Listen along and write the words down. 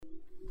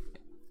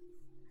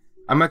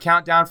I'm going to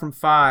count down from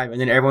 5, and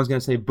then everyone's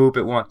going to say boop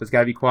at once. But it's got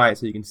to be quiet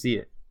so you can see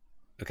it.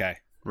 Okay.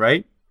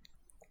 Right?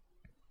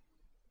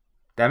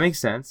 That makes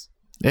sense.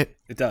 It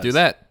does. Do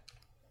that.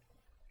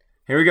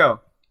 Here we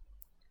go.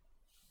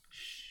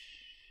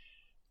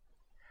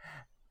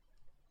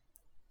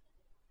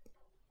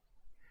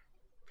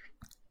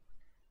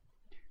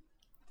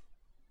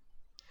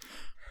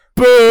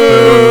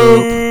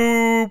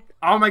 Boop.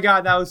 Oh my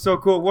God, that was so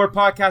cool. War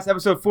Podcast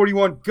episode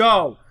 41,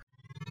 go!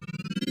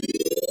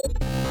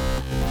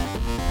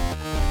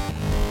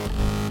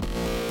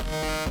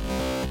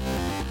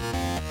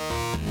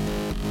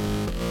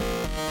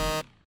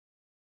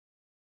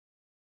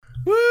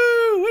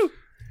 Woo!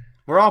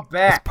 We're all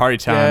back. Party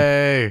time.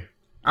 Yay!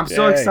 I'm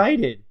so Yay.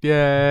 excited.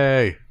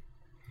 Yay!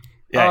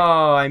 Yeah.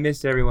 Oh, I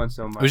missed everyone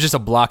so It much. was just a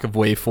block of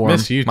waveform.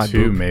 Miss you My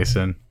too, boop.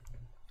 Mason.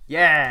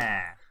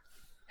 Yeah.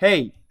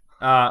 Hey,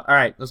 all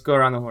right, let's go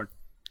around the horn.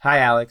 Hi,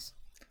 Alex.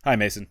 Hi,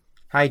 Mason.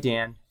 Hi,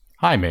 Dan.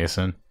 Hi,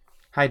 Mason.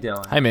 Hi,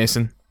 Dylan. Hi,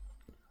 Mason.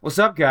 What's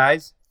up,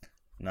 guys?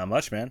 Not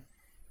much, man.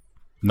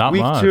 Not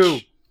Week much. 2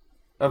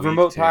 of Week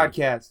Remote 2.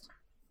 Podcast.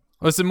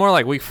 Was it more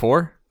like week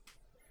 4?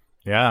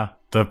 Yeah,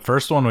 the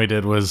first one we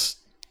did was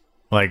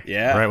right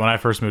when I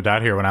first moved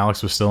out here when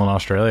Alex was still in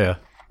Australia.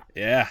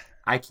 Yeah.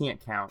 I can't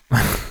count.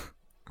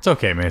 It's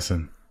okay,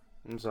 Mason.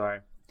 I'm sorry.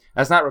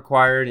 That's not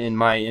required in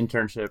my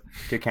internship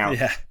to count.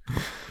 Yeah.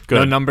 Good.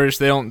 No numbers.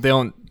 They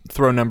don't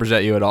throw numbers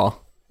at you at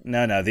all.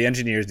 No. The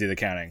engineers do the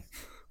counting.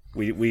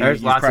 We There's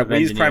use, lots of we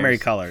use engineers. primary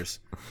colors.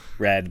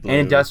 Red, blue,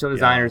 And industrial yellow.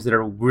 designers that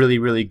are really,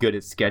 really good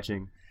at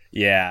sketching.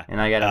 Yeah. And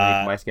I got to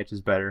make my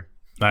sketches better.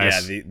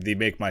 Nice. Yeah, they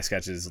make my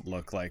sketches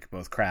look like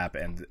both crap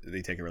and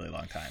they take a really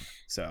long time.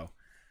 So,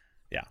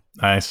 yeah.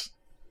 Nice.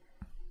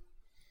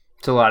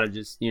 It's a lot of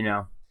just,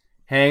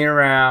 hanging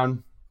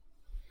around.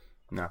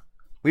 No.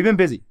 We've been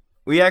busy.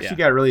 We actually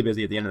got really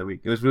busy at the end of the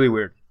week. It was really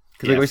weird.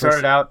 Because we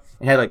started out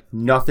and had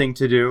nothing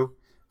to do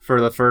for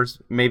the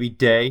first maybe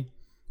day.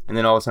 And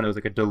then all of a sudden it was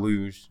like a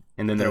deluge.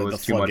 And then there was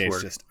the too much floodgates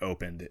work. just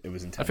opened. It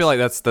was intense. I feel like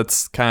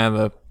that's kind of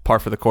the par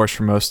for the course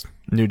for most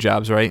new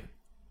jobs, right?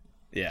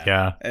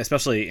 Yeah.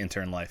 Especially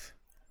intern life.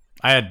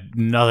 I had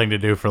nothing to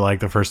do for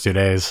the first 2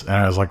 days, and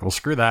I was like, well,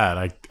 screw that.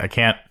 I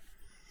can't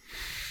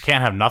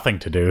have nothing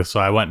to do. So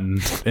I went and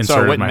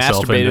inserted went and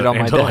myself masturbated on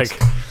my desk.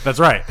 that's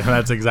right.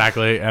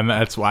 And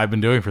that's what I've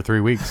been doing for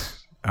 3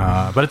 weeks.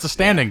 But it's a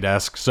standing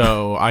desk,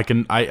 so I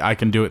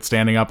can do it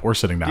standing up or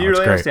sitting down. Do you It's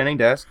really have a great. standing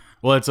desk?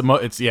 Well,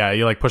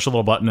 you push a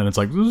little button and it's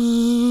like,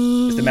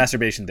 Just a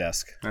masturbation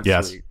desk. That's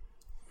Yes. sweet.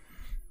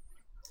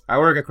 I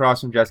work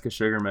across from Jessica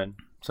Sugarman,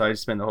 so I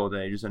just spend the whole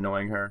day just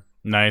annoying her.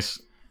 nice.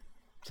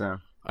 So,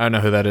 I don't know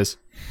who that is.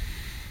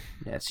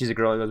 yeah, she's a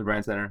girl who goes to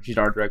Brand Center. She's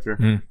an art director.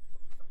 Hmm.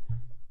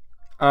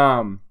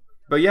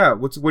 But yeah,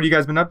 what have you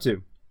guys been up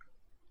to?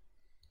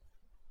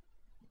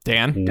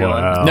 Dan?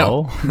 Dylan?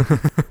 No.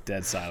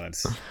 Dead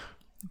silence.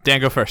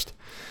 Dan, go first.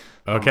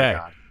 Okay.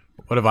 God.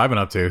 What have I been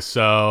up to?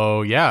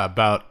 So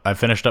I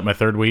finished up my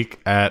 3rd week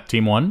at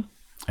Team 1,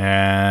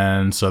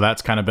 and so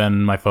that's kind of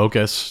been my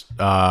focus.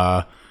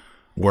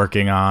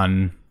 Working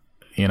on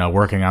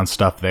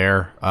stuff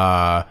there.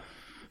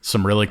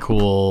 Some really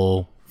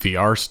cool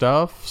VR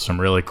stuff,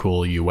 some really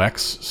cool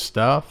UX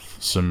stuff,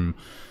 some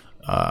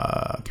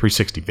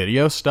 360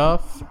 video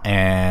stuff,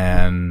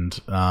 and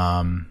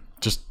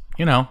just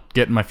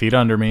getting my feet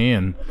under me.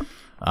 And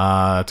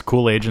it's a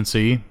cool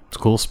agency. It's a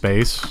cool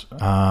space.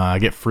 I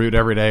get fruit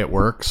every day at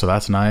work, so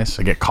that's nice.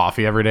 I get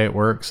coffee every day at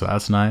work, so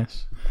that's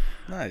nice.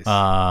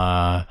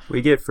 Nice.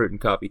 We get fruit and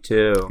coffee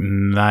too.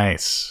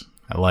 Nice.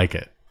 I like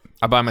it.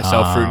 I buy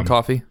myself fruit and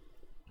coffee,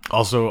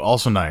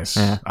 Also nice.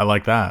 Yeah. I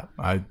like that.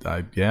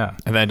 Yeah.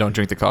 and then I don't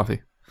drink the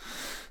coffee.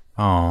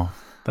 Oh,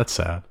 that's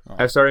sad.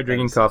 I started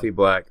drinking coffee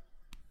black.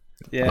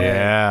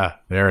 Yeah.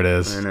 There it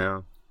is. I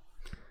know.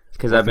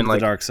 Because I've been the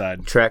dark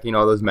side. tracking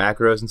all those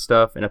macros and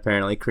stuff, and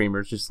apparently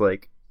creamer's just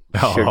sugar.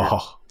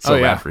 Oh, so Oh,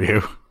 yeah. bad for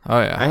you. Oh,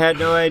 yeah. I had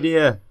no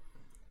idea.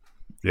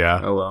 Yeah.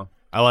 Oh well.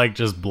 I like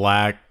just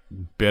black,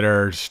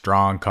 bitter,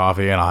 strong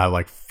coffee, and I'll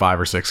have 5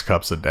 or 6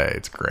 cups a day.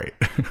 It's great.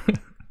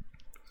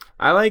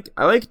 I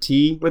like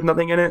tea with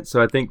nothing in it,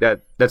 so I think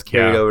that's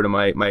carried Yeah. over to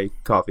my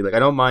coffee. I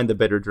don't mind the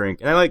bitter drink,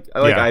 and I like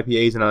Yeah.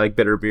 IPAs and I like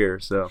bitter beer.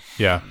 So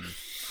Yeah.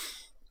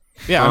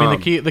 Yeah, I mean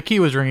Um, the key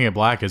with drinking it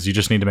black is you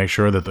just need to make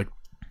sure that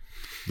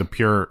the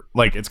pure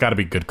it's got to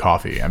be good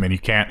coffee. I mean, you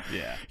can't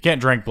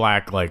drink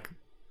black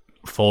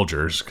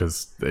Folgers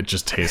because it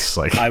just tastes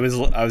like I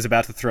was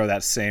about to throw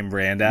that same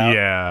brand out.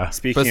 yeah.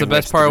 Speaking But it's the of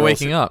best which, part of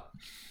girls- waking up.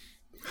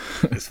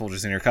 Is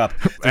Folgers in your cup.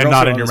 The And girls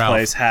not who in own your this mouth.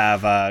 place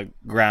have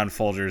ground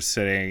Folgers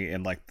sitting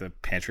in the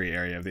pantry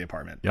area of the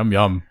apartment. Yum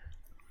yum.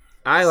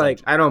 I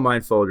don't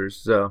mind Folgers.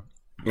 So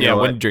you know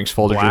When what? drinks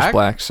Folgers Black? is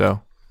black,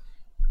 so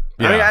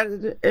Yeah.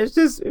 It's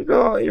just it's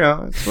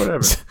whatever.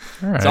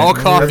 it's all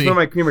That's coffee. for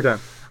my creamer time.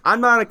 I'm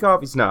not a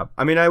coffee snob.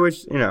 I mean, I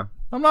wish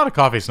I'm not a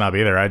coffee snob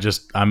either. I'm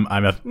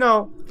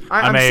No,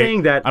 I'm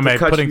saying that I'm to a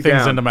cut putting you things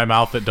down. into my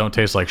mouth that don't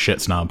taste like shit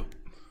snob.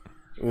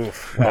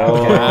 Oof.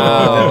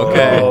 Oh,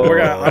 okay.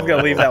 I'm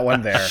gonna leave that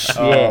one there.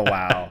 Oh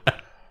wow.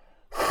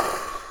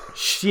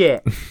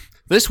 Shit.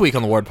 This week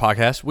on the Ward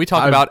Podcast, we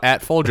talk about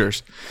at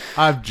Folgers.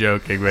 I'm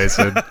joking,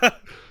 Mason.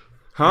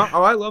 Huh?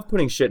 Oh, I love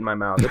putting shit in my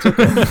mouth. It's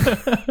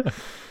okay.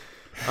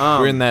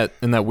 We're in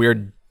that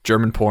weird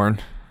German porn.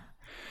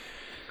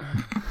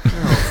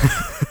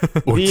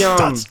 Why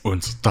does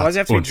it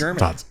have to be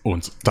German?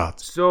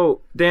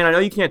 So, Dan, I know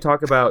you can't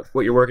talk about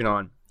what you're working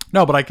on.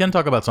 No, but I can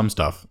talk about some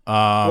stuff.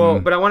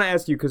 Well, but I want to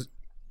ask you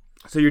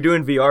so you're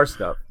doing VR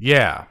stuff.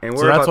 Yeah, and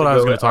so that's what I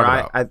was going to talk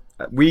about.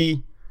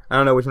 I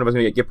don't know which one of us is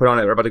going to get put on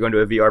it. We're about to go into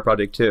a VR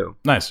project too.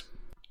 Nice.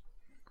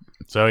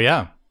 So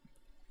yeah.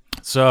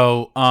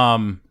 So I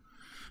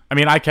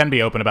mean, I can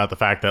be open about the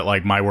fact that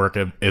like my work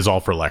is all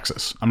for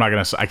Lexus.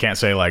 I can't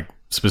say like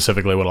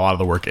specifically what a lot of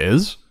the work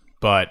is,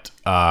 but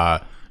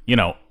you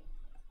know,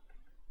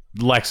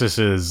 Lexus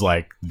is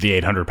like the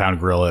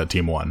 800-pound gorilla at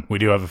Team One. We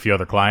do have a few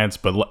other clients,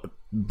 but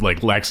like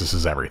Lexus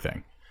is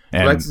everything.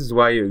 And Lexus is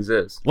why you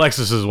exist.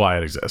 Lexus is why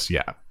it exists.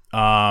 Yeah.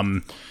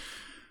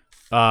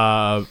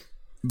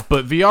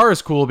 But VR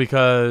is cool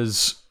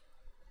because,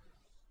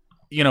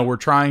 you know, we're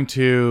trying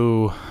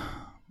to,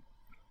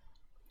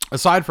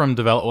 aside from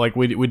develop, like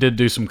we did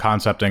do some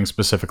concepting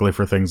specifically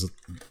for things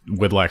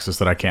with Lexus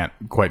that I can't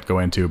quite go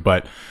into,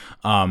 but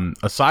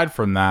aside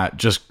from that,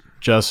 just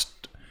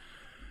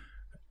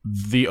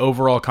the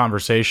overall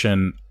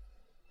conversation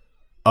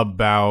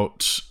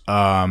about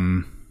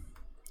kind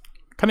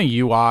of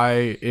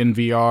UI in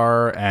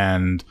VR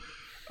and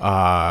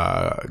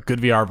good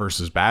VR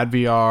versus bad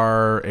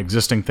VR,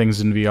 existing things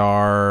in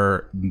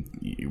VR,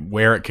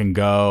 where it can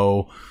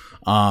go,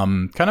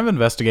 kind of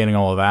investigating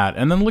all of that,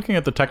 and then looking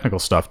at the technical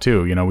stuff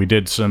too. You know, we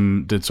did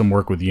some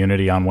work with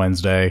Unity on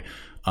Wednesday,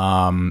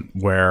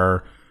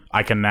 where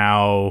I can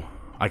now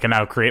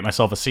create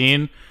myself a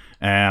scene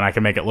and I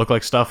can make it look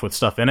like stuff with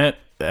stuff in it.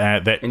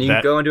 And you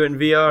can go into it in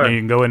VR. And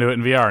you can go into it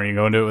in VR, and you can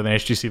go into it with an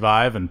HTC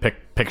Vive and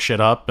pick shit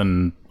up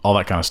and all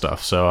that kind of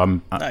stuff. So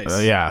I'm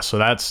nice. Yeah. So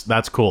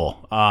that's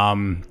cool.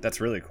 That's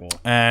really cool.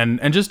 And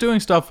just doing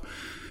stuff.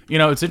 You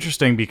know, it's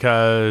interesting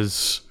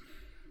because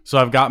so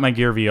I've got my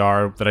Gear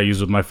VR that I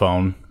use with my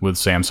phone with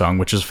Samsung,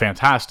 which is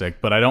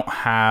fantastic. But I don't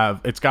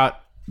have. It's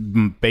got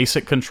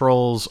basic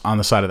controls on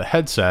the side of the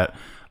headset.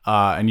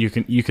 And you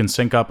can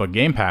sync up a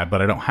gamepad, but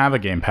I don't have a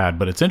gamepad.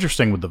 But it's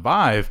interesting with the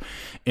Vive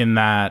in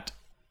that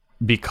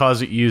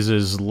because it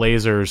uses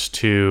lasers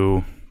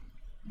to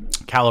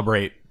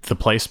calibrate the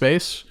play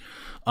space,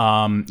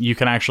 you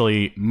can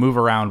actually move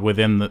around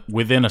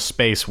within a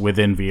space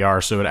within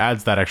VR. So it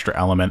adds that extra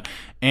element,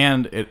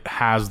 and it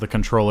has the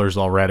controllers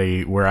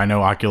already. Where I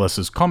know Oculus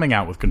is coming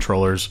out with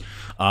controllers,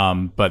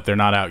 but they're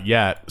not out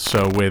yet.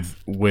 So with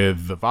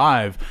the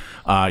Vive,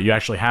 you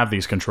actually have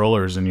these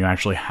controllers, and you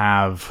actually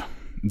have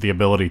the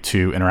ability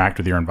to interact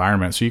with your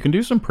environment, so you can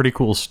do some pretty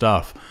cool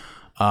stuff.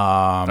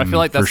 I feel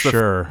like that's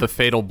the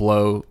fatal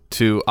blow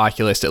to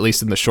Oculus, at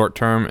least in the short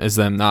term, is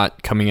them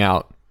not coming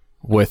out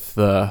with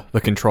the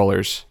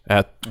controllers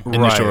at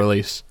initial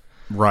release.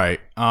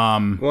 Right. Well,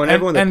 and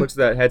everyone that puts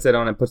that headset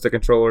on and puts the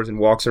controllers and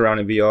walks around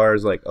in VR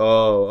is like,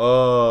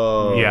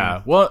 oh.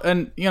 Yeah. Well,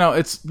 and you know,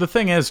 it's the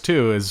thing is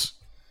too is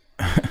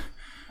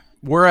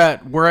we're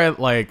at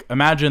like,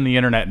 imagine the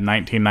internet in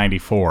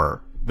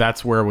 1994.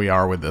 That's where we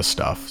are with this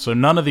stuff. So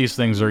none of these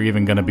things are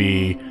even going to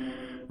be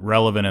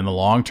relevant in the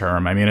long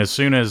term. I mean, as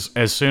soon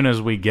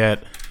as we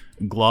get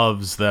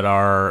gloves that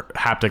are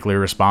haptically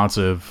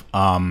responsive,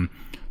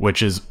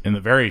 which is in the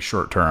very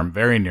short term,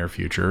 very near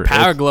future,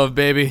 Power Glove,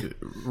 baby.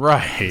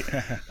 Right.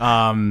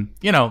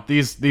 You know,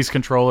 these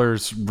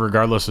controllers,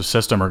 regardless of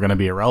system, are going to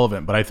be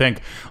irrelevant. But I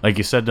think, like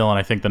you said, Dylan,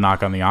 I think the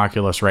knock on the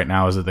Oculus right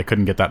now is that they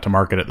couldn't get that to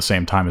market at the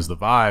same time as the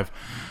Vive.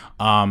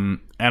 And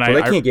so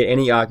they can't get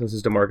any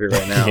Oculus to market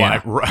right now.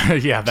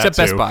 Yeah, except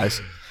Best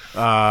Buys.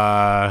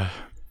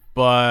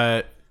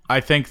 But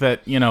I think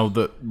that, you know,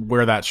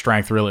 where that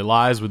strength really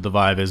lies with the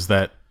Vive is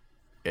that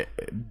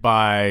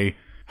by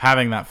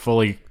having that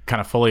fully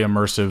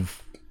immersive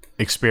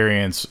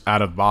experience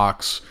out of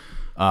box,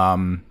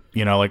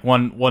 you know, like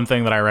one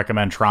thing that I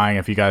recommend trying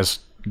if you guys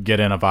get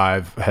in a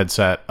Vive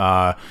headset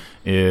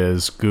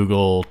is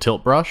Google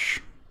Tilt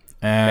Brush.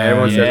 And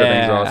everyone says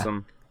that thing's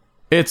awesome.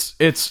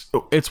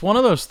 It's one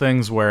of those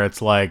things where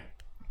it's like,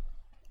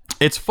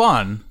 it's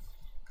fun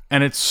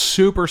and it's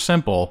super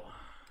simple,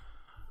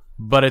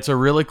 but it's a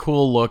really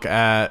cool look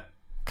at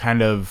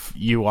kind of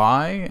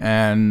UI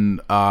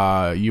and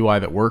UI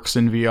that works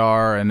in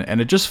VR, and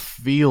it just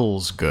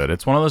feels good.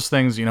 It's one of those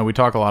things, you know, we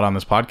talk a lot on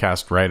this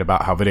podcast, right,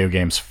 about how video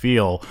games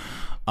feel.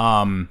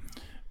 I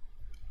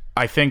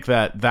think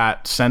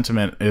that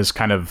sentiment is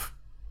kind of,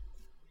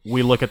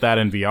 we look at that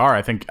in VR.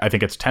 I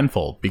think it's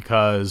tenfold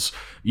because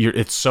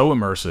it's so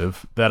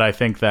immersive that I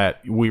think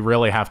that we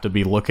really have to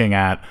be looking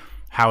at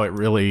how it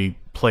really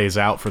plays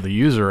out for the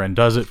user, and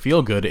does it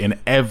feel good in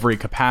every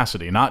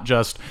capacity, not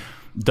just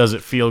does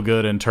it feel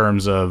good in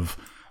terms of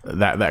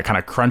that kind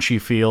of crunchy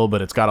feel,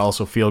 but it's got to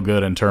also feel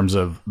good in terms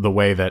of the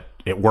way that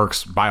it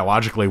works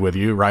biologically with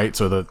you, right?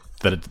 So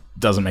that it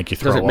doesn't make you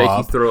throw up. Doesn't make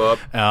you throw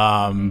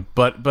up.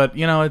 But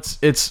you know, it's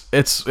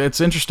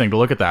interesting to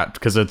look at that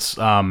because it's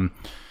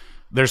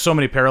there's so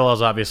many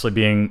parallels, obviously,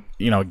 being,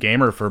 you know, a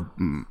gamer for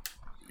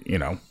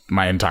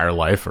my entire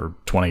life or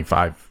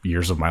 25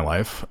 years of my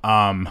life.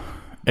 My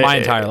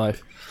entire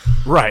life.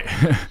 Right.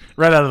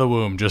 Right out of the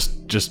womb,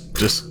 just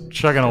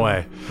chugging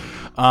away.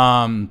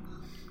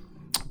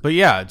 But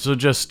yeah, so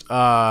just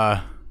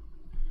kind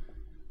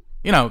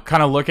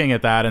of looking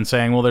at that and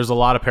saying, well, there's a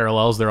lot of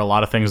parallels, there are a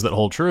lot of things that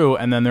hold true,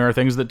 and then there are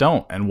things that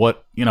don't. And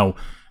what,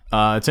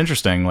 it's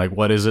interesting, like,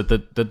 what is it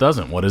that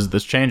doesn't? What is it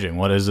that's changing?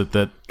 What is it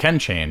that can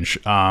change?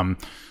 And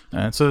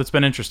so it's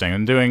been interesting,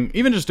 and doing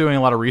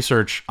a lot of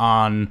research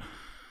on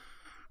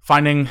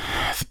finding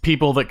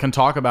people that can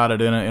talk about it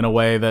in a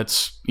way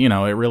that's, it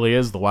really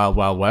is the wild,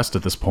 wild west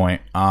at this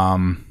point.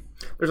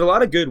 There's a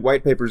lot of good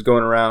white papers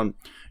going around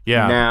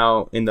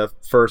now in the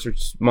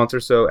first month or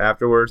so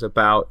afterwards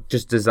about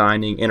just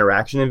designing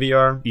interaction in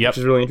VR, which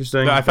is really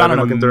interesting. I found an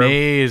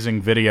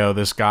amazing video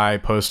this guy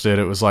posted.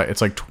 It's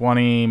like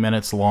 20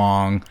 minutes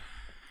long,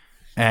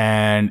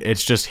 and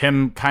it's just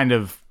him kind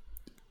of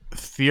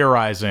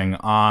theorizing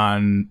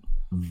on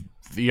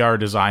VR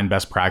design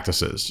best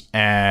practices,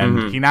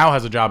 and he now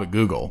has a job at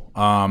Google.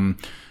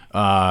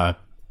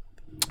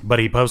 But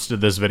he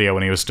posted this video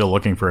when he was still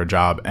looking for a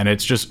job, and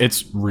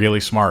it's really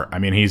smart. I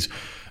mean, he's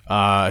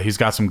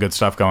got some good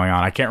stuff going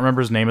on. I can't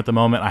remember his name at the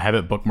moment. I have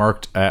it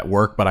bookmarked at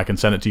work, but I can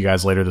send it to you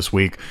guys later this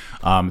week.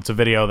 It's a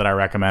video that I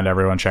recommend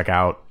everyone check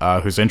out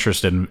who's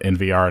interested in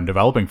VR and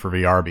developing for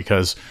VR,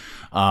 because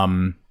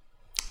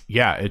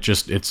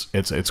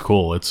it's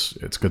cool.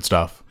 It's good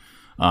stuff.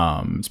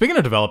 Speaking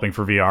of developing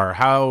for VR,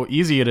 how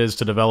easy it is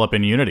to develop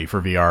in Unity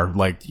for VR,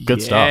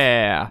 good stuff.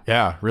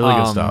 Yeah, really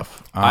good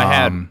stuff. I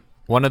had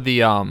one of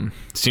the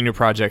senior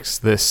projects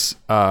this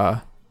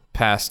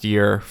past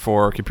year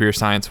for computer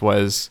science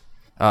was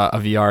a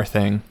VR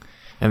thing,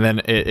 and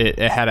then it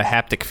had a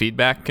haptic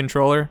feedback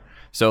controller.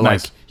 So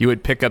nice. You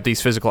would pick up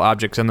these physical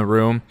objects in the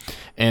room,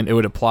 and it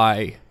would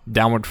apply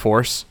downward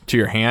force to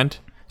your hand,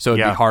 so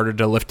it'd be harder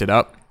to lift it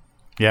up.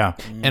 Yeah.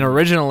 And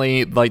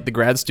originally, the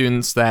grad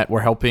students that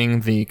were helping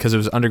because it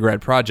was an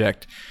undergrad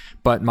project,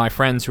 but my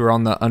friends who were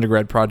on the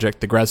undergrad project,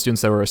 the grad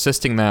students that were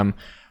assisting them,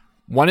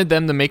 wanted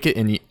them to make it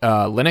in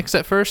Linux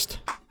at first.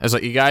 I was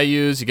like, you gotta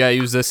use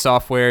this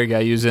software, you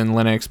gotta use it in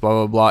Linux,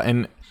 blah, blah, blah.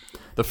 And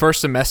the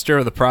first semester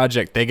of the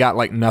project, they got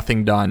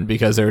nothing done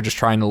because they were just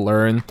trying to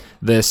learn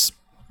this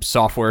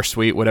software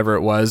suite, whatever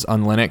it was,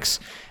 on Linux.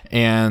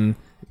 And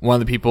one of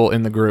the people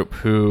in the group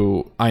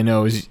who I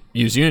know has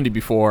used Unity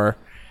before,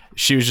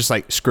 she was just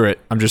like, screw it,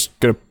 I'm just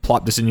going to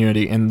plop this in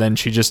Unity. And then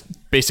she just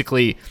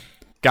basically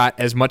got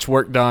as much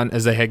work done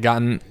as they had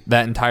gotten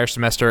that entire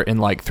semester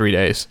in 3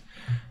 days.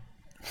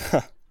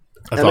 That's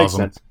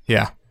awesome.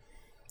 Yeah.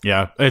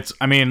 Yeah.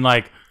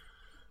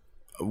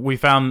 We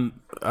found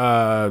one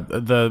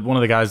of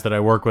the guys that I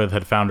work with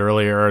had found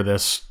earlier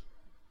this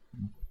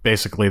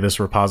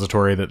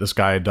repository that this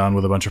guy had done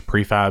with a bunch of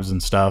prefabs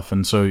and stuff.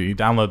 And so you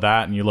download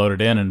that and you load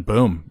it in, and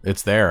boom,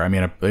 it's there. I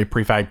mean, a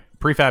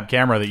prefab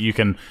camera that you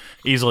can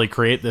easily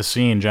create this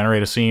scene,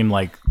 generate a scene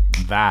like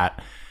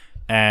that,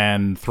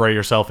 and throw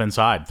yourself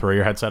inside, throw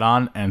your headset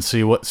on, and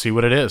see what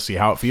it is, see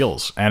how it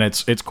feels. And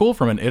it's cool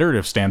from an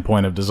iterative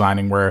standpoint of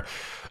designing, where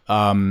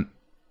to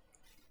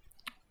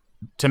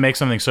make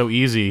something so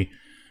easy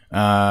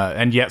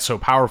and yet so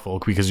powerful,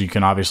 because you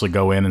can obviously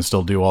go in and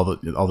still do all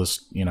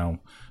this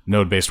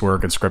node-based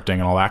work and scripting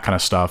and all that kind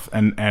of stuff,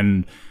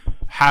 and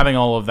having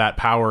all of that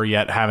power,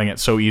 yet having it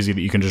so easy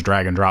that you can just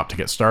drag and drop to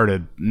get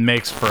started,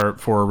 makes for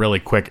a really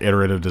quick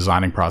iterative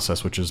designing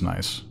process, which is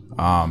nice.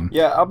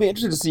 I'll be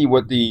interested to see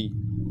what the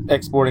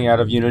exporting out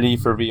of Unity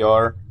for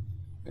VR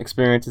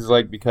experience is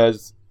like,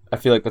 because I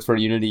feel like that's where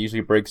Unity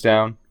usually breaks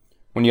down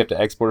when you have to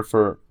export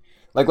for,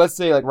 let's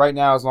say right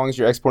now, as long as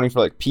you're exporting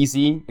for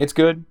PC, it's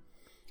good,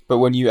 but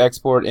when you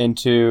export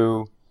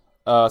into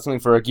something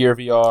for a Gear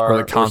VR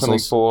or something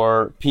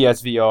for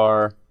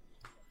PSVR,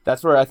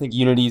 that's where I think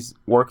Unity's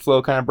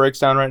workflow kind of breaks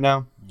down right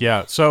now.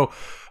 Yeah. So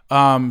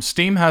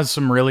Steam has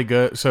some really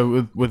good.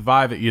 So with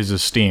Vive, it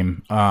uses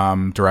Steam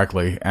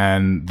directly,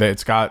 and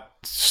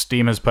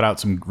Steam has put out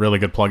some really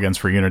good plugins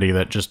for Unity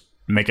that just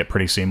make it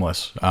pretty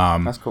seamless.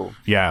 That's cool.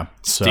 Yeah.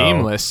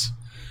 Steamless.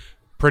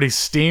 Pretty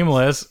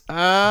steamless.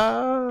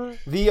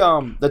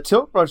 The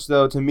tilt brush,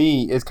 though, to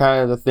me is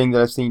kind of the thing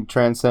that I've seen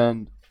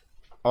transcend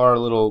our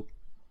little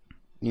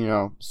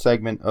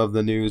segment of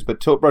the news. But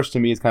tilt brush to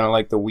me is kind of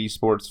like the Wii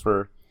Sports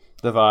for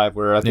the Vive,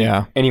 where I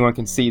think anyone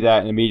can see that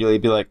and immediately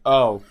be like,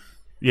 oh,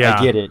 yeah,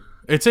 I get it.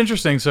 It's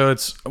interesting. So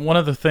it's one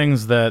of the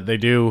things that they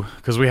do,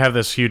 because we have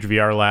this huge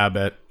VR lab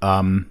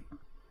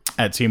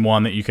at Team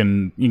One that you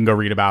can go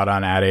read about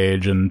on Ad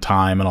Age and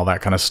Time and all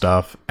that kind of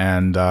stuff.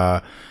 And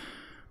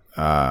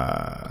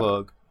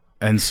plug.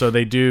 And so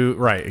they do,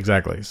 right,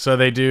 exactly. So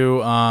they do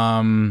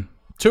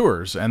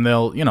tours, and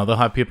they'll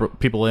have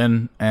people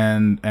in,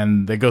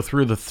 and they go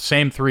through the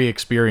same three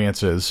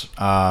experiences,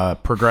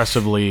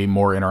 progressively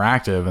more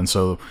interactive. And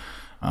so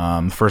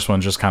the first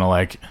one's just kind of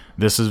like,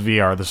 this is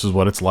VR, this is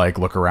what it's like,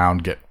 look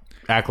around, get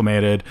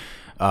acclimated.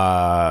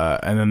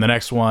 And then the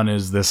next one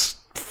is this.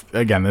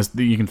 Again, this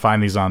you can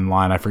find these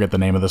online. I forget the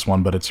name of this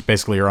one, but it's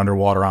basically you're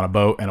underwater on a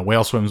boat and a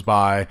whale swims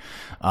by,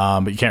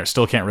 but you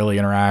can't really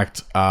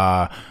interact.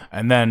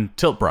 And then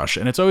Tilt Brush,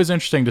 and it's always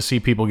interesting to see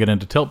people get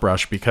into Tilt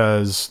Brush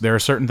because there are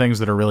certain things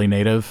that are really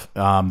native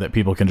that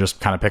people can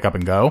just kind of pick up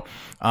and go.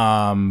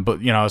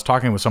 But I was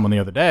talking with someone the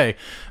other day.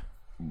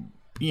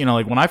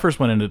 Like when I first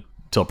went into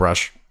Tilt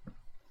Brush,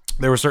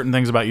 there were certain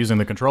things about using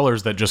the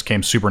controllers that just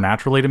came super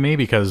naturally to me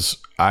because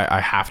I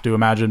have to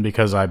imagine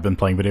because I've been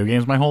playing video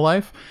games my whole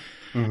life.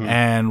 Mm-hmm.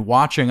 And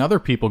watching other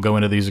people go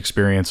into these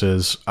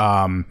experiences,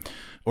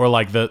 or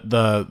like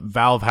the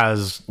Valve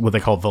has what they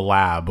call the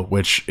Lab,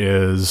 which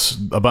is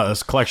a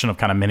collection of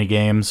kind of mini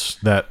games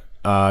that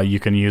you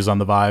can use on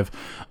the Vive.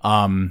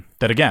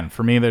 That again,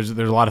 for me, there's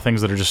a lot of things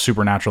that are just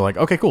supernatural. Like,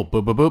 okay, cool,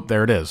 boop boop boop,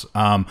 there it is.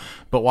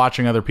 But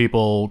watching other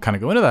people kind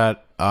of go into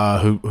that,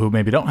 who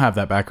maybe don't have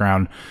that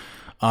background,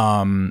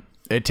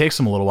 it takes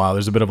them a little while.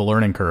 There's a bit of a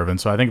learning curve. And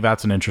so I think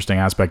that's an interesting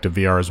aspect of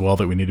VR as well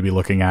that we need to be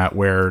looking at,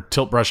 where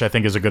Tilt Brush, I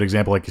think, is a good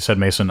example, like you said,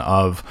 Mason,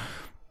 of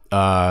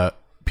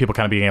people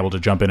kind of being able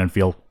to jump in and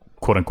feel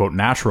quote unquote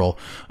natural.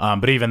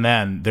 But even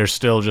then, there's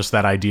still just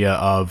that idea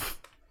of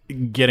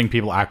getting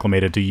people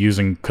acclimated to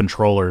using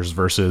controllers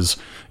versus,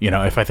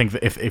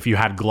 if you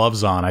had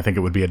gloves on, I think it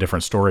would be a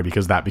different story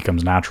because that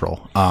becomes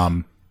natural. But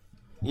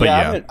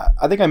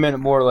I think I meant it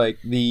more like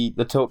the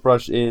Tilt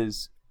Brush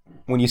is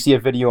when you see a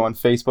video on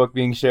Facebook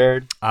being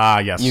shared,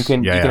 yes, you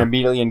can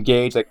immediately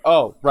engage, like,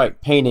 oh, right,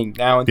 painting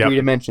now in 3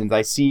 dimensions.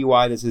 I see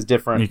why this is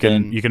different.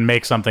 You can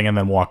make something and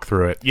then walk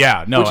through it.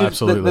 Yeah, no,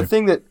 absolutely. The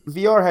thing that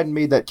VR hadn't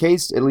made that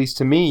case, at least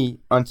to me,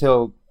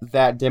 until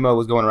that demo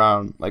was going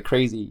around like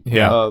crazy.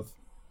 Yeah.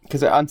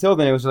 Because until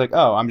then it was like,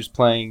 oh, I'm just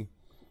playing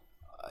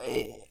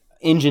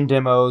engine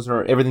demos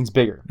or everything's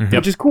bigger,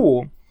 which is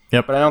cool.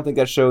 Yep. But I don't think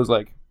that shows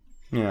like,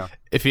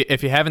 If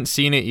you haven't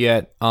seen it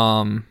yet,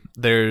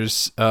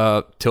 there's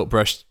a Tilt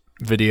Brush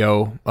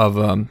video of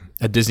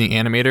a Disney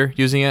animator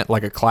using it,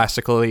 like a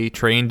classically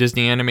trained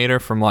Disney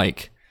animator from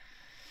like,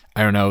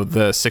 I don't know,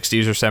 the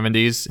 60s or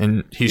 70s,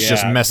 and he's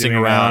just messing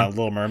around.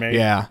 Little Mermaid.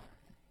 Yeah.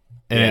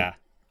 And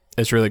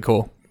it's really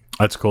cool.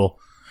 That's cool.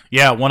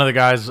 Yeah, one of the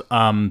guys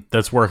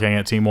that's working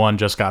at Team One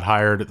just got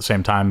hired at the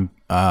same time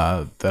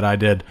that I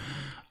did.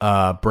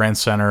 Brand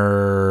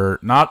Center,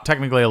 not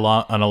technically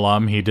an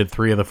alum. He did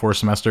 3 of the 4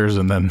 semesters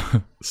and then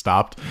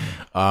stopped.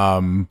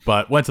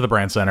 But went to the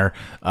Brand Center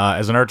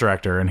as an art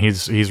director, and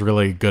he's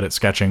really good at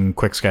sketching,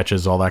 quick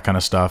sketches, all that kind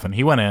of stuff. And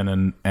he went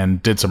in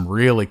and did some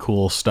really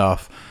cool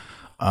stuff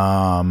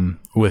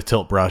with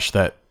Tilt Brush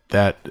that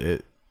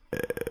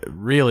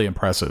really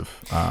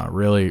impressive.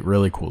 Really,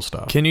 really cool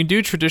stuff. Can you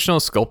do traditional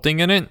sculpting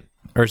in it?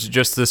 Or is it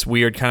just this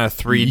weird kind of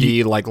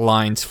 3D like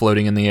lines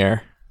floating in the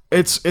air?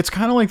 It's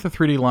kind of like the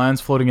 3D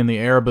lines floating in the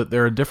air, but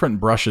there are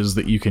different brushes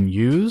that you can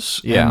use,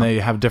 and they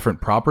have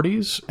different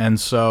properties. And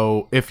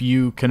so if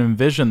you can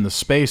envision the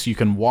space, you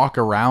can walk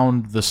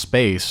around the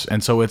space.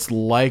 And so it's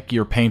like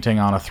you're painting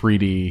on a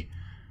 3D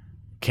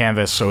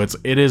canvas. So it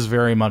is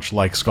very much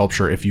like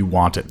sculpture if you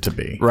want it to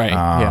be. Right.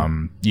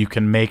 You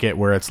can make it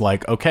where it's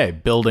like, okay,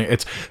 building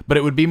but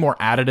it would be more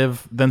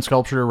additive than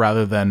sculpture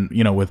rather than,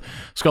 with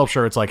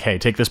sculpture, it's like, hey,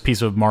 take this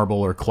piece of marble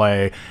or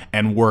clay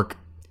and work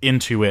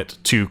into it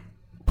to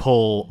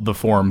pull the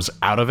forms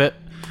out of it.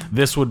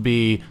 This would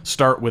be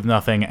start with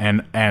nothing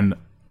and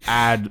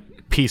add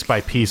piece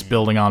by piece,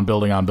 building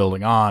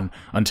on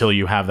until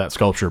you have that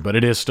sculpture. But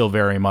it is still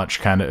very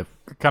much kind of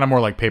more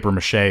like paper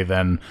mache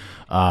than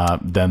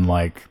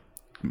like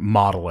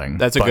modeling.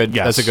 That's a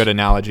good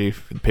analogy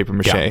for paper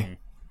mache. Yeah.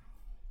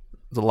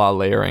 There's a lot of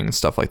layering and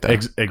stuff like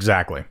that.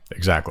 Exactly.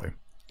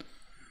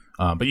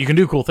 But you can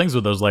do cool things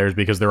with those layers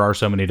because there are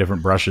so many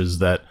different brushes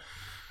that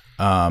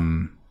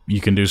you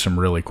can do some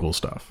really cool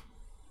stuff.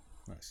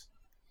 Nice.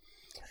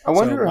 I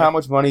wonder how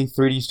much money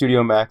 3D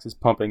Studio Max is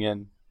pumping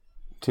in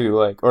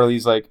to or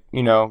these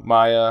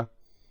Maya,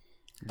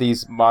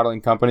 these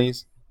modeling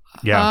companies.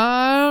 Yeah.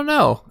 I don't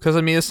know, because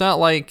it's not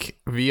like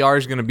VR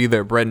is going to be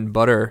their bread and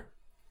butter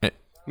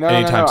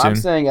anytime soon. I'm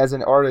saying as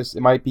an artist,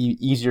 it might be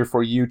easier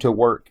for you to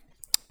work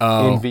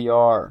in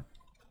VR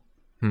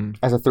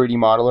as a 3D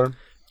modeler.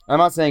 I'm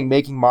not saying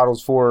making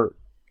models for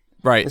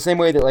the same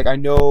way that I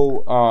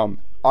know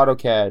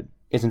AutoCAD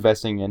is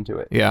investing into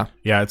it. Yeah.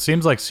 Yeah, it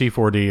seems like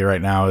C4D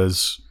right now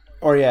is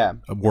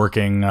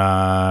working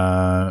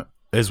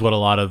is what a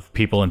lot of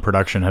people in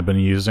production have been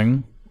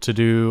using to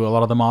do a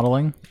lot of the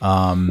modeling.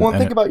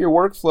 Think about your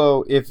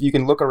workflow if you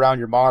can look around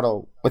your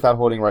model without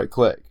holding right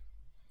click.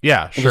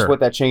 Yeah, and just what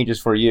that changes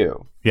for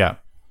you. Yeah.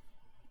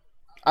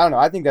 I don't know.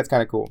 I think that's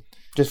kind of cool.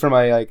 Just from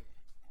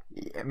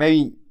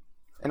maybe,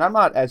 and I'm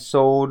not as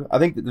sold. I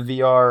think that the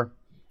VR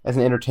as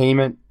an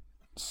entertainment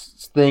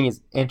thing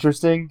is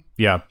interesting.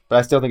 Yeah. But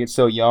I still think it's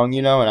so young,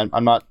 and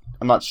I'm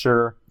not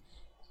sure.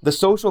 The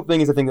social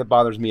thing is the thing that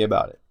bothers me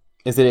about it.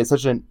 Is that it's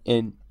such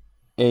an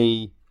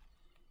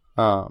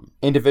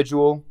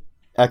individual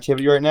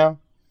activity right now.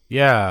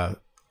 Yeah.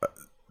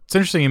 It's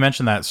interesting you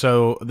mentioned that.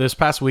 So this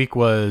past week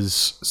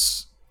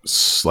was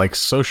like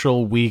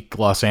Social Week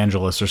Los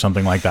Angeles or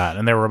something like that,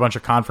 and there were a bunch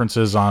of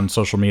conferences on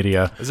social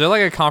media. Is there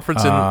like a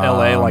conference in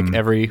LA like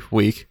every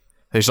week?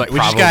 They're just like, we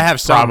just gotta have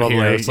some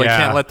here. It's like,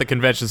 can't let the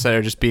convention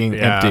center just being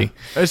empty.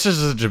 It's just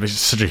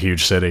such a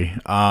huge city.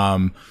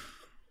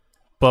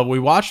 But we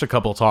watched a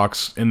couple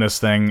talks in this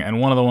thing,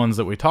 and one of the ones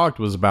that we talked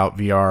was about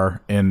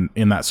VR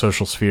in that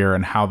social sphere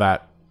and how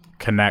that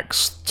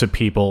connects to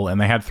people.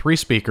 And they had 3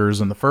 speakers,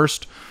 and the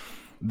first,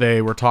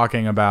 they were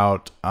talking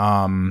about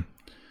kind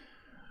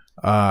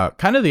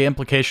of the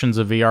implications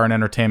of VR and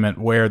entertainment,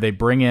 where they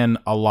bring in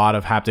a lot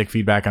of haptic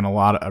feedback and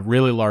a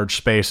really large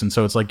space. And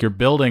so it's like you're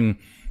building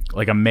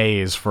like a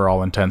maze for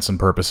all intents and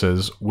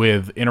purposes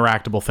with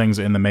interactable things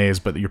in the maze,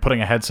 but you're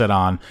putting a headset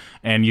on,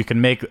 and you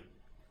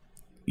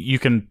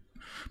can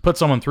put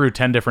someone through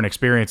 10 different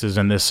experiences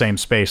in this same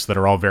space that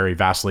are all very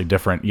vastly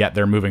different, yet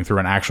they're moving through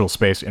an actual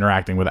space,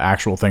 interacting with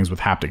actual things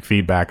with haptic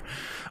feedback,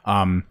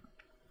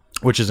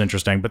 which is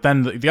interesting. But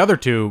then the other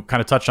 2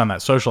 kind of touched on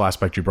that social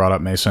aspect you brought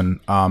up, Mason.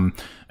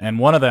 And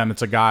one of them,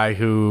 it's a guy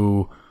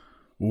who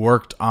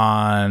worked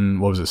on,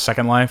 what was it,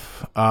 Second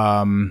Life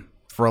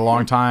for a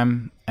long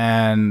time.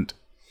 And,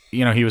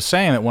 you know, he was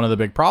saying that one of the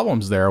big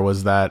problems there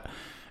was that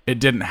it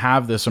didn't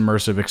have this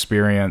immersive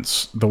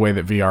experience the way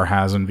that VR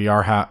has, and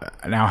VR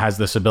now has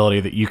this ability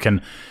that you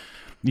can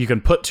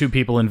put 2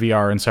 people in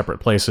VR in separate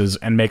places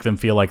and make them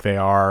feel like they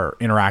are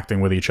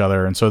interacting with each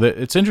other. And so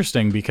it's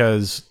interesting,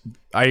 because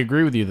I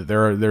agree with you that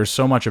there's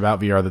so much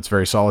about VR that's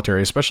very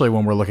solitary, especially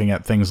when we're looking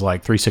at things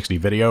like 360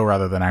 video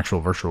rather than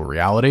actual virtual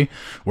reality,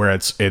 where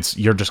it's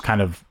you're just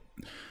kind of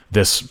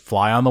this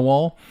fly on the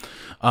wall.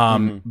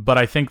 But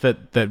I think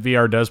that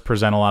VR does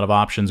present a lot of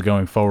options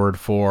going forward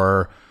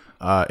for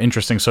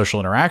interesting social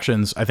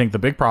interactions. I think the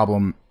big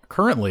problem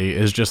currently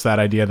is just that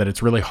idea that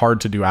it's really hard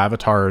to do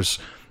avatars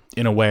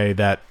in a way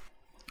that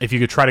if you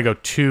could try to go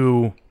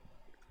too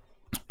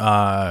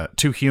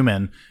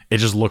human, it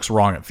just looks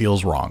wrong. It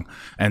feels wrong.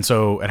 And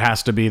so it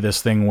has to be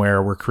this thing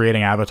where we're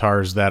creating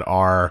avatars that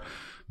are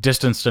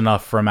distanced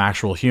enough from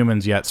actual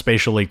humans, yet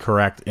spatially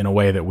correct in a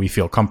way that we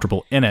feel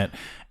comfortable in it,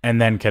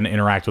 and then can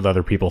interact with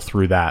other people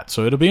through that.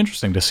 So it'll be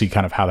interesting to see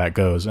kind of how that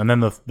goes. And then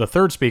the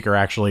third speaker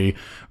actually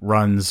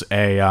runs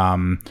a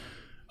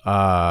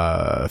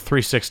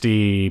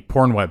 360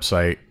 porn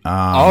website.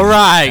 All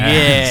right,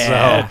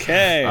 yeah.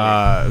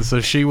 So,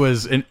 so she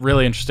was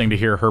really interesting to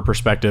hear her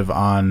perspective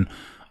on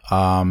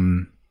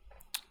kind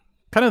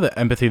of the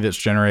empathy that's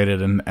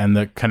generated and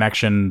the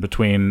connection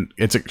between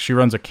she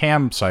runs a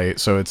cam site,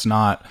 so it's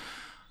not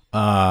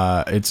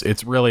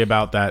it's really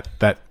about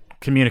that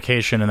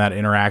communication and that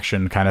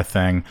interaction kind of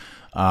thing.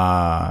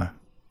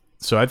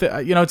 So I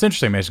think, you know, it's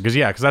interesting, Mason,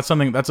 because that's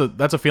something that's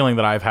a feeling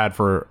that I've had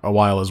for a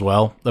while as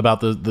well,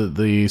 about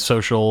the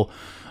social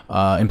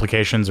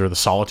implications or the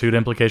solitude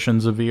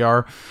implications of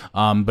VR.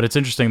 But it's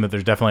interesting that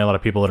there's definitely a lot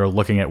of people that are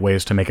looking at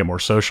ways to make it more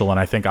social. And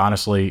I think,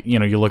 honestly, you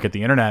know, you look at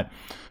the internet.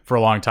 For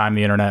a long time,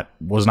 the internet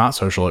was not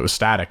social. It was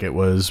static. It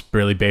was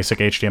really basic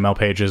HTML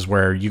pages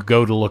where you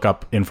go to look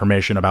up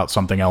information about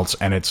something else,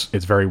 and it's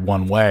very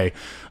one way.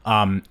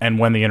 And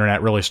when the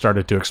internet really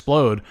started to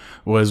explode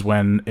was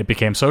when it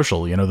became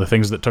social. You know, the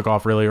things that took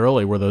off really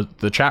early were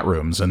the chat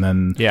rooms, and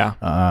then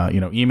you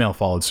know, email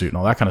followed suit and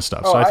all that kind of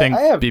stuff. So I think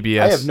BBS.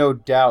 I have no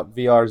doubt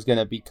VR is going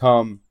to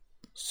become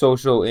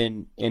social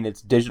in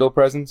its digital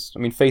presence. I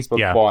mean, Facebook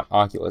bought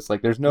Oculus.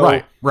 Like, there's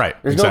no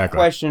there's no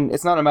question.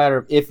 It's not a matter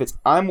of if it's.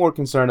 I'm more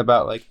concerned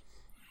about like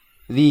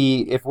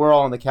if we're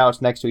all on the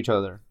couch next to each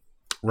other.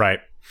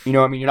 Right. You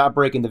know, I mean, you're not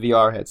breaking the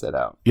VR headset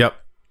out. Yep.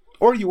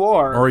 Or you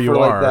are. Or you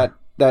are. Like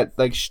that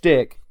like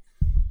shtick.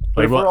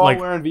 But if we're all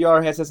wearing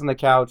VR headsets on the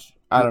couch,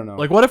 I don't know.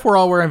 Like, what if we're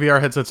all wearing VR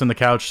headsets on the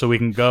couch so we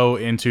can go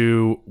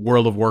into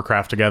World of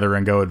Warcraft together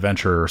and go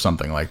adventure or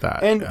something like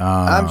that? And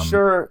I'm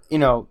sure, you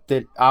know,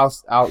 that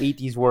I'll eat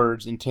these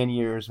words in 10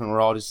 years when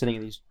we're all just sitting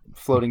in these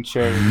floating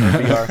chairs with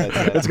VR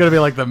headsets. It's going to be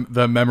like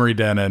the memory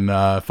den in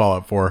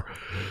Fallout 4.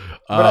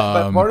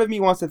 But part of me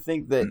wants to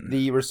think that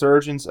the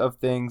resurgence of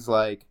things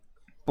like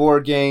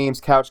board games,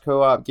 couch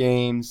co-op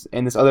games,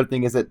 and this other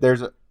thing is that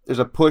there's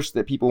a push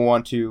that people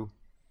want to.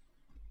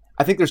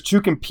 I think there's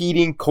 2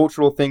 competing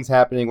cultural things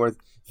happening where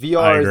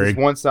VR is this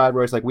one side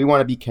where it's like we want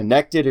to be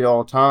connected at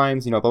all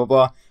times, you know, blah,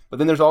 blah, blah. But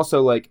then there's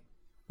also like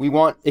we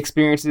want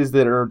experiences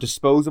that are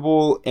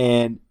disposable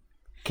and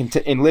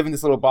live in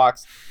this little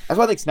box. That's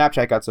why I think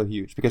Snapchat got so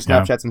huge, because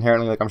Snapchat's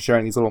inherently like I'm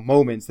sharing these little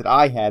moments that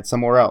I had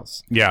somewhere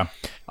else. Yeah.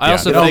 I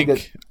also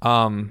think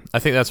I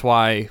think that's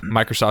why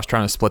Microsoft's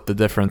trying to split the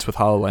difference with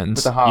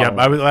HoloLens. Yeah,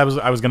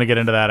 I was going to get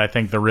into that. I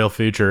think the real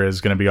future is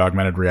going to be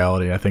augmented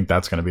reality. I think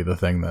that's going to be the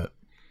thing that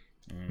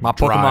my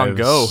Pokemon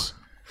Go.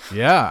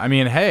 Yeah, I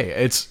mean,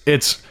 hey,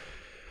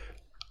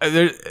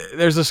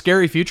 there's a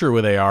scary future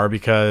with AR,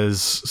 because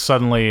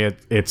suddenly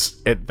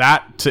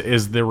that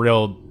is the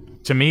real.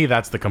 To me,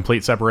 that's the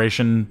complete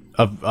separation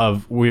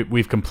of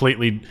we've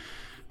completely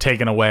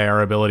taken away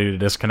our ability to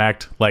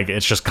disconnect. Like,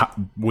 it's just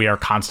we are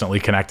constantly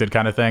connected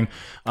kind of thing.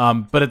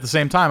 But at the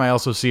same time, I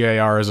also see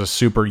AR as a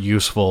super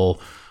useful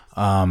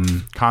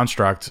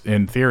construct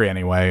in theory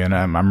anyway, and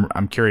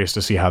I'm curious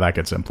to see how that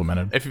gets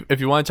implemented. If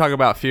you want to talk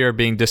about fear of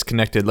being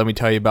disconnected, let me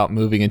tell you about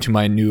moving into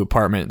my new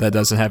apartment that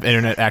doesn't have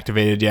internet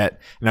activated yet,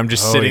 and I'm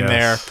just sitting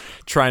there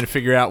trying to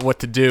figure out what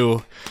to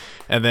do,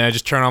 and then I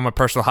just turn on my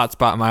personal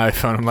hotspot on my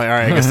iPhone. I'm like, all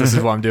right, I guess this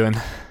is what I'm doing.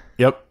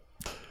 Yep.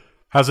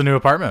 How's the new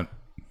apartment?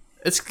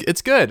 It's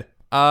good.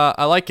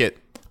 I like it.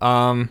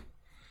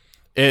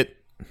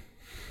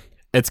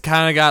 It's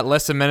kind of got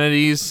less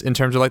amenities in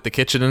terms of like the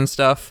kitchen and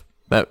stuff,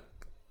 that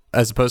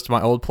as opposed to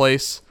my old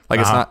place. Like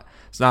it's not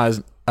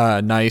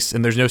as nice,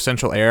 and there's no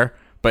central air,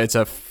 but it's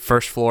a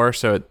first floor,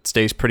 so it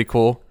stays pretty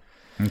cool.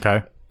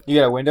 Okay. You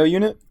got a window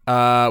unit?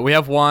 We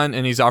have one,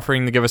 and he's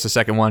offering to give us a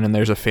second one, and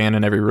there's a fan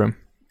in every room.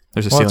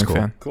 There's a ceiling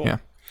fan. Cool. Yeah.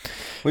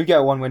 We've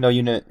got one window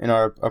unit in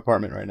our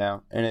apartment right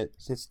now, and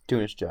it's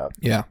doing its job.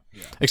 Yeah.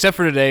 Except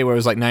for today where it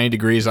was like 90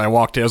 degrees, and I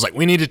walked in. I was like,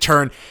 we need to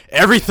turn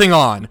everything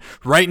on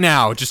right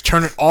now. Just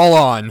turn it all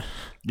on.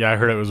 Yeah, I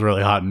heard it was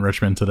really hot in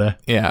Richmond today.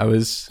 Yeah, it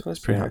was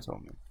pretty hot.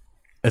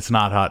 It's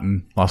not hot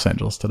in Los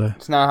Angeles today.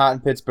 It's not hot in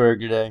Pittsburgh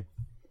today.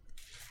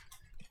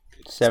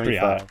 It's pretty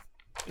 75. hot.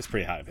 It's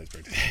pretty hot in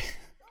Pittsburgh today.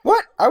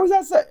 What? I was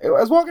outside. I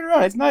was walking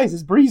around. It's nice.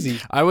 It's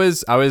breezy. I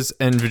was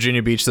in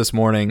Virginia Beach this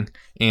morning,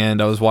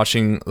 and I was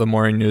watching the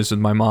morning news with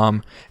my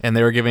mom, and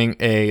they were giving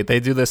they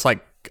do this like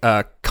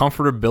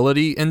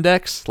comfortability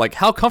index, like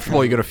how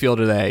comfortable are you going to feel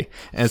today,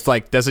 and it's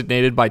like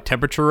designated by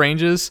temperature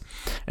ranges,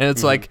 and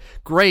it's like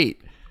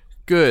great,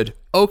 good,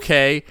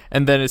 okay,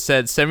 and then it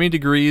said 70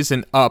 degrees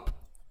and up,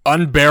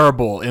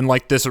 unbearable, in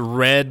like this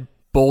red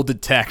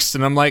bolded text,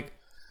 and I'm like,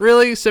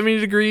 really? 70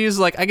 degrees?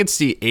 Like, I could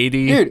see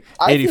 80, Dude,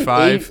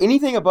 85.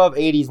 Anything above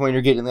 80 is when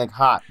you're getting like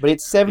hot, but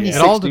it's 76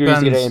 It all degrees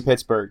depends. today in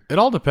Pittsburgh. It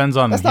all depends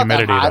on That's not that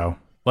humidity, hot. though.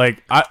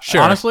 Like,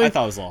 Sure. honestly, I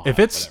thought it was a little if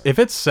hot, if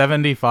it's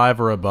 75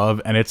 or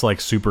above and it's like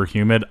super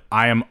humid,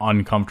 I am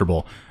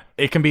uncomfortable.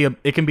 It can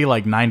be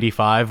like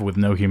 95 with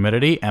no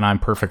humidity, and I'm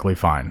perfectly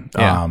fine.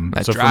 Yeah,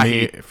 that so dry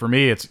heat. for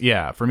me,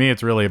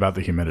 it's really about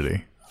the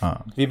humidity.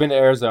 Have you been to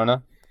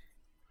Arizona?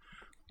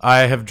 I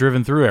have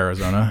driven through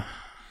Arizona.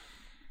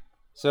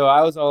 So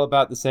I was all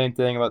about the same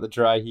thing about the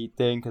dry heat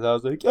thing because I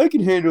was like, I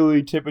can handle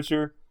the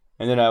temperature.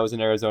 And then I was in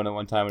Arizona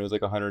one time and it was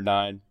like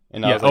 109.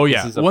 And I was like,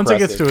 this is Once it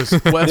gets to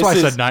that's why I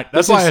said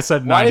that's why I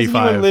said 95. Why does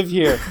he even live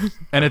here?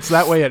 And it's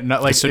that way at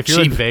like so if you're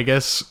in cheap.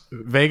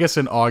 Vegas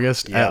in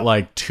August at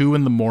like 2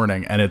 a.m.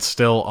 and it's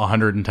still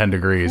 110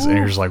 degrees, and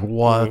you're just like,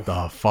 what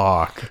the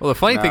fuck? Well, the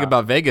funny thing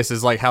about Vegas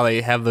is like how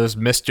they have those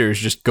misters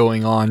just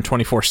going on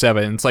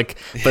 24/7. It's like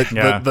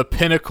the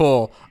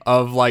pinnacle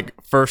of like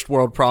first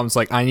world problems.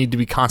 Like, I need to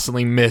be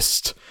constantly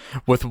mist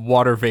with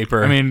water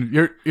vapor. I mean,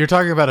 you're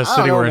talking about a don't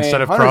city know, where man.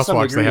 instead of 100-some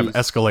crosswalks they have degrees.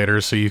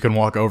 escalators so you can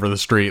walk over the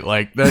street.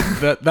 Like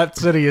that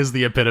city is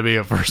the epitome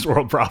of first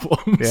world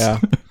problems. yeah.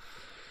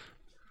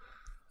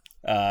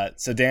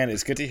 So Dan,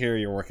 it's good to hear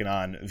you're working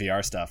on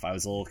VR stuff. I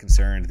was a little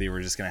concerned they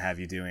were just going to have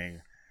you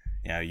doing,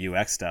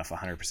 UX stuff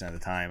 100% of the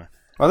time.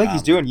 Well, I think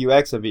he's doing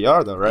UX and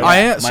VR though, right? I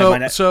am,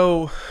 My-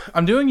 so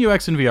I'm doing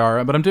UX and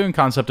VR, but I'm doing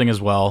concepting as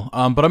well.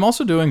 But I'm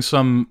also doing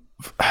some.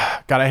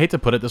 God, I hate to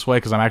put it this way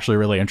because I'm actually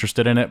really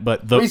interested in it,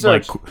 but the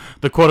Research.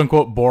 the quote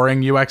unquote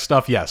boring UX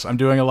stuff, yes, I'm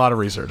doing a lot of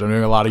research. I'm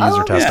doing a lot of I user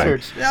love testing.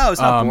 research. No, it's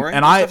not boring.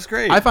 And That I stuff's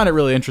great. I find it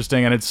really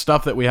interesting, and it's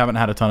stuff that we haven't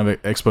had a ton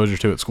of exposure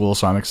to at school,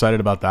 so I'm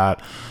excited about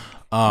that.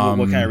 what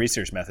kind of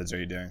research methods are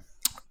you doing?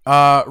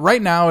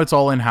 Right now, it's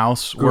all in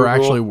house. We're Google.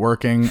 actually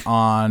working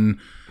on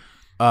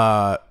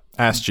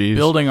Ask Jeeves.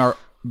 building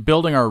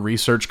our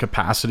research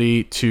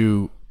capacity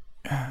to.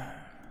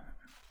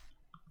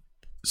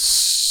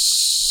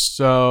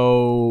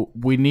 So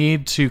we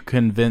need to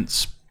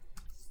convince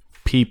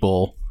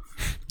people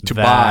To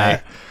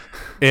that buy.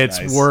 it's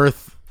Nice.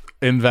 worth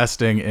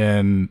investing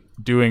in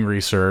doing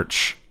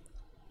research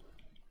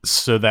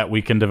so that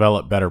we can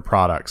develop better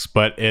products.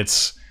 But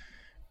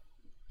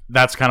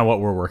that's kind of what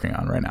we're working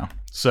on right now.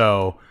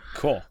 So,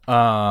 Cool.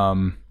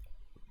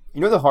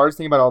 You know the hardest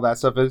thing about all that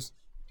stuff is,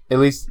 at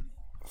least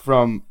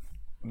from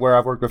where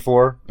I've worked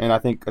before, and I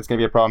think that's going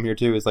to be a problem here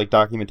too, is like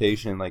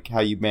documentation, like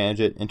how you manage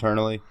it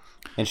internally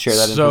and share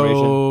that information.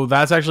 So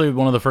that's actually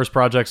one of the first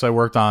projects I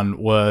worked on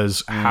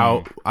was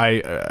how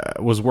I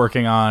was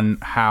working on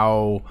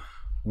how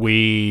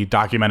we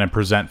document and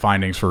present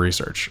findings for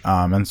research.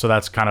 And so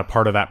that's kind of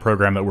part of that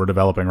program that we're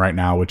developing right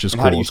now, which is And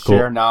cool. how do you It's cool.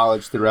 share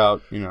knowledge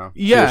throughout,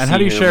 Yeah, and how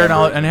do you share knowledge?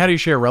 knowledge, and how do you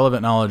share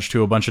relevant knowledge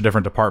to a bunch of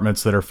different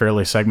departments that are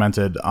fairly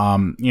segmented?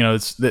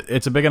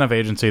 It's a big enough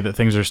agency that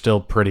things are still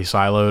pretty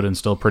siloed and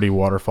still pretty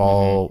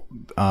waterfall.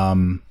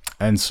 And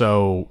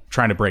so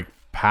trying to break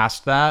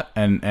past that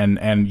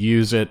and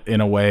use it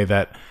in a way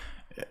that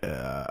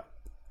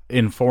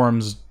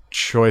informs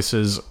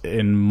choices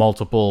in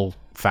multiple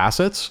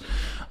facets.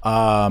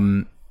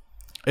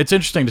 It's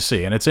interesting to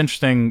see, and it's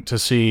interesting to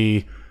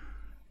see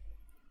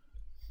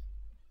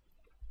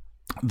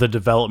the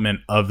development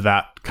of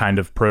that kind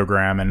of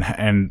program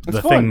and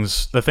the fun.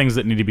 things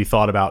that need to be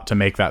thought about to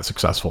make that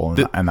successful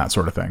and that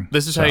sort of thing.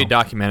 This is how you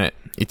document it.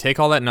 You take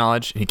all that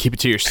knowledge and you keep it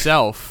to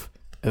yourself,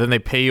 and then they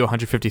pay you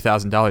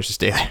 $150,000 to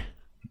stay there.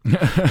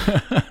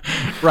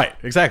 Right,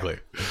 exactly.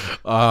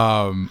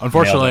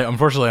 Unfortunately, I'm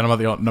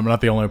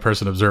not the only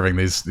person observing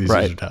these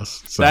user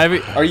tests. So.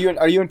 Are you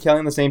and Kelly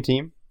on the same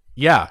team?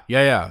 Yeah.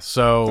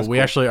 So That's we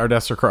cool. actually, our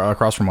desks are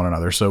across from one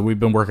another. So we've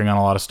been working on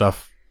a lot of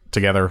stuff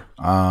together.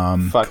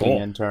 Fucking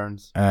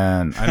interns.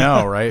 And I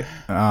know, right?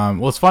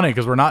 Well, it's funny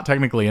because we're not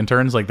technically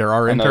interns. Like there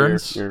are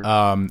interns, you're-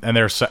 and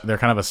they're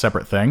kind of a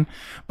separate thing.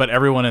 But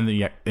everyone in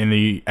the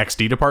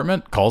XD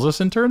department calls us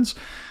interns.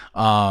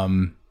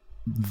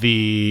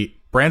 The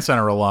Brand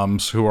Center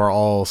alums, who are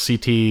all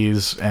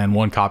CTs and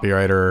one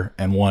copywriter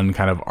and one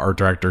kind of art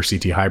director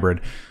CT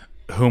hybrid,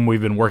 whom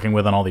we've been working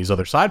with on all these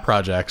other side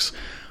projects,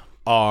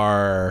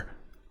 are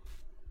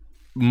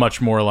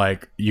much more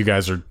like, you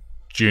guys are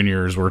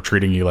juniors, we're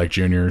treating you like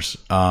juniors.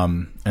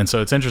 And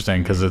so it's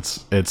interesting because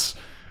it's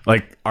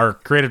like our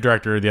creative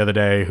director the other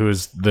day, who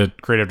is the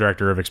creative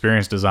director of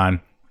experience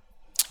design,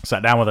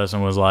 sat down with us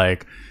and was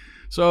like,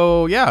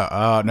 so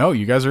yeah, no,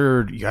 you guys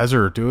are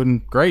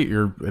doing great.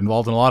 You're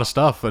involved in a lot of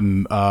stuff,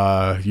 and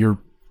you're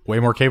way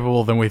more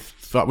capable than we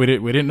thought. We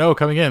didn't know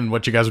coming in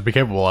what you guys would be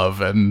capable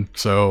of, and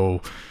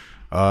so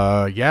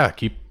yeah,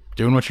 keep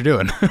doing what you're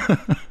doing.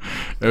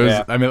 It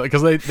was, I mean,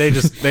 because they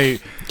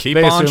Keep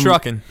they on assume-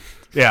 trucking.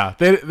 Yeah,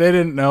 they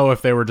didn't know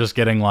if they were just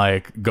getting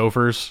like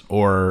gophers,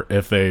 or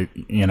if they,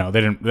 they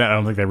didn't. I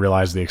don't think they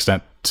realized the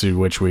extent to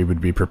which we would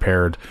be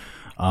prepared.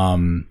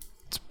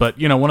 But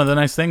one of the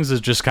nice things is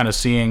just kind of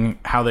seeing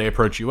how they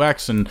approach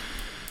UX and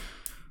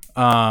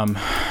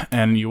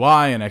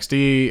UI and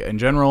XD in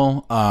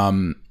general.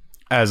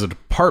 As a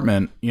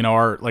department,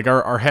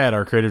 our head,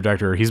 our creative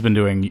director, he's been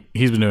doing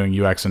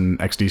UX and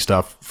XD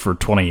stuff for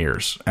 20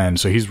 years, and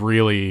so he's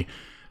really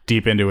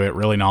deep into it,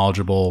 really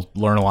knowledgeable.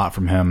 Learn a lot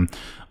from him.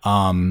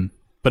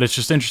 But it's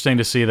just interesting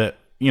to see that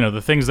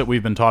the things that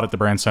we've been taught at the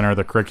Brand Center,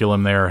 the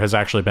curriculum there has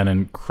actually been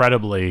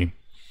incredibly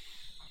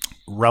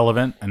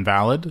relevant and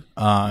valid,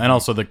 and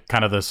also the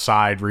kind of the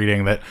side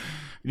reading, that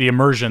the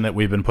immersion that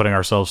we've been putting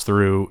ourselves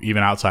through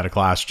even outside of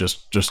class,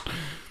 just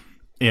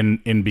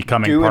in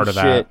becoming Doing part of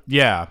shit. that.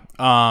 Yeah.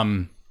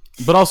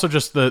 But also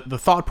just the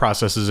thought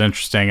process is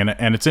interesting,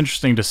 and it's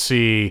interesting to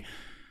see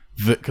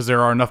because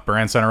there are enough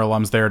Brand Center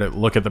alums there to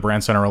look at the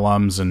Brand Center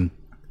alums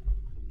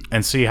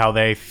and see how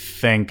they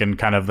think, and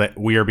kind of that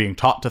we are being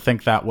taught to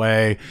think that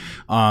way.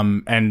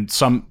 And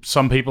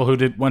some people who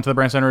went to the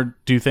Brand Center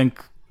do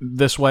think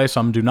this way,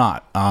 some do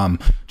not.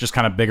 Just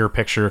kind of bigger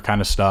picture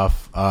kind of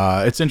stuff.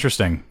 It's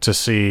interesting to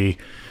see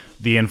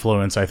the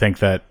influence. I think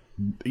that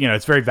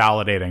it's very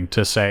validating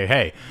to say,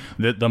 hey,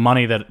 the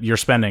money that you're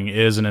spending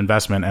is an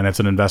investment, and it's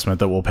an investment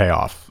that will pay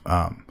off.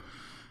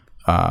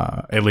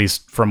 At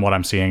least from what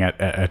I'm seeing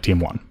at Team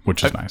One,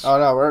 which is nice. Oh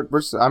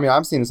no,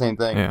 I'm seeing the same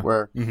thing. Yeah.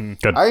 Where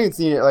Good. I even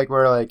seen it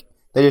where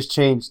they just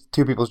changed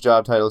two people's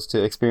job titles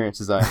to experience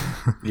design.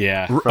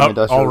 Yeah. From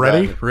industrial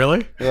Already? design.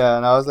 Really? Yeah,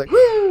 and I was like,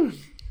 woo!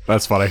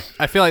 That's funny.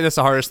 I feel like that's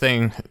the hardest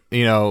thing,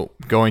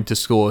 going to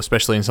school,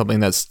 especially in something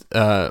that's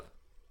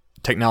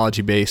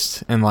technology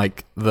based, and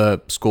like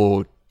the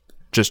school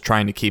just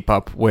trying to keep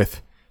up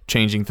with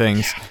changing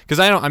things. Because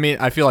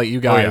I feel like you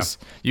guys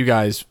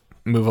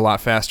move a lot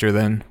faster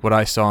than what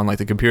I saw in like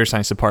the computer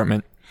science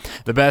department.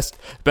 The best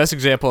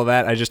example of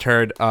that I just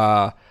heard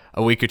a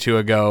week or two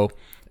ago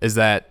is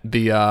that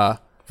the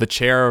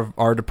chair of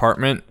our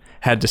department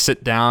had to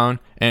sit down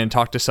and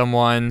talk to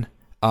someone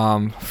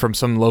from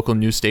some local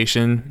news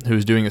station who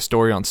was doing a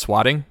story on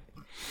swatting,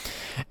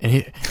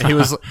 and he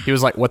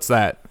was like, "What's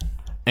that?"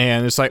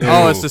 And it's like,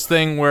 "Oh, it's this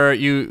thing where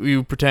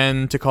you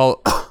pretend to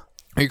call."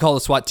 You call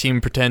the SWAT team,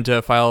 pretend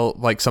to file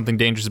like something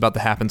dangerous about to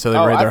happen, so they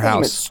raid their I think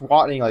house.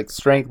 swatting like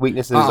strength,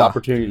 weaknesses,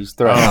 opportunities,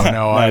 threats. Oh,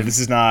 no. No, this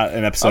is not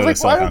an episode I of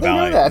was like, why Silicon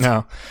don't they Valley.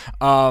 know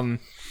that? No,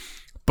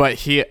 but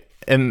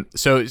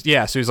so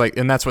he's like,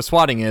 and that's what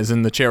swatting is,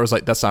 and the chair was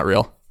like, that's not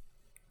real.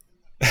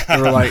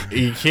 And we're like,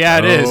 yeah,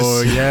 it is.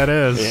 Oh, yeah, it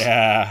is.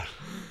 Yeah.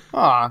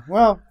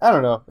 Well, I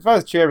don't know. If I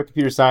was chair of a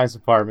computer science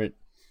department,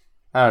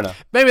 I don't know.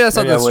 Maybe that's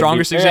not Maybe I the would be-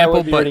 strongest maybe I example,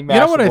 would be but reading you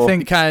know what I Mashable. think?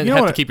 You kind of You know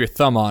have what- to keep your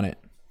thumb on it.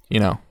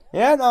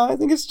 Yeah, no, I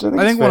think it's. I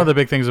think one of the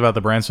big things about the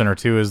Brand Center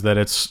too is that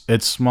it's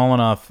small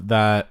enough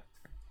that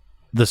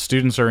the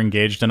students are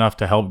engaged enough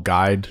to help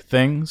guide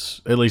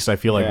things. At least I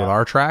feel like Yeah. with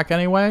our track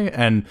anyway.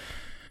 And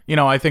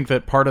I think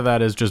that part of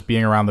that is just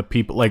being around the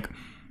people. Like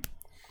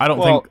I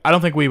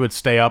don't think we would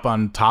stay up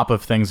on top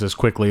of things as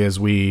quickly as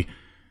we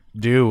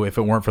do if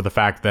it weren't for the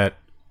fact that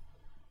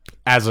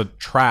as a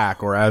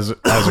track or as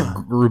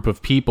a group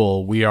of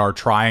people, we are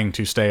trying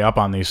to stay up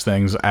on these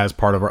things as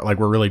part of our, like,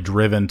 we're really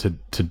driven to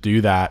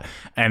do that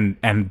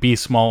and be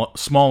small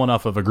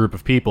enough of a group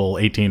of people,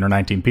 18 or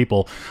 19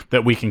 people,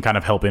 that we can kind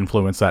of help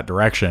influence that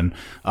direction.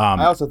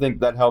 I also think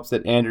that helps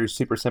that Andrew's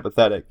super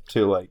sympathetic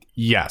to like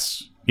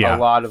Yes. Yeah, a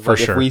lot of for like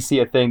sure. if we see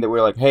a thing that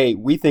we're like, hey,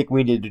 we think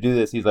we need to do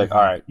this, he's like,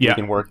 all right, Yeah, we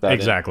can work that in.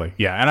 exactly.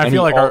 Yeah, and I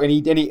feel like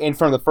and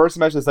from the first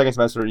semester to the second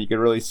semester, you could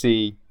really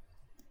see.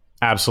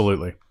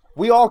 absolutely.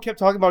 We all kept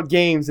talking about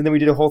games, and then we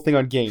did a whole thing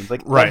on games.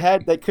 Like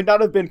Right. that could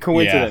not have been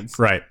coincidence.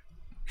 Right.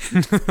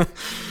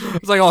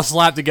 It's like all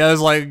slapped together.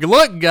 It's like,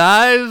 look,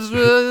 guys.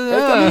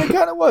 I mean, it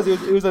kind of was. It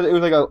was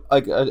like a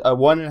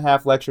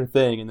 1.5 lecture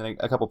thing, and then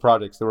a couple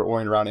projects that were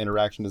oriented around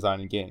interaction design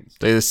and games.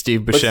 They the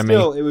Steve But Buscemi.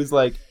 still, it was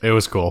like, It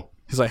was cool.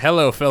 He's like,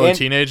 hello, fellow And-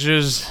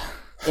 teenagers.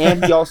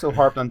 and he also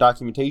harped on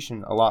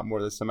documentation a lot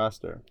more this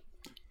semester.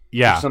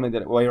 Yeah. Something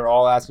that we were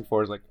all asking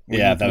for is like, we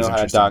Yeah, need to that was know how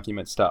to interesting.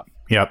 document stuff.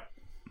 Yep.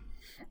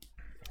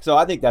 So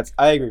I think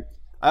I agree.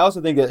 I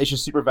also think that it's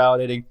just super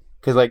validating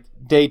because like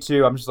day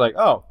 2, I'm just like,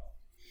 oh,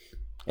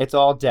 it's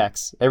all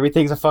decks.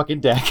 Everything's a fucking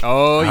deck.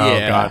 Oh,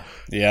 yeah. God.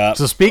 Yeah.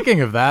 So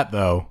speaking of that,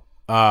 though,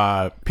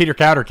 Peter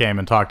Cowder came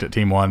and talked at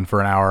Team 1 for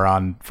an hour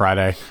on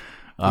Friday. He's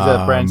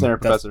a Brand Center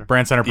professor.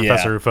 Brand Center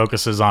professor Yeah. who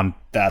focuses on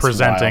That's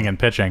presenting wild. and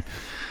pitching.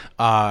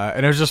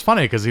 And it was just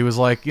funny because he was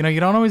like, you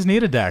don't always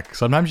need a deck.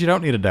 Sometimes you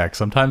don't need a deck.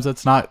 Sometimes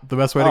that's not the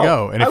best way to Oh,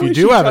 go. And I if you wish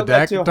do he'd have a tell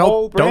that deck, to a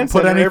whole don't Brand put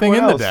Center and anything in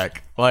everyone the else.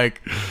 deck.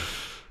 Like,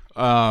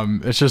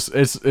 it's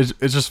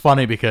just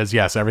funny because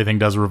yes, everything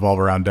does revolve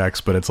around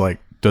decks, but it's like,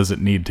 does it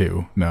need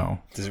to? No.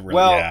 Does it really,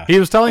 Well, yeah. He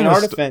was telling In our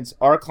us. defense,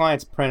 our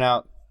clients print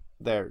out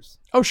theirs.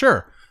 Oh,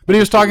 sure. But he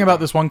was talking about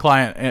this one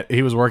client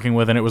he was working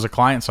with, and it was a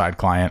client-side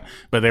client,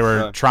 but they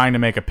were trying to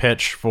make a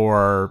pitch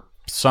for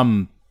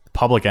some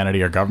public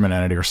entity or government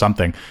entity or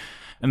something.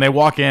 And they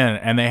walk in,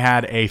 and they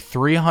had a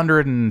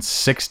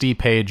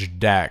 360-page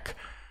deck,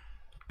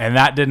 and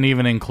that didn't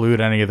even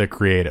include any of the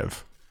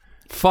creative.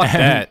 Fuck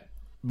that.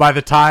 By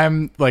the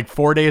time, like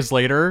 4 days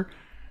later,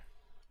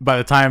 by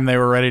the time they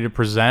were ready to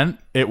present,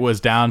 it was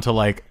down to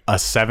like a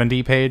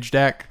 70-page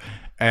deck.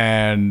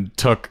 And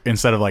took,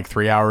 instead of like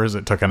 3 hours,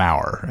 it took an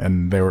hour,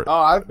 and they were. Oh,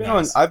 I've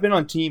been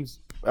on teams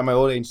at my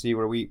old agency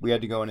where we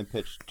had to go in and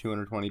pitch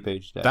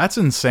 220-page decks. That's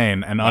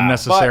insane and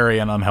unnecessary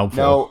and unhelpful.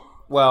 No,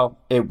 well,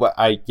 probably.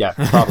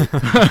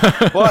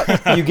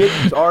 But you get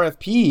these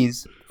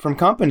RFPs from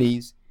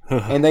companies,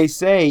 and they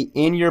say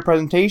in your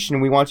presentation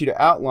we want you to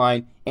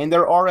outline, and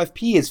their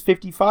RFP is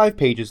 55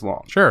 pages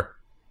long, Sure.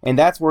 and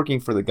that's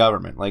working for the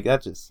government. Like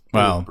that's just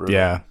Well, brutal.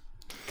 yeah.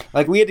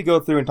 Like we had to go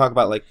through and talk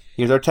about like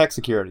here's our tech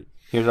security,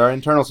 here's our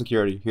internal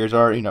security, here's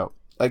our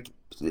like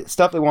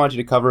stuff they wanted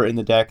you to cover in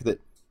the deck that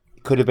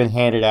could have been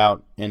handed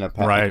out in a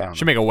packet. Right.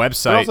 Should make a But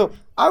website. also,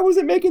 I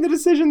wasn't making the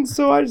decisions,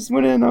 so I just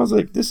went in and I was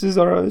like, this is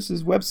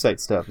website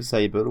stuff. This is how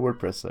you build a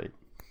WordPress site.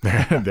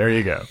 There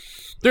you go.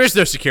 There is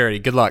no security.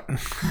 Good luck.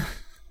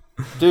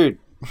 Dude.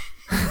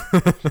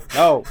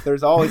 No,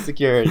 there's always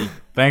security.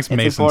 Thanks, It's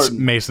Mason important.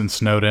 Mason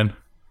Snowden.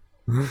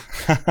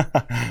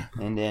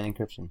 End-to-end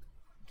encryption.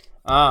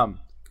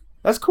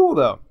 That's cool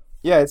though.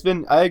 Yeah,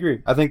 I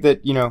agree. I think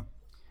that,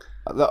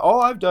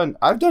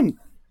 I've done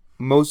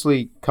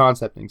mostly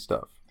concepting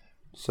stuff.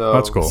 So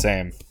That's cool.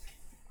 Same.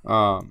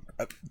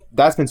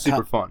 That's been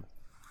super fun.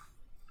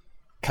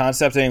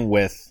 Concepting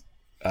with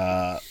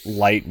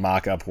light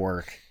mock-up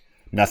work,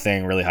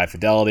 nothing really high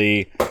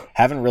fidelity.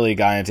 Haven't really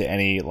gotten into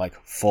any like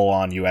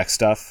full-on UX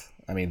stuff.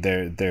 I mean,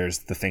 there's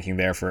the thinking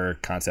there for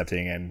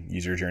concepting and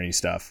user journey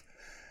stuff,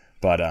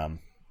 but I'm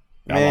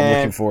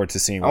looking forward to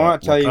seeing. I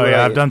want to tell you. Oh what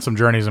yeah, I- I've done some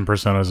journeys and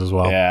personas as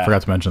well. Yeah.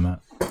 Forgot to mention that.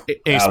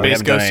 Any we Space haven't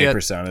done Ghost any yet?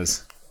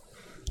 personas.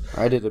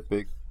 I did a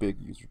big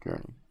user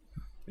journey.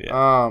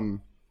 Yeah.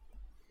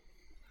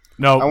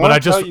 No, I but wanna I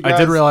tell you I did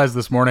guys- realize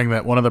this morning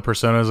that one of the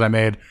personas I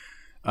made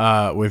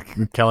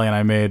with Kelly and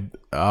I made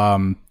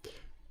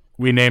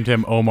we named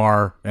him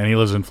Omar, and he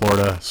lives in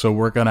Florida, so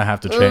we're gonna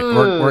have to change.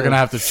 We're gonna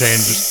have to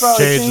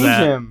Probably change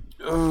that. him.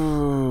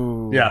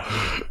 Ooh. Yeah.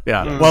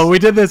 Well, we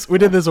did this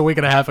a week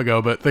and a half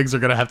ago, but things are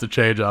gonna have to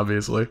change,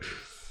 obviously.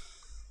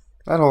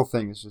 That whole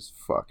thing is just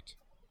fucked.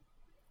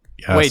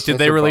 Yes. Wait, did It's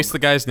they a release bummer. the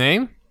guy's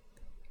name?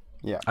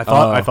 Yeah. I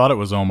thought it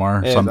was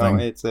Omar Yeah, something.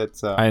 no, it's I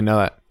didn't know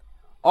that.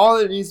 all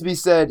that needs to be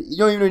said. You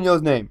don't even know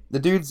his name. The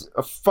dude's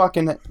a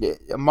fucking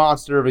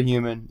monster of a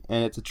human,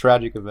 and it's a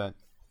tragic event,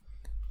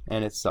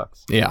 and it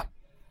sucks. Yeah.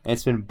 And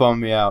it's been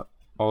bumming me out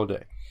all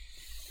day.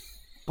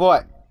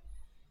 But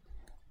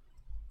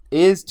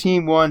is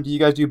Team 1? Do you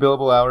guys do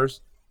billable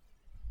hours?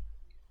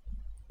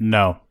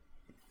 No.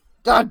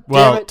 God damn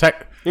Well, it!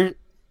 You're-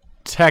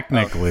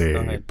 technically,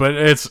 Oh, go ahead. but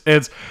it's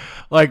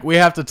like we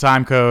have to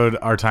time code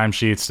our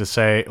timesheets to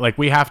say like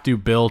we have to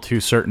bill to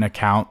certain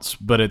accounts,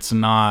 but it's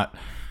not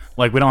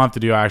like we don't have to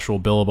do actual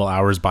billable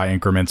hours by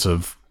increments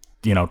of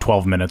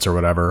 12 minutes or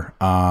whatever.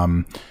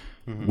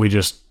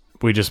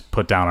 We just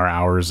put down our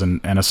hours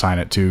and assign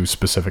it to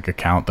specific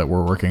account that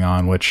we're working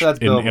on, which So that's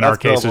billable- in our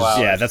that's case is billable hours.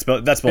 Yeah, that's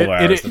billable it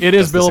hours. is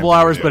That's the billable simple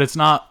hours, way to but do it. it's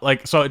not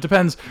like so. It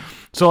depends.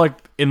 So like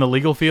in the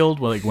legal field,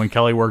 like when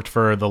Kelly worked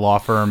for the law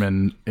firm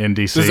in DC,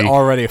 This is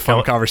already a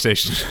fun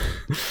conversation.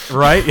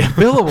 right? Yeah,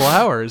 billable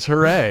hours,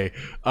 hooray!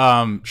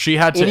 She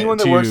had to anyone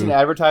that works in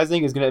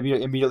advertising is going to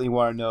immediately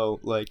want to know,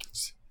 like,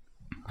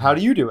 how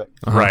do you do it?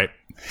 right.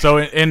 So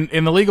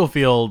in the legal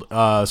field,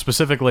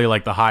 specifically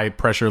like the high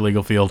pressure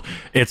legal field,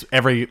 it's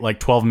every like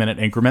 12-minute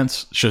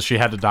increments. So she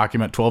had to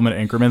document 12-minute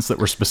increments that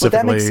were But specifically.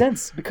 that makes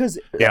sense because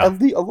Yeah.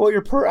 a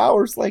lawyer per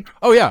hour is like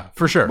Oh yeah,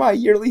 for sure. my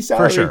yearly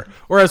salary. For sure.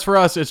 Whereas for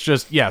us, it's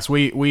just yes,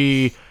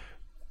 we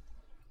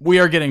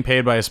are getting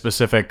paid by a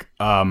specific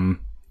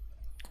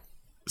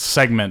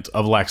segment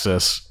of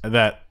Lexus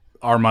that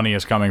our money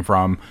is coming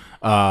from.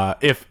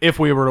 If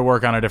we were to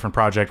work on a different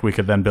project, we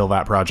could then bill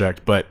that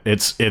project, but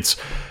it's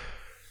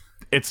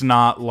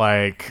not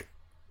like,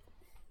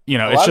 you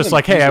know, it's just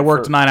like, hey, I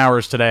worked 9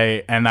 hours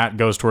today, and that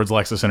goes towards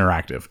Lexus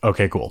Interactive.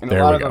 Okay, cool. And there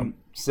a lot we of go. them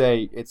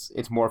say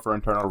it's more for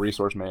internal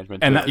resource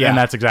management, And and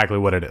that's exactly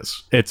what it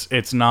is.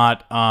 It's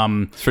not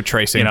for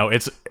tracing. You know,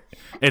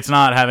 it's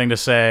not having to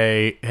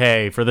say,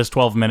 hey, for this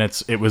 12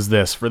 minutes it was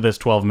this, for this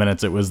 12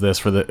 minutes it was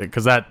this,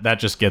 because that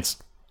just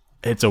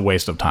it's a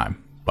waste of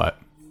time. But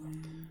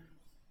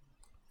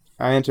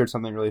I entered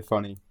something really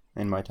funny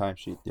in my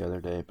timesheet the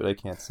other day, but I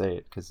can't say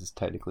it because it's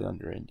technically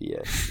under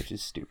NDA, which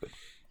is stupid.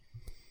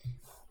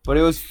 But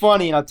it was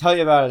funny, and I'll tell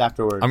you about it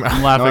afterwards. I'm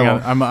laughing.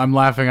 I'm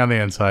laughing on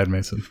the inside,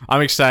 Mason.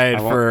 I'm excited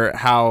for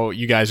how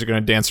you guys are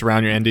going to dance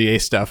around your NDA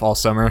stuff all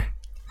summer.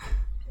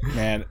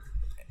 Man,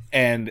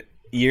 and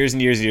years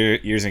and years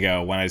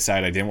ago, when I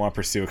decided I didn't want to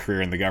pursue a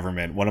career in the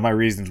government, one of my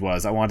reasons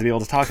was I wanted to be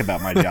able to talk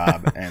about my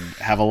job and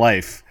have a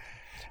life.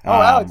 Oh,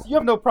 Alex, you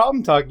have no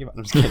problem talking about.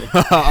 I'm just kidding.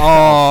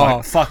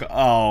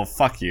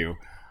 Fuck you.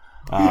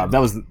 That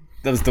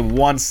was the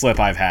one slip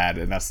I've had,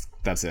 and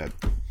that's it.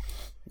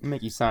 I'll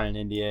make you sign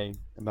an NDA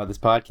about this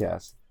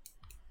podcast.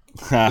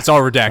 It's all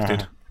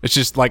redacted. It's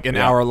just like an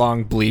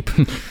hour-long bleep.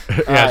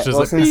 It's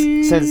just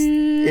since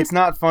it's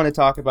not fun to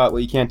talk about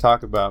what you can't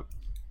talk about.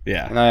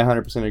 Yeah. And I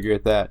 100% agree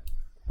with that.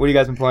 What have you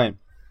guys been playing?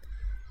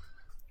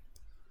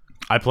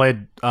 I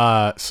played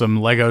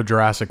some Lego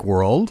Jurassic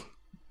World.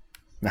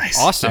 Nice.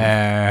 Awesome.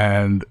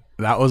 And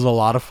that was a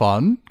lot of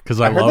fun because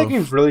I heard that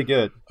game's really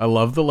good. I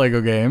love the Lego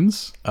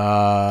games. And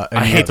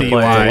I hate the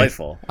UI.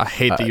 Delightful. I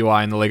hate the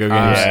UI in the Lego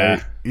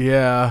games.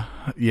 Yeah.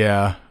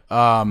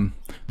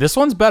 This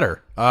one's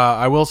better.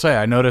 I will say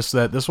I noticed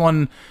that this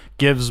one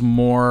gives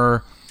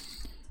more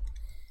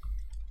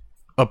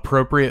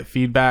appropriate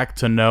feedback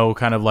to know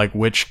kind of like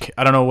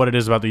I don't know what it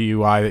is about the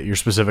UI that you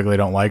specifically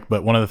don't like,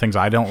 but one of the things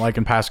I don't like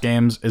in past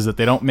games is that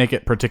they don't make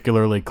it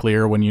particularly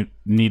clear when you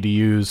need to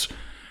use,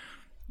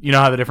 you know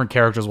how the different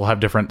characters will have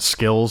different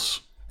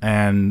skills,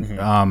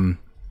 and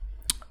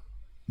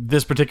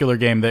this particular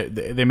game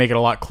they make it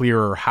a lot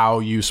clearer how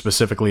you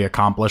specifically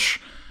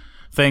accomplish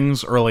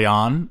things early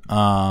on.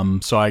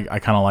 So I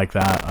kind of like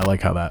that. I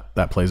like how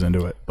that plays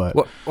into it. But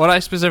what I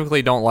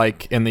specifically don't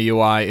like in the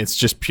UI, it's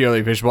just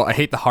purely visual. I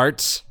hate the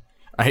hearts.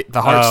 I hate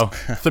the hearts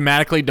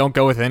thematically don't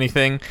go with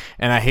anything,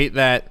 and I hate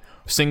that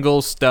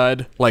single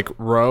stud like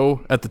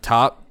row at the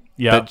top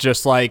that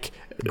just like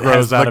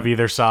grows out of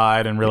either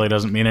side and really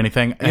doesn't mean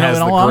anything. It has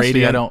the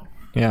gradient.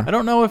 I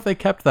don't know if they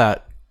kept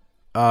that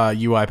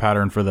UI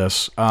pattern for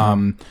this.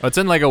 It's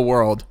in Lego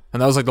World,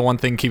 and that was like the one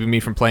thing keeping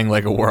me from playing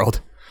Lego World.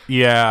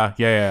 Yeah.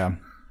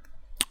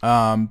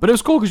 But it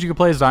was cool because you could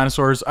play as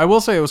dinosaurs. I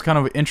will say it was kind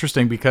of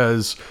interesting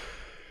because,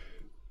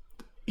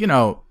 you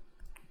know,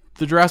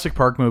 the Jurassic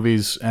Park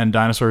movies and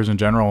dinosaurs in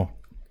general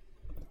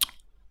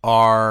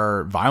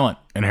are violent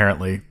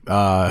inherently.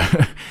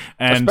 And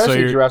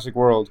especially Jurassic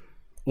World.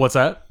 What's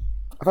that?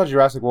 I thought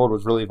Jurassic World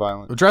was really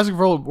violent. Jurassic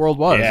World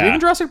was. Yeah. Even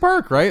Jurassic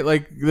Park, right?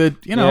 Like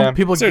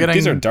people getting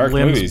these are dark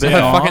limbs movies. bit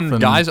The off fucking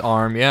guy's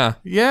arm, yeah.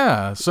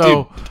 Yeah.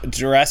 So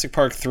Jurassic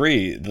Park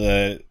 3,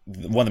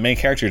 one of the main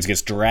characters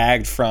gets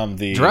dragged from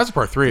the Jurassic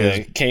Park 3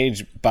 the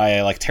cage by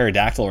a like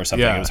pterodactyl or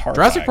something. Yeah. It was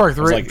horrifying.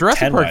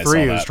 Jurassic Park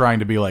 3 is trying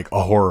to be like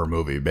a horror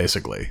movie,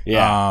 basically.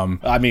 Yeah.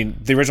 I mean,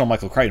 the original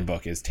Michael Crichton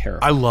book is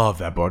terrifying. I love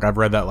that book. I've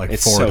read that like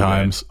It's 4 so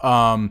times.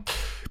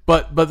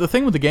 But the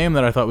thing with the game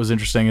that I thought was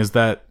interesting is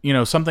that, you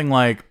know, something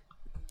like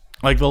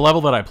the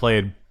level that I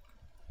played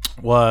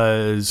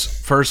was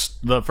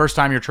the first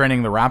time you're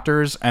training the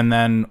raptors, and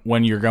then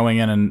when you're going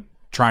in and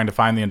trying to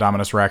find the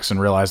Indominus Rex and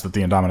realize that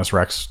the Indominus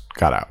Rex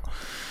got out.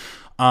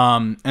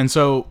 And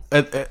so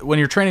when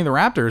you're training the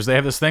raptors, they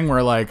have this thing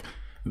where like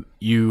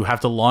you have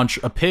to launch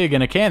a pig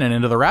in a cannon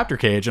into the raptor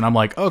cage, and I'm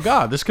like, oh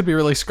god, this could be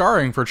really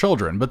scarring for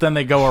children. But then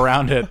they go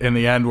around it in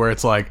the end where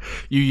it's like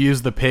you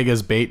use the pig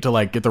as bait to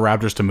like get the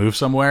raptors to move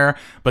somewhere,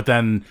 but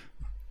then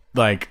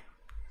like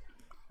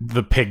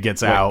the pig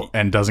gets out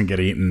and doesn't get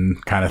eaten,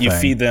 kind of thing. You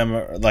feed them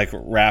like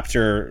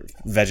raptor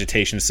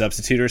vegetation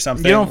substitute or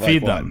something? You don't like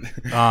feed what?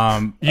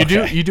 them.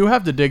 You do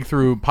have to dig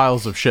through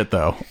piles of shit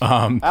though.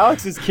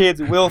 Alex's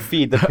kids will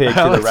feed the pig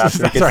to the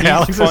raptor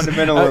because he's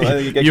fundamental.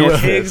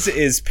 Pigs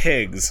is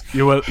pigs.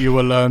 You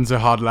will learn the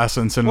hard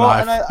lessons in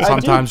life.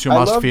 Sometimes you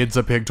must feed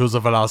the pig to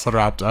the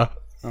velociraptor.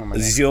 Oh my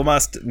God. You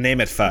must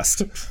name it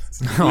first.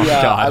 God.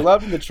 I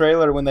loved in the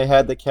trailer when they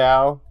had the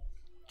cow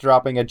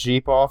dropping a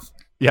Jeep off.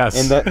 Yes.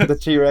 In the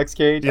T-Rex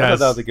cage. Yes. I thought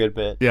that was a good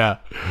bit. Yeah.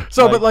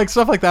 So, but like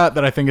stuff like that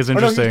I think is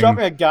interesting. No, he's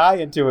dropping a guy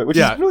into it, which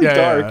is really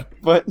dark.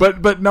 Yeah.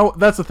 But no,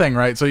 that's the thing,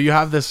 right? So you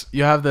have this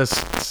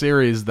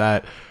series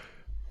that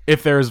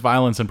if there's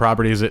violence in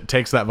properties, it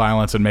takes that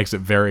violence and makes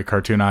it very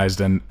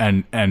cartoonized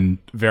and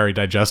very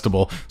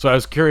digestible. So I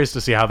was curious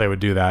to see how they would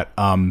do that.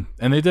 And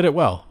they did it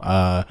well.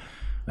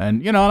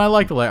 And you know, and I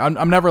like the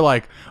I'm never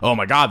like, oh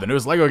my god, the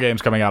newest Lego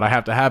game's coming out, I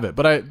have to have it.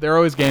 But there are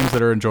always games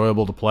that are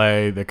enjoyable to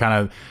play. They kind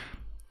of,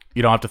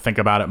 you don't have to think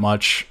about it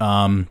much.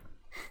 And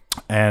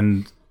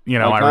you you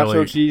know, like I nacho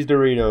really cheese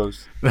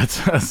Doritos.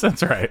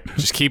 that's right.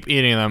 Just keep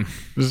eating them.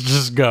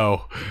 Just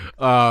go.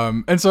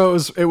 And so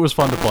it was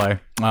fun to play.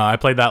 I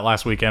played that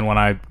last weekend when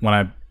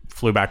I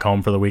flew back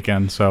home for the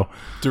weekend. So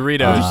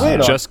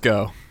Doritos, just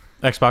go.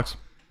 Xbox.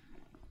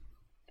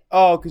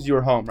 Oh, because you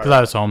were home, right? Because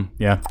I was home.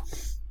 Yeah.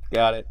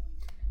 Got it.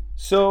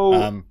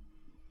 So,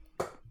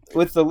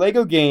 with the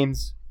Lego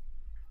games,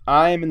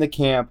 I am in the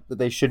camp that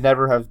they should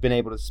never have been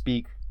able to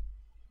speak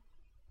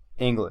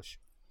English.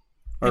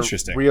 Or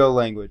Interesting. real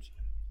language.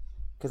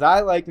 Because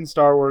I liked in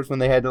Star Wars when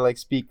they had to, like,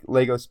 speak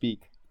Lego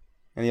speak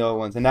in the old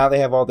ones. And now they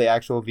have all the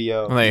actual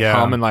VO. And they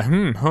hum and like,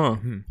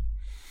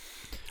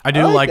 I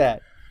do like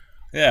that.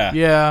 Yeah.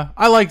 Yeah,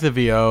 I like the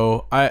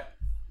VO.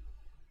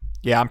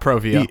 Yeah, I'm pro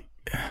VO.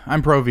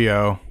 I'm pro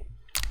VO.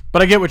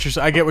 But I get what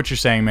you're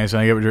saying, Mason.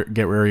 I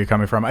get where you're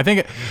coming from. I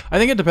think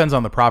it depends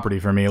on the property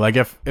for me. Like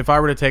if I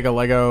were to take a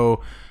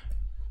Lego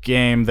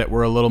game that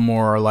were a little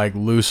more like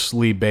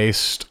loosely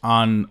based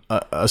on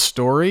a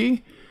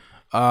story,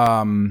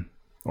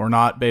 or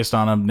not based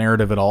on a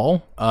narrative at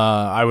all,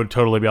 I would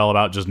totally be all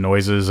about just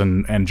noises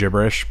and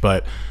gibberish.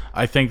 But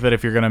I think that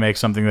if you're going to make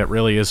something that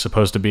really is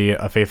supposed to be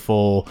a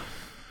faithful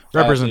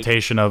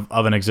representation of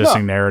an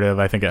existing narrative,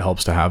 I think it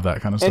helps to have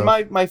that kind of stuff.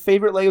 And my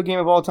favorite Lego game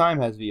of all time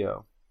has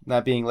VO.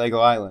 That being Lego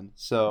Island.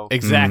 So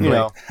Exactly. You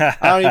know, I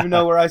don't even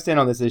know where I stand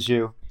on this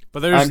issue.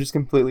 But I'm just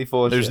completely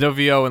full of there's shit. no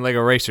VO in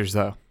Lego Racers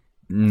though.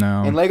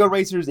 No. And Lego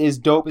Racers is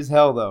dope as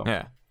hell, though.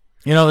 Yeah.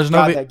 You know, there's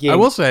God, no. that game I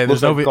will say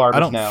there's looks no. like I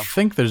don't garbage now.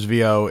 think there's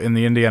VO in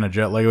the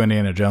Lego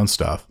Indiana Jones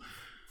stuff.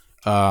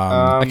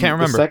 I can't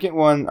remember. The second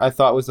one I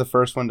thought was the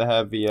first one to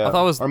have VO. I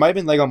thought it was- or it might have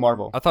been Lego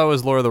Marvel. I thought it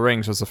was Lord of the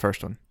Rings was the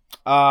first one.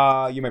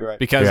 You might be right.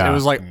 Because Yeah. it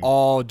was like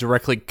all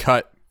directly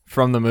cut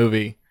from the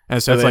movie.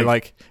 And so That's they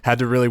like- had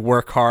to really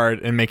work hard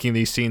in making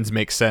these scenes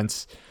make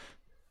sense.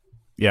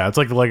 Yeah, it's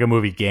like the Lego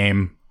Movie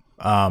game.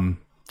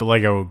 The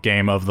Lego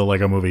game of the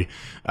Lego Movie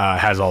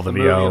has all the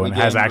movie of VO the and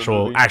game has of the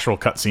actual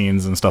movie.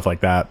 cutscenes and stuff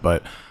like that.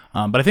 But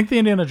I think the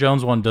Indiana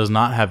Jones one does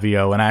not have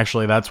VO, and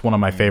actually that's one of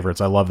my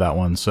favorites. I love that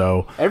one.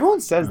 So Everyone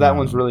says that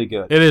one's really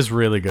good. it is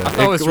really good. I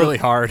thought it was really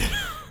hard.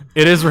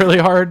 It is really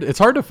hard. It's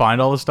hard to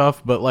find all this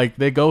stuff, but like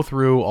they go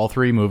through all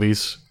three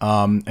movies,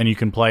 and you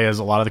can play as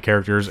a lot of the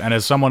characters. And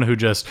as someone who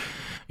just,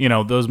 you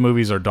know, those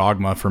movies are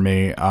dogma for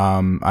me.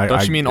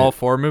 Don't you mean all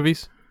four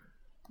movies?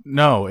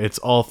 No, it's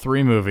all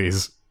three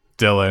movies,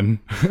 Dylan.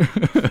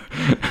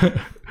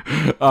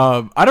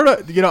 I don't know.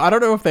 You know, I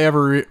don't know if they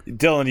ever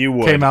Dylan, you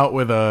would. came out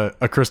with a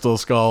Crystal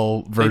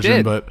Skull They version,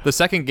 did. but The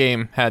second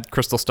game had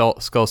Crystal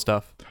Skull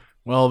stuff.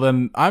 well,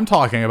 then I'm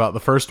talking about the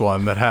first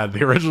one that had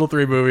the original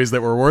three movies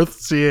that were worth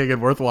seeing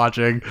and worth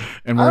watching,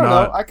 and I we're don't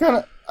not.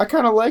 know. I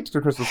kind of liked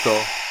the Crystal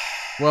Skull.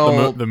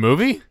 Well, The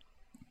movie?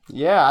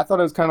 Yeah, I thought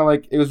it was kind of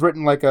like it was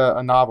written like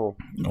a novel.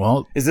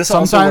 well, Is this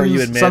also where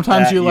you admit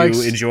sometimes that you like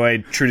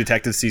enjoyed True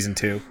Detective Season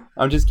 2?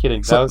 I'm just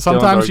kidding. That was Dylan's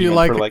sometimes you argument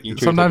like for liking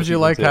True sometimes you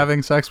Detective like Season 2.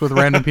 having sex with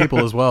random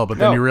people as well, but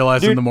then No, you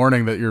realize in dude. the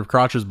morning that your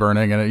crotch is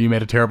burning and you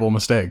made a terrible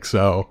mistake.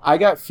 So I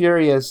got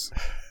furious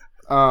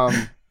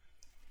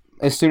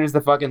as soon as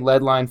the fucking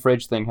lead line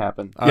fridge thing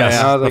happened. Yes,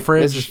 And I was the like,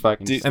 fridge- this is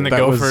fucking And the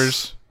That was-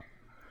 Gophers.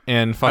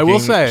 And I fucking will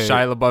say-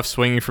 Shia LaBeouf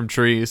swinging from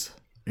trees.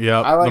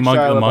 yeah, I like the Shia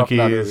LaBeouf in that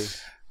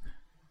monkeys.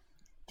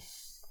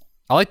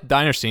 I like the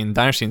diner scene.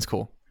 Diner scene's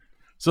cool.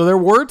 So there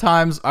were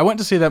times I went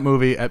to see that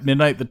movie at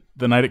midnight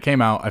the night it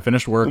came out. I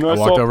finished work. And I I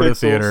walked saw over to the Pixels.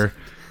 theater,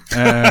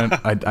 and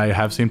I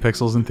have seen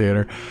Pixels in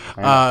theater.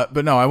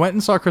 But no, I went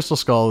and saw Crystal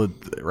Skull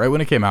right when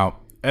it came out.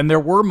 And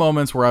there were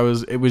moments where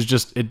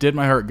it did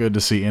my heart good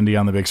to see Indy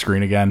on the big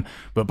screen again.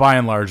 But by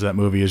and large, that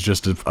movie is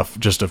just a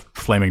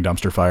flaming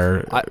dumpster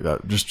fire.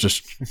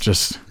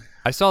 Just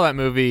I saw that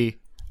movie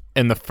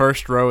in the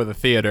first row of the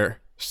theater.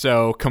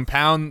 So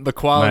compound the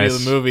quality of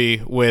Nice. the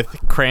movie with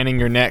craning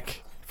your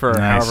neck for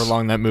Nice. however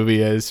long that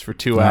movie is for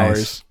 2 Nice.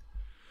 hours.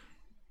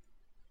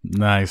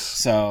 nice.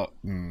 So,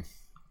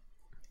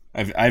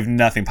 I have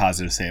nothing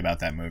positive to say about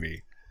that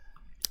movie.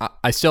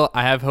 I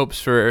have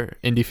hopes for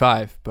Indy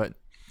 5, but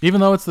Even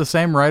though it's the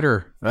same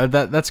writer,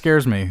 that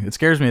scares me. It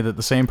scares me that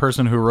the same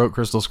person who wrote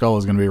Crystal Skull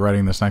is going to be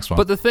writing this next one.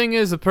 But the thing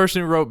is, the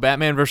person who wrote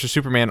Batman vs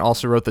Superman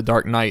also wrote The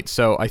Dark Knight.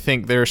 So I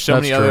think there are so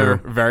That's many other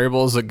true.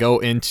 variables that go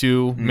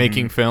into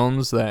making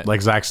films that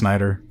like Zack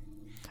Snyder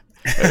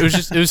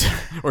it was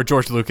or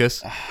George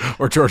Lucas.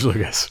 or George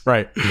Lucas,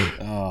 right?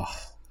 Oh,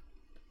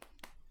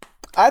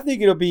 I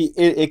think it'll be.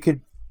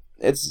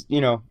 It's you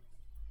know,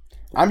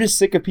 I'm just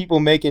sick of people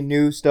making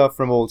new stuff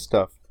from old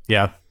stuff.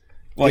 Yeah.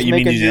 well, Just you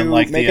make mean a you didn't new-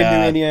 like make the a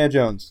new Indiana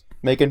Jones?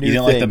 Make a new you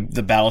didn't thing. like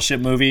the Battleship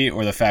movie,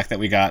 or the fact that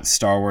we got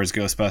Star Wars,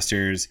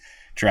 Ghostbusters,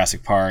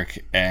 Jurassic Park,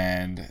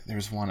 and there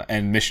was one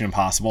and Mission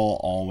Impossible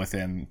all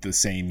within the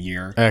same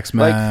year.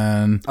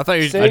 X-Men. I thought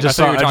you, Say- I I just just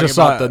thought you saw- were I talking just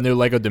about saw- the new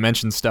Lego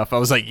Dimensions stuff. I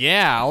was like,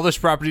 yeah, all those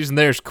properties in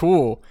there is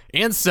cool,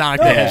 and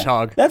Sonic the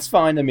Hedgehog. That's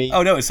fine to me.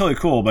 Oh no, it's totally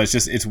cool, but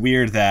it's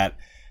weird that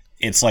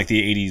it's like the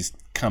 '80s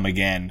come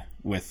again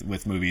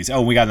with movies.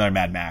 Oh, we got another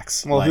Mad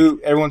Max. Well, Like,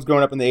 everyone's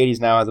growing up in the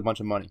 '80s now has a bunch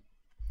of money.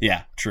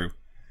 Yeah, true.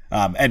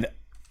 And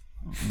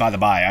by the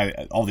by,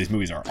 all these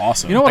movies are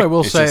awesome. You know what I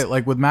will It's say, just-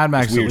 like with Mad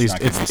Max, at weird least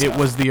not getting it stuff.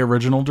 was the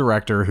original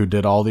director who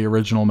did all the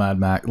original Mad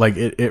Max. Like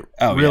it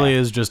Oh, really yeah.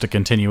 is just a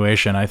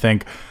continuation. I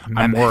think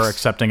I'm more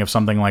accepting of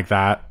something like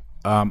that.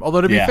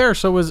 Although to be Yeah. fair,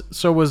 so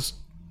was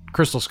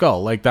Crystal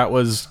Skull. Like it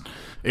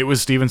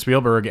was Steven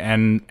Spielberg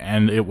and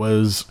it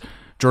was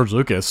George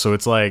Lucas. So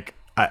it's like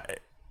I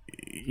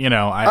think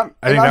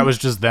that was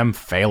just them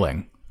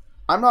failing.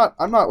 I'm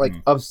not like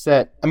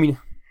upset. I mean,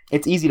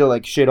 it's easy to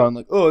like shit on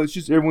like, oh, it's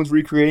just everyone's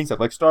recreating stuff.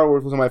 Like Star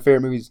Wars was one of my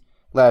favorite movies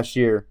last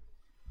year.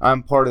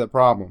 I'm part of the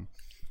problem.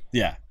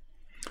 Yeah.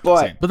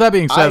 But But that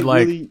being said,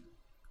 I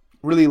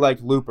really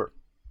liked Looper.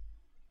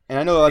 And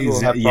I know a lot of people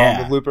have problems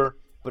Yeah. with Looper,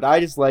 but I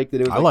just liked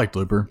that it was I liked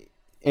Looper.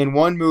 in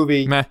one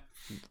movie. Meh.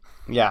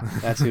 Yeah,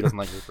 that's who doesn't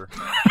like Looper.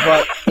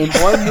 But in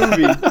one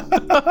movie,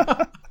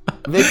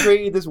 they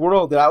created this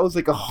world that I was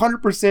like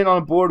 100%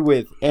 on board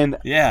with. And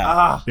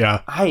Yeah.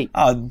 Yeah.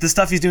 The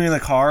stuff he's doing in the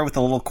car with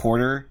the little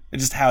quarter,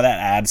 just how that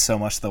adds so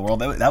much to the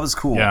world. That was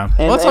cool. Yeah.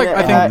 And, Well, it's like, and,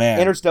 I think Oh, man.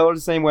 Interstellar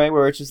the same way,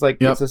 where it's just like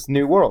Yep. it's this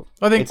new world.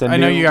 I think It's a I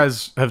know new- you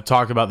guys have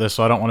talked about this,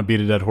 so I don't want to beat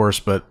a dead horse,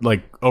 but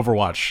like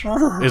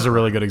Overwatch is a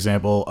really good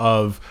example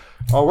of.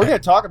 Oh, we're gonna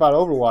talk about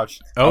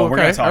Overwatch. Oh, We're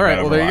okay. gonna talk All right.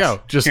 about Well, there you Overwatch.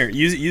 go. Just Here,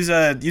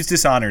 use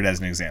Dishonored as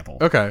an example.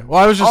 okay.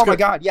 Well, I was just. Oh my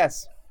god,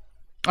 yes.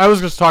 I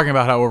was just talking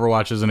about how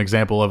Overwatch is an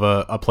example of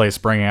a place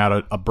bringing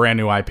out a brand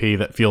new IP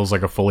that feels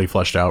like a fully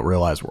fleshed out,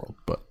 realized world.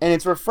 But And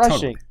it's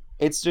refreshing. Totally.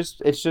 It's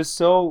just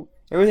so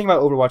everything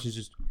about Overwatch is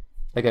just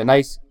like a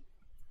nice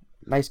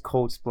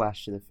cold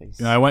splash to the face.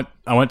 I went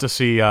to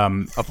see.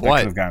 Of That what?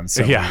 could have gone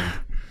so Yeah.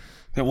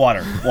 weird.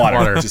 Water.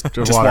 Water. Just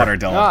Just water, water.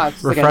 Dylan. Ah,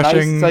 it's like a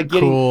Refreshing, it's like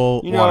getting,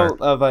 cool you know, water.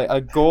 of a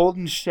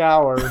golden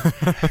shower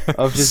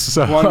of just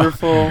So-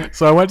 wonderful.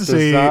 So I went to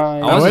see.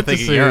 Design. I wasn't went to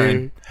thinking see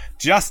urine.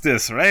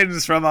 Justice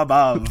reigns from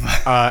above.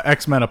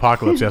 X-Men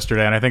Apocalypse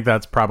yesterday, and I think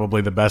that's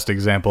probably the best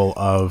example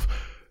of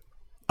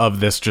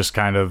this just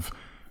kind of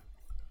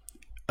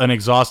an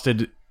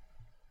exhausted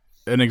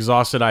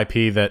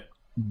IP that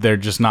they're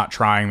just not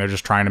trying. They're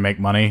just trying to make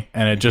money,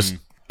 and it just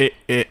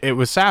it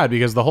was sad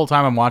because the whole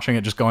time I'm watching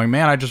it, just going,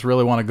 man, I just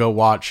really want to go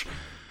watch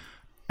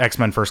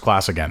X-Men First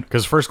Class again,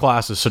 because First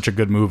Class is such a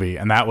good movie,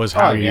 and that was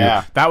how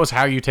that was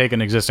how you take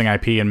an existing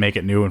IP and make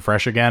it new and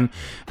fresh again.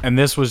 And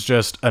this was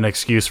just an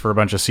excuse for a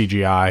bunch of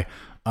CGI.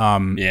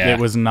 Yeah. It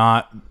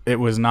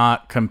was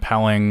not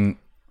compelling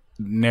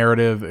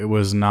narrative. It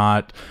was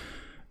not.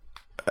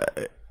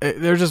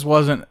 There just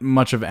wasn't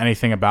much of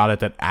anything about it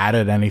that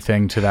added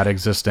anything to that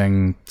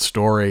existing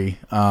story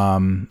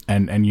and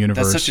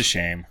universe. That's such a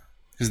shame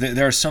because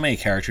there are so many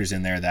characters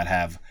in there that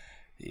have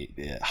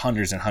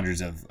hundreds and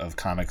hundreds of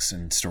comics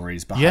and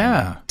stories behind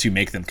them to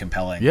make them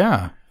compelling.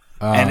 Yeah.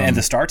 And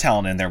the star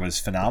talent in there was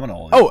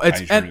phenomenal. Oh, I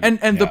it's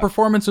and the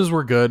performances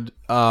were good,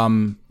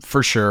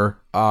 for sure.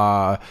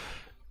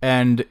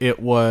 And it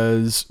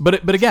was,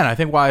 but again, I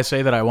think why I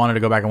say that I wanted to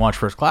go back and watch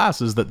First Class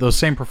is that those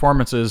same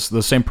performances,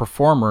 those same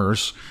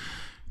performers,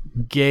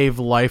 gave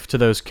life to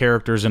those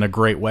characters in a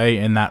great way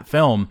in that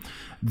film.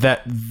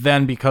 That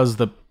then, because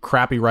the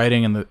crappy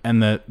writing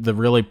and the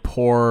really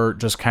poor,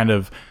 just kind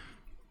of,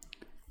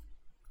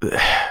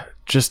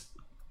 just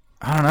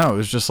I don't know, it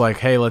was just like,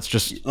 hey, let's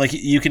just like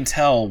you can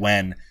tell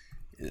when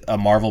a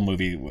Marvel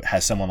movie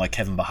has someone like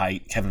Kevin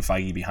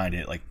Feige behind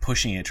it, like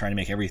pushing it, trying to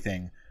make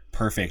everything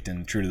perfect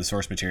and true to the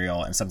source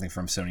material, and something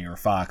from Sony or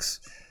Fox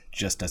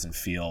just doesn't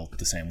feel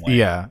the same way.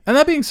 Yeah. And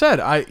that being said,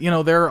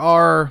 there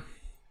are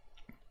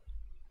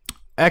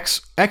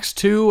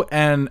X2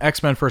 and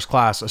X-Men First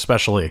Class,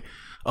 especially,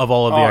 of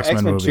all of the X-Men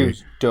X-Men movies. 2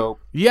 is dope.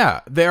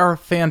 Yeah, they are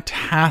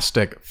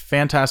fantastic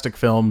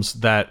films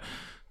that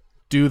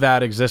do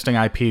that existing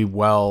IP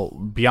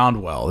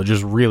beyond well,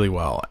 just really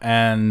well.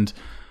 And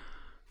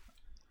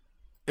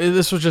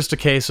this was just a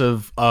case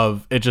of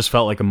it just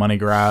felt like a money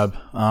grab.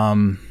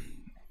 I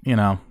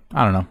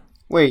don't know.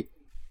 Wait,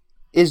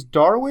 is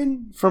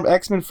Darwin from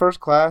X-Men First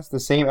Class the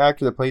same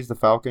actor that plays the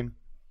Falcon?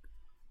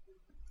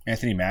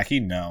 Anthony Mackie?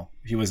 No,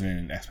 he wasn't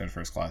in X-Men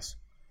First Class.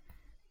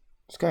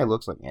 This guy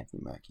looks like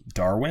Anthony Mackie.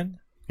 Darwin?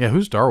 Yeah,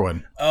 who's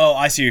Darwin? Oh,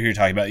 I see who you're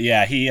talking about.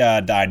 Yeah, he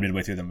died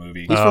midway through the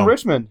movie. He's from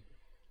Richmond.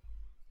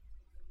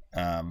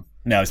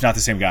 No, it's not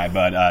the same guy,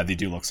 but they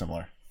do look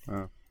similar.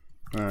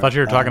 I thought you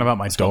were talking about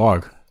my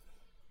dog.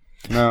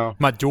 No.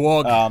 My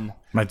dog.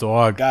 My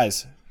dog.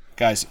 Guys,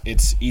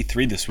 it's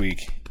E3 this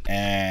week,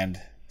 and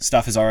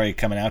stuff is already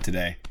coming out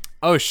today.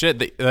 Oh shit!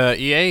 The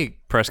EA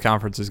press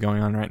conference is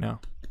going on right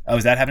now. Oh,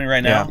 is that happening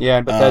right now? Yeah,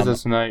 and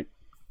Bethesda's tonight.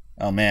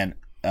 Oh, man.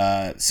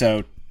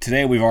 So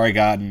today we've already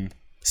gotten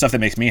stuff that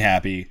makes me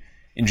happy.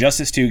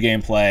 Injustice 2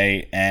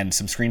 gameplay and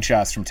some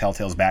screenshots from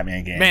Telltale's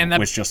Batman game. Man,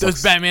 which just those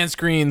looks, Batman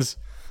screens.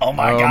 oh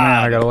my Oh god.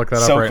 man, I gotta look that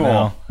so up right cool.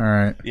 now. All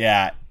right.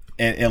 Yeah,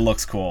 it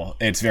looks cool.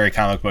 It's very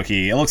comic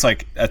booky. It looks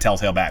like a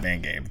Telltale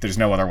Batman game. There's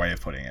no other way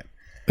of putting it.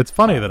 It's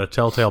funny that a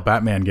Telltale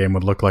Batman game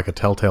would look like a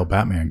Telltale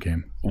Batman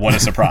game. What a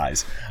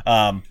surprise.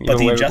 But the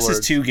way with Injustice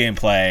words. 2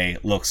 gameplay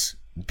looks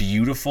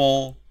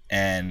beautiful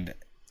and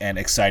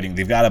exciting.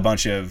 They've got a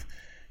bunch of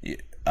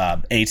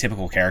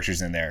atypical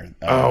characters in there.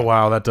 Oh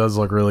wow, that does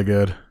look really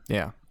good.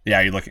 Yeah.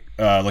 Yeah, you're looking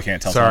at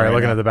Telltale. Sorry, right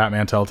looking now? at the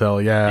Batman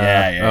Telltale.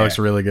 Yeah, that looks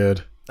really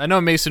good. I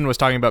know Mason was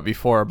talking about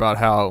before about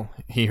how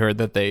he heard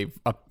that they've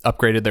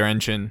upgraded their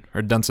engine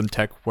or done some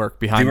tech work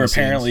behind the scenes.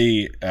 They were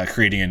apparently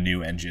creating a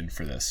new engine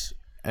for this.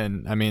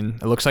 And, I mean,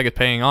 it looks like it's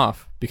paying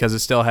off because it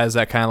still has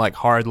that kind of like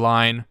hard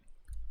line,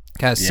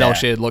 kind of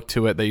cel-shaded look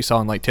to it that you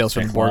saw in like Tales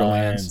from the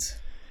Borderlands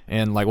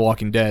and like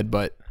Walking Dead,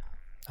 but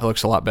it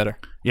looks a lot better.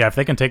 Yeah, if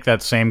they can take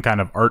that same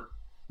kind of art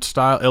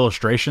style,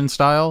 illustration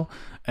style,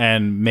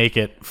 and make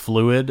it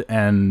fluid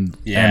and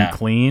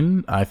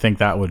clean, I think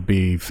that would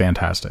be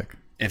fantastic.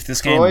 If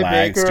this game Troy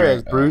lags Baker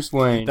as Bruce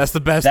Wayne. That's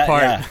the best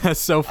part. Yeah. That's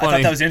so funny. I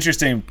thought that was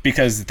interesting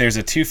because there's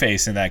a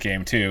Two-Face in that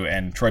game too,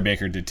 and Troy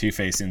Baker did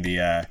Two-Face in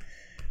the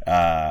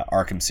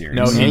Arkham series.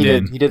 No, he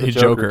did. He did the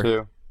Joker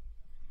too.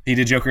 He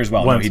did Joker as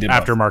well. Once No, he did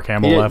after both. Mark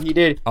Hamill left. He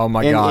did. Oh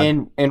my god.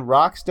 In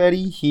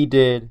Rocksteady, he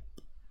did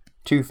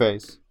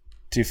Two-Face.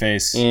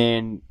 Two-Face.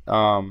 In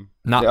Not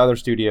the other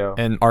studio.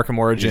 in Arkham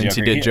Origins,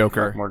 he did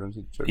Joker.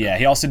 Yeah,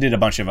 he also did a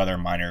bunch of other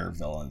minor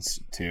villains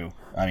too.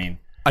 I mean,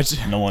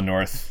 Nolan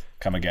North,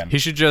 come again. He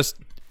should just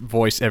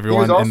voice He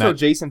everyone was in also that.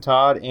 Jason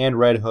Todd and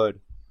Red Hood.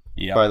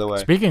 Yeah. By the way,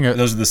 Speaking of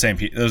those are the same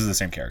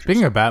characters.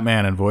 Speaking of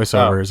Batman and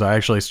voiceovers, I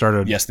actually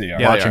started Yes, they are.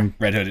 Yeah, watching.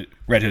 Red Hood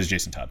is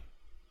Jason Todd.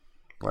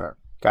 whatever.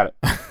 Got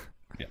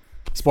it.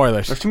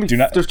 Spoilers. There's too many. Do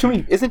not- There's too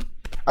many. I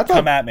thought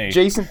Come at me.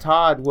 Jason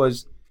Todd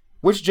was.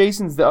 Which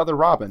Jason's the other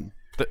Robin?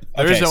 There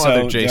is Okay, no so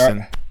other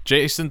Jason.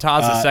 Jason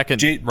Todd's the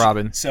second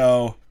Robin.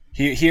 So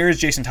here is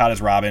Jason Todd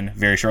as Robin.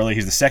 Very shortly,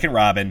 he's the second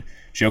Robin.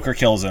 Joker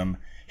kills him.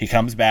 He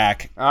comes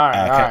back. All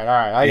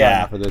right. I got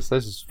enough of this.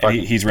 This is And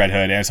fucking. he's Red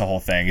Hood, and it's a whole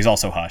thing. He's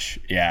also Hush.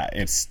 Yeah,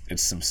 it's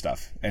some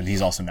stuff, and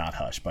he's also not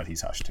Hush, but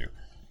he's Hush too.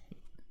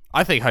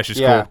 I think Hush is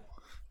Yeah. cool.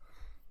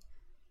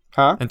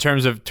 Huh? In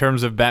terms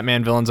of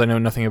Batman villains I know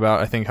nothing about,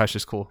 I think Hush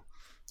is cool.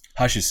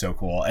 Hush is so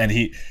cool, and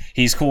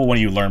he's cool when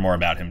you learn more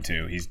about him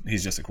too.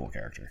 He's just a cool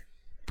character.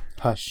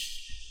 Hush.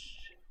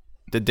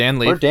 Did Dan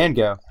leave? Where'd Dan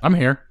go? I'm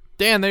here.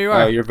 Dan, there you Oh,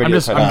 are. your video.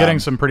 I'm getting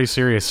some pretty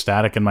serious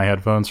static in my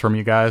headphones from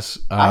you guys.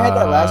 I had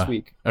that last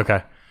week.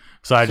 Okay.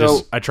 So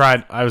I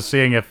tried. I was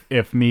seeing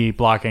if me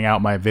blocking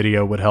out my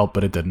video would help,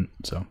 but it didn't.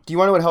 So Do you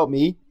want to know what helped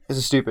me? This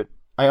is stupid.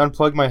 I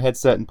unplugged my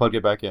headset and plugged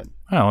it back in.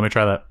 let me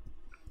try that.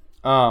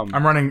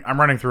 I'm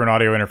running through an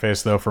audio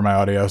interface though for my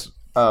audios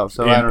Oh,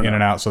 so I don't know. in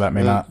and out, so that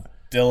may not.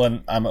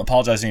 Dylan, I'm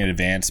apologizing in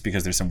advance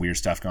because there's some weird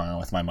stuff going on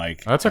with my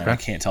mic. That's okay. I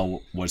can't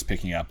tell what's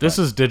picking up. This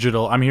is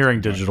digital. I'm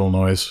hearing digital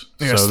noise.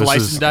 You're So gonna slice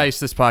this is. and dice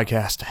this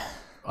podcast.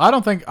 I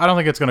don't think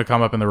it's going to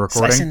come up in the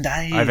recording. Slice and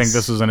dice. I think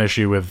this is an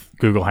issue with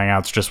Google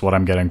Hangouts. Just what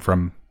I'm getting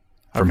from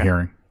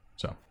hearing.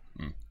 So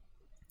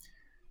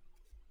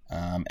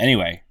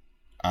Anyway,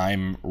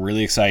 I'm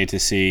really excited to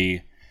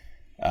see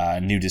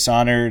new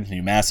Dishonored,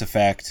 new Mass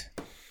Effect.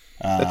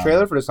 The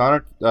trailer for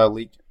Dishonored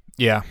leaked.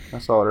 Yeah. I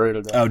saw it earlier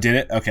today. Oh, did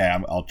it? Okay,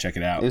 I'll check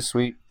it out. It's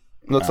sweet.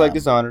 Looks like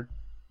Dishonored.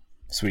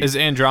 Sweet. Is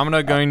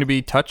Andromeda going to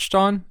be touched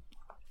on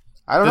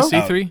I don't this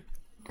know. E3?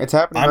 It's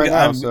happening right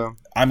now. So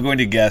I'm going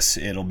to guess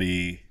it'll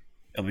be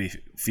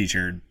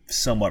featured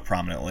somewhat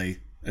prominently.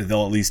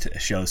 They'll at least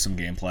show some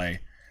gameplay.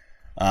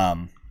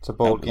 it's a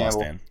bold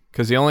gamble.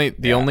 Because the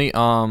only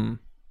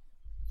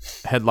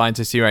headlines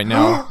I see right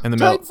now in the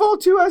middle,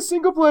 Titanfall 2 has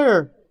single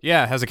player.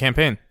 yeah, it has a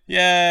campaign.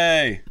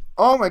 Yay!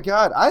 Oh my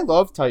god, I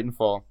love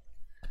Titanfall.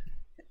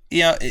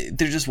 There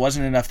just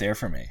wasn't enough there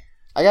for me.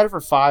 I got it for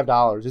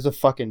 $5. It's a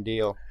fucking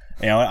deal.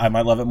 I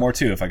might love it more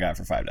too if I got it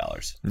for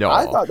 $5. No,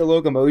 I thought the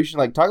locomotion,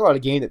 talk about a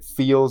game that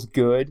feels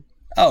good.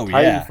 Oh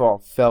yeah,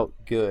 Titanfall felt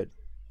good.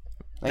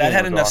 that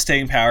had enough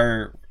staying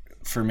power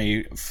for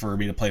me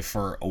to play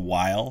for a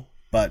while,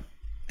 but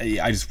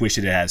I just wish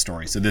it had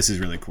story. So this is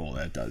really cool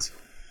that it does.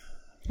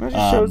 It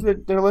just shows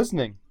that they're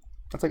listening.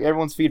 That's like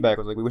everyone's feedback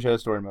was like, we wish I had a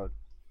story mode.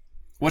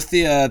 What's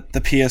the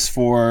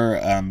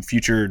PS4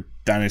 future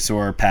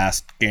dinosaur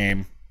past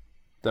game?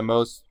 The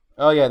most.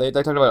 Oh yeah, they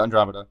talked about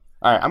Andromeda.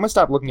 All right, I'm gonna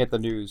stop looking at the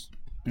news.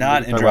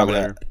 Not We can talk about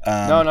it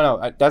Andromeda.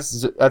 later.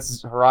 No.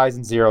 That's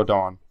Horizon Zero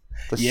Dawn.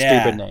 The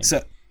stupid name.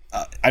 So,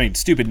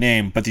 stupid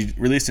name, but they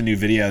released a new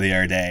video the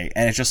other day,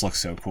 and it just looks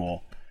so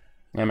cool.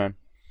 Yeah, man.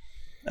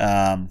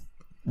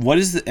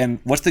 What's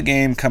the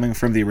game coming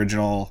from the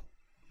original?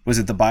 Was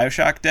it the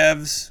BioShock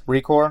devs?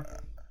 Recore.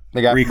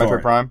 They got Recore.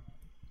 Metroid Prime.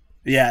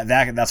 Yeah,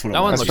 that's what it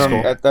That one was. looks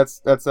That's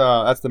cool.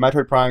 That's the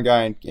Metroid Prime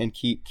guy in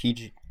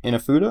Keiji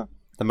Inafuda,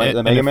 the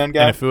Mega Man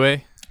guy.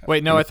 Inafue.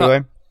 Wait, no, I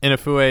thought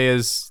Inafue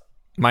is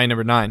my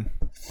number 9.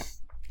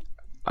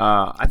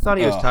 I thought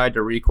he was tied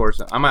to Recore.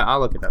 So I'll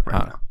look it up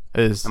right now.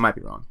 Is I might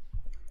be wrong.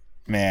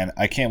 Man,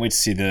 I can't wait to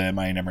see the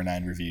My Number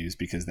 9 reviews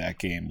because that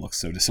game looks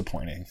so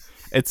disappointing.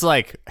 it's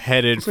like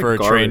headed It's for like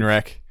a train garbage.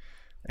 wreck.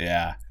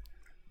 Yeah.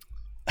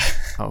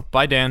 Oh,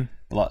 bye, Dan.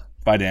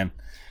 Bye, Dan.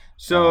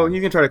 So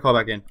you can try to call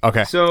back in.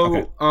 Okay. So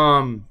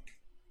Okay.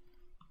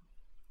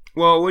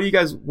 Well, what are you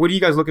guys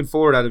looking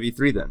forward out of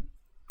E3 then?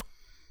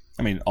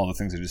 I mean, all the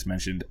things I just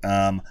mentioned.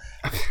 I'm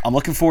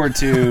looking forward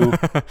to.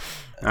 All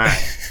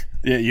right.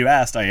 Yeah, you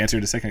asked. I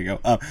answered a second ago.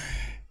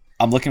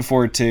 I'm looking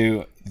forward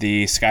to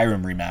the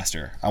Skyrim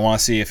remaster. I want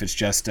to see if it's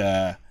just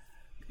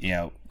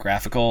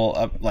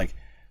graphical like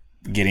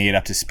getting it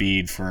up to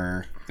speed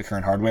for the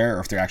current hardware, or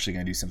if they're actually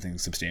going to do something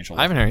substantial.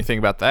 I haven't heard anything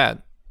about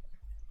that.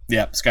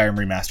 Yeah, Skyrim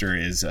Remaster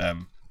is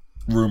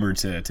rumored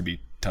to be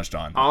touched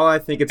on. All I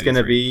think it's going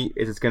to be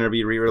is it's going to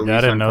be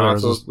re-released on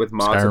consoles with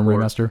mods. Skyrim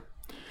Remaster.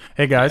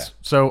 Hey guys,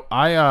 so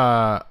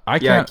I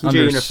can't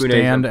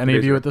understand any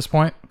of you at this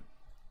point,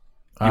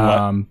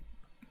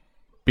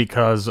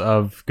 because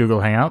of Google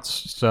Hangouts.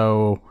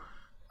 So,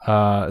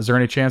 is there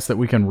any chance that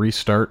we can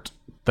restart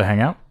the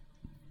Hangout?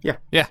 Yeah,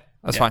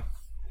 that's fine.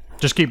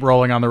 Just keep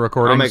rolling on the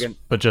recordings,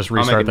 but just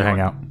restart the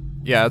Hangout.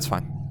 Yeah, that's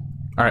fine.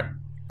 All right,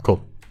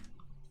 cool.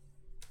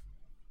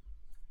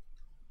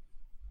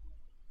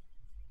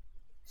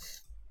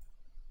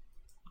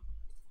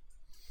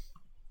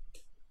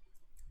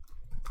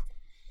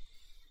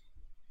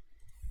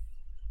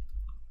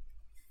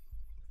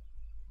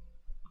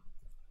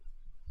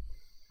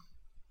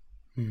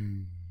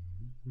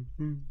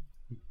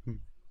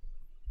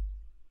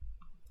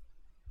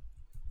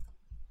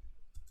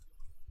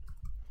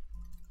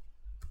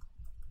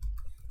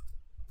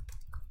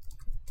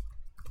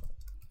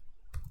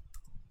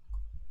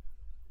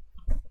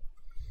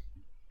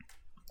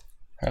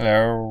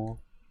 Hello.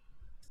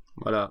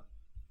 What up?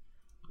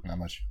 Not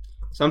much.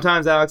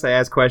 Sometimes, Alex, I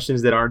ask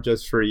questions that aren't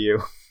just for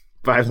you.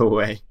 By the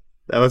way,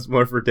 that was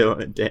more for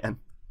Dylan and Dan.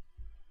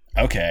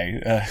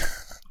 Okay.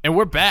 And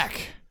we're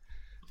back.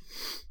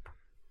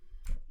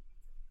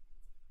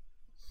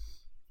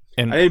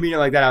 And I didn't mean it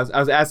like that. I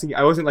was asking.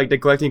 I wasn't like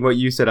neglecting what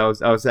you said. I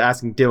was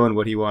asking Dylan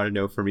what he wanted to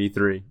know from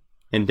E3,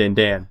 and then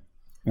Dan.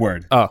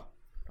 Word. Oh,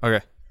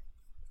 okay.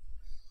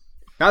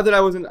 Not that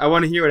I wasn't. I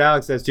want to hear what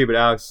Alex says too, but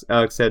Alex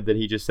said that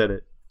he just said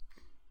it.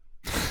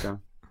 So.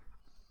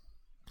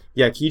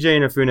 Yeah, Keiji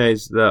Inafune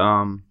is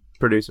the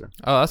producer.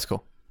 Oh, that's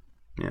cool.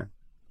 Yeah.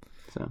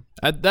 So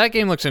that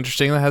game looks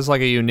interesting. It has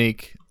like a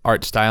unique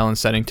art style and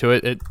setting to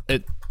it.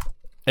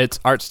 Its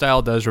art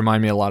style does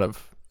remind me a lot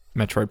of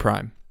Metroid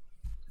Prime.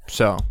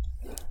 So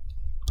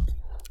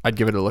I'd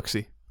give it a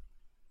look-see.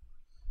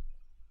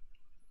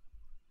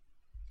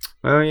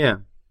 Oh yeah,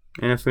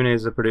 Inafune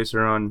is the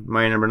producer on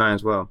Mighty Number 9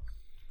 as well.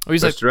 Oh,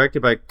 he's it's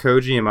directed by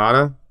Koji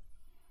Yamada.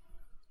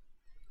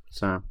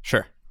 So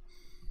sure,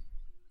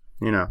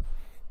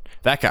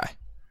 that guy.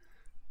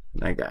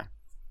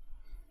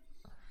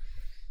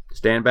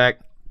 Stand back.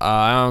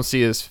 I don't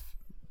see his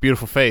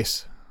beautiful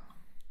face.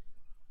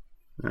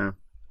 No.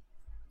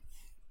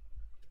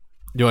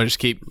 Do you want to just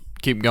keep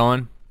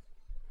going?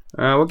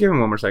 We'll give him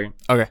one more second.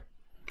 Okay.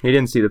 He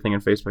didn't see the thing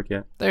on Facebook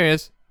yet. There he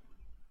is.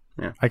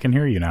 Yeah. I can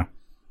hear you now.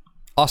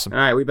 Awesome. All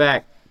right, we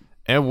back.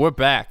 And we're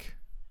back.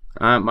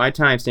 My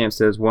timestamp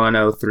says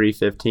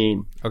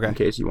 1:03:15. Okay. In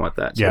case you want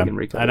that, so Yeah, we can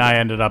recover. and I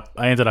ended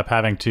up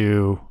having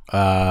to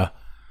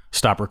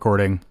stop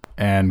recording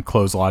and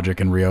close Logic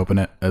and reopen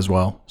it as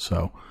well.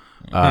 So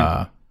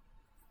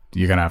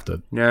you're gonna have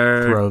to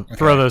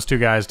throw those two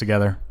guys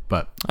together.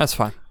 But That's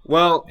fine.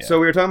 Well, so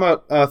we were talking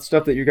about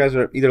stuff that you guys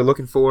are either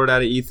looking forward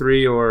out of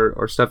E3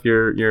 or stuff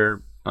you're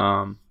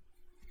that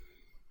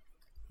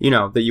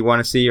you want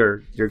to see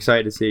or you're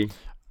excited to see.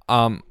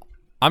 I'm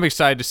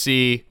excited to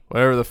see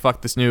whatever the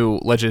fuck this new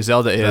Legend of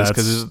Zelda is,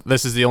 because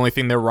this is the only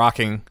thing they're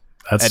rocking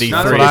that's at E3.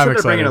 No, they said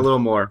they're bringing a little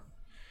more.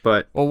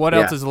 But well, what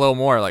else is a little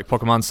more? Like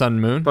Pokemon Sun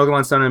and Moon?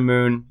 Pokemon Sun and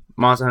Moon,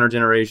 Monster Hunter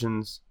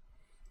Generations.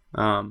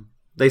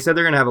 They said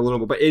they're going to have a little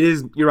more, but it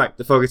is, you're right,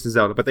 the focus is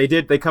Zelda. But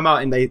they come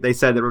out and they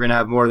said that we're going to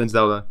have more than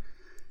Zelda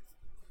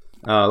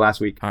last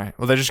week. All right.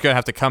 Well, they're just going to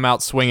have to come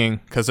out swinging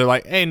because they're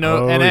like, hey,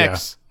 no, NX. Yeah.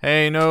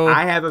 Hey, no.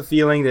 I have a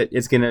feeling that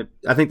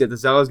I think that the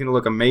Zelda is going to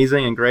look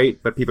amazing and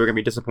great, but people are going to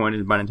be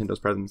disappointed by Nintendo's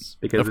presence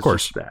because of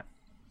course. Just that.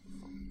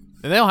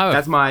 And they don't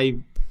have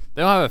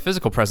they don't have a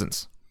physical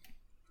presence.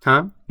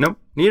 Huh? Nope.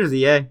 Neither does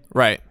EA.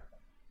 Right.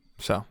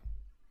 So,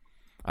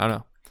 I don't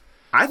know.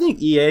 I think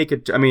EA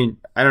could, I don't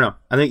know.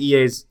 I think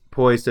EA's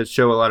poised to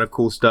show a lot of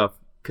cool stuff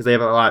because they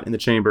have a lot in the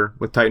chamber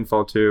with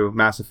Titanfall 2,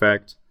 Mass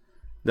Effect,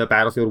 the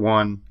Battlefield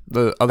 1.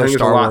 The other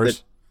Star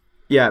Wars.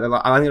 I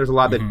think there's a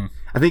lot that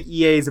I think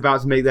EA is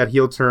about to make that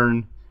heel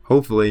turn,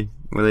 hopefully,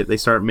 where they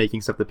start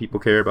making stuff that people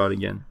care about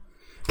again.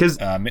 Because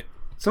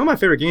some of my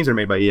favorite games are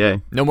made by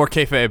EA. No more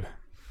kayfabe.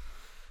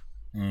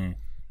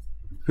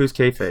 Who's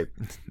kayfabe?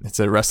 It's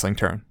a wrestling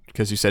term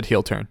because you said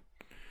heel turn.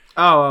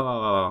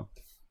 Oh.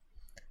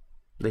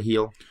 The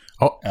heel.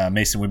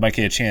 Mason, we might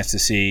get a chance to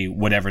see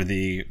whatever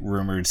the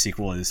rumored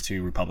sequel is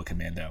to Republic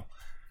Commando.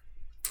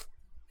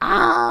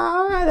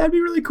 That'd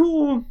be really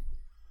cool.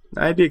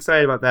 I'd be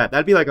excited about that.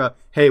 That'd be like a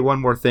hey, one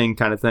more thing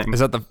kind of thing.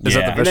 Is that the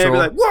Visceral? And they'd be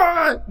like,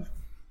 what?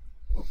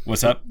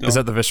 What's up? Is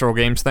that the Visceral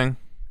Games thing?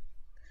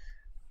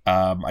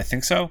 I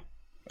think so.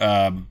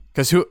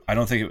 Because who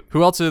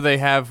else do they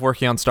have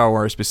working on Star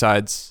Wars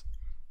besides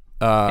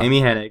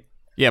Amy Hennig?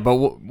 Yeah, but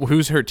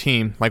who's her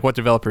team? Like, what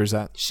developer is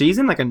that? She's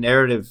in like a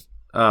narrative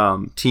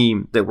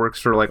team that works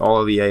for like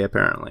all of EA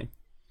apparently,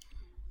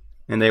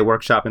 and they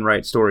workshop and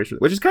write stories,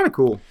 which is kind of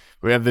cool.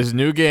 We have this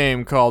new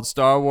game called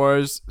Star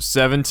Wars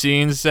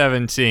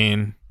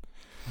 1717.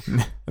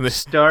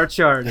 Star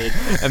Charted.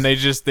 And they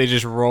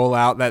just roll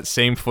out that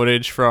same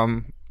footage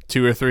from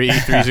 2 or 3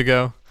 E3s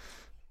ago.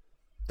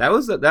 That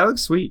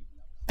looks sweet.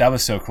 That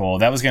was so cool.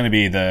 That was going to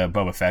be the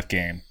Boba Fett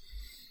game.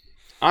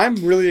 I'm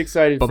really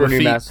excited for Boba new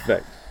Fett. Mass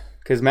Effect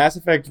because Mass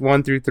Effect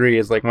 1 through 3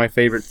 is like my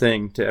favorite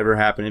thing to ever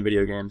happen in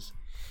video games.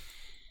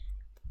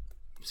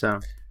 So,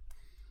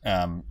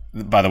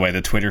 By the way,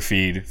 the Twitter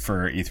feed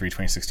for E3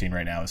 2016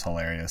 right now is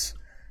hilarious.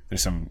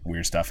 There's some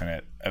weird stuff in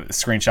it.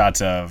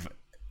 Screenshots of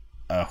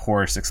a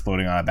horse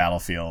exploding on a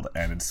battlefield,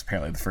 and it's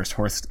apparently the first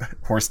horse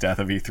death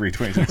of E3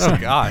 2016. Oh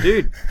God,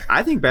 dude,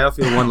 I think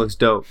Battlefield 1 looks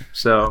dope.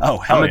 So Oh,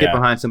 I'm hell gonna get yeah.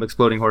 behind some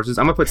exploding horses.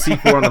 I'm gonna put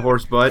C4 on the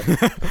horse butt.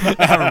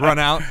 have it run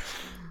out.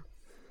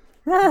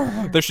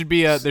 There should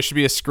be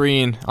a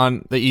screen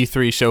on the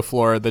E3 show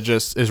floor that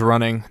just is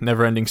running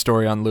Neverending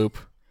Story on loop.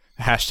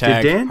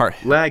 Hashtag Did Dan heart.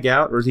 lag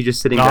out, or is he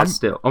just sitting No, that I'm-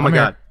 still? Oh my I'm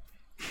here. god.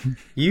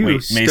 You Wait,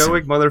 Mason.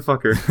 stoic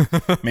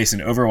motherfucker. Mason,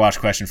 Overwatch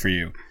question for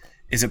you.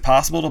 Is it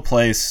possible to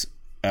place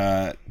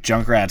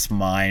Junkrat's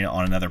mine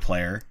on another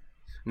player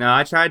No,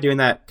 I tried doing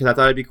that because I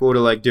thought it'd be cool to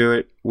like do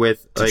it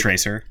with to like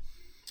Tracer?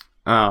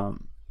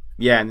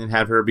 yeah, and then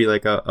have her be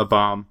like a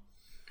bomb.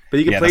 But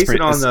you can place it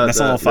on that's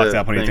a little fucked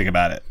up when you thing. think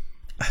about it.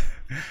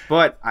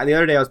 But the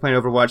other day I was playing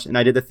Overwatch and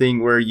I did the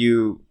thing where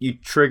you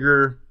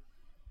trigger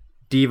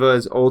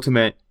Diva's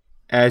ultimate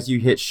as you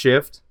hit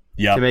shift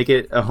Yep. to make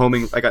it a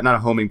homing, like not a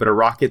homing, but a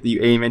rocket that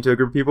you aim into a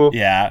group of people.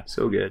 Yeah.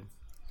 So good.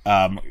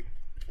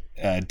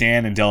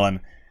 Dan and Dylan,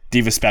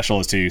 Diva's special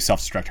is to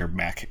self-destruct her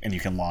mech, and you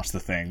can launch the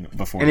thing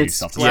before And you its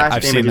self-destruct. splash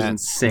I've damage seen is that.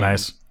 insane.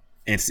 Nice.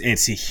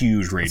 It's a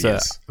huge It's a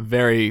radius.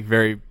 very,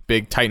 very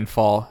big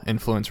Titanfall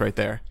influence right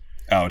there.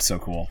 Oh, it's so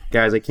cool.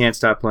 Guys, I can't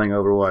stop playing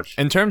Overwatch.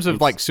 In terms of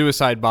like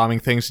suicide bombing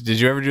things, did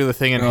you ever do the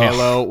thing in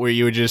Halo where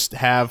you would just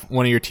have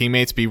one of your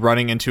teammates be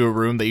running into a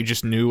room that you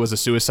just knew was a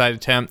suicide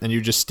attempt, and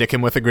you just stick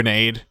him with a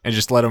grenade and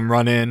just let him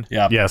run in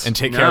Yeah. Yes. and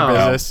take care of No.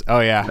 business? Oh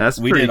yeah, That's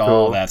We pretty did cool.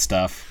 all that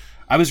stuff.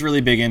 I was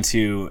really big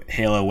into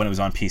Halo when it was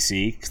on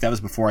PC, because that was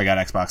before I got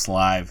Xbox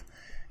Live,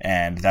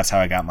 and that's how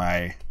I got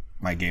my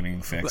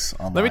gaming fix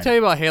online. Let me tell you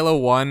about Halo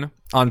 1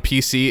 on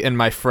PC and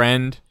my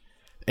friend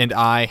and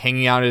I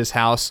hanging out at his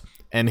house,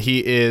 and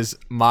he is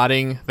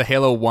modding the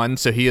Halo 1,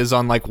 so he is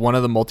on like one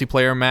of the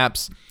multiplayer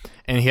maps,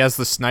 and he has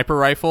the sniper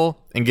rifle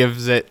and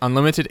gives it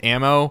unlimited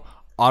ammo,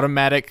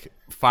 automatic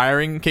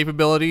firing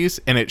capabilities,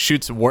 and it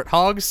shoots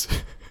warthogs.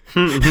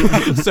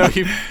 So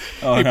he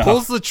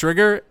pulls the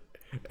trigger.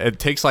 It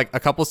takes like a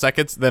couple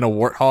seconds, then a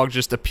warthog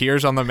just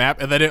appears on the map,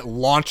 and then it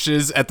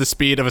launches at the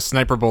speed of a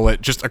sniper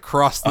bullet just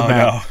across the Oh,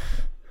 map. no.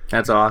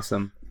 That's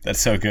awesome. That's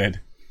so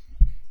good.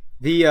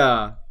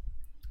 The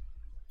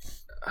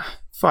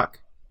fuck.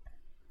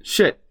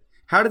 Shit.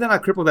 How did that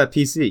not cripple that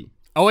PC?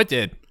 Oh, it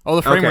did. Oh,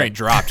 the frame Okay. rate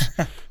dropped.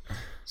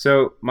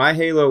 So my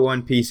Halo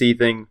 1 PC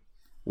thing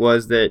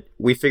was that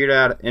we figured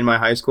out in my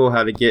high school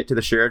how to get to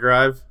the share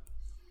drive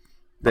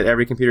that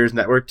every computer is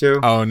networked to.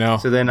 Oh, no.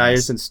 So then I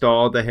just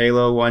installed the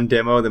Halo 1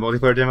 demo, the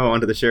multiplayer demo,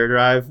 onto the share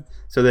drive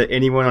so that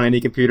anyone on any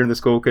computer in the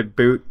school could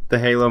boot the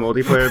Halo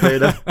multiplayer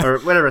beta or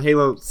whatever,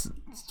 Halo,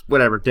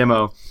 whatever,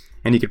 demo,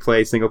 and you could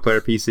play single player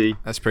PC.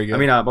 That's pretty good. I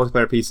mean,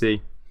 multiplayer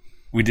PC.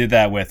 We did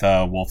that with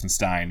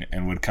Wolfenstein,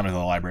 and would come to the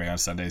library on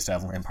Sundays to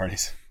have LAN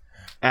parties.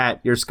 At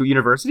your school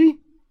university?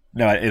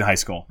 No, in high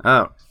school.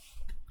 Oh.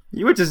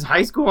 You went to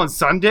high school on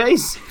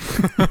Sundays?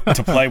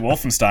 To play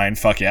Wolfenstein,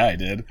 fuck yeah, I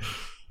did.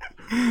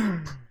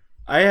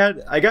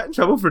 I got in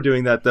trouble for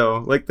doing that though.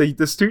 Like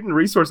the student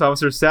resource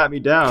officer sat me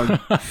down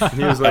and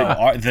he was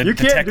like, "You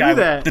can't do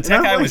that." The And tech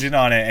I'm guy like- was in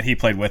on it, and he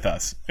played with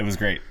us. It was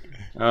great.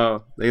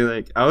 Oh,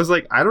 I was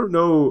like, I don't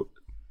know.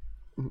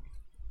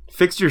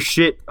 Fix your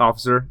shit,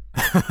 officer.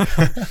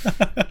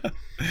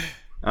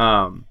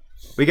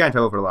 We got in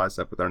trouble for a lot of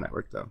stuff with our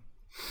network though.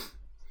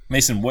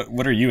 Mason,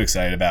 what are you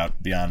excited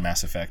about beyond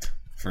Mass Effect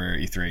for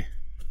E3?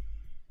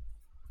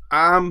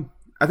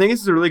 I think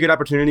this is a really good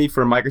opportunity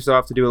for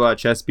Microsoft to do a lot of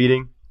chest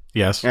beating.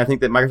 Yes. And I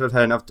think that Microsoft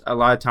had a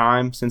lot of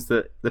time since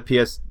the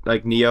PS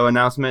like Neo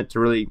announcement to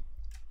really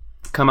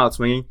come out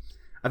swinging.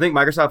 I think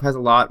Microsoft has a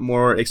lot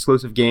more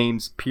exclusive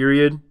games,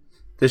 period,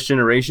 this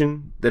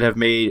generation that have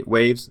made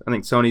waves. I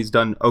think Sony's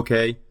done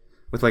okay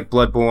with like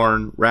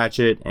Bloodborne,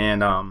 Ratchet,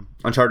 and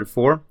Uncharted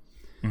 4.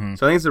 Mm-hmm.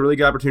 So I think it's a really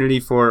good opportunity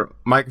for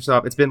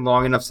Microsoft. It's been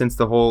long enough since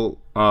the whole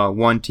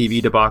One TV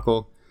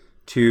debacle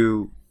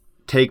to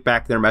take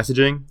back their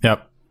messaging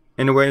Yep.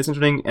 in a way that's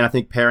interesting. And I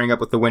think pairing up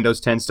with the Windows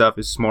 10 stuff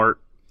is smart.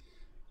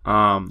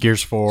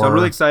 Gears 4. So I'm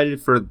really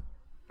excited for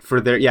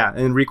their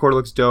and Record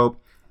looks dope.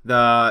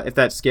 If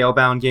that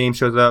Scalebound game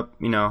shows up,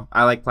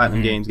 I like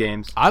Platinum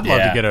games. I'd love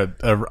Yeah. to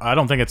get I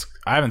don't think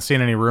I haven't seen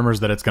any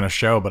rumors that it's going to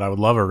show, but I would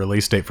love a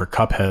release date for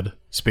Cuphead.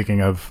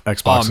 Speaking of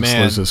Xbox Oh,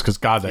 man. exclusives, because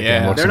God, that Yeah.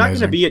 game looks They're not going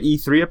amazing. to be at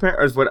E3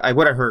 apparently, is what I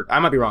heard. I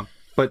might be wrong,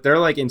 but they're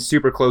like in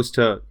super close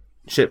to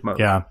ship mode.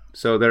 Yeah.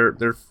 So they're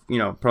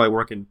probably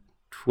working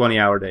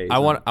 20-hour days. I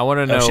want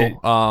to know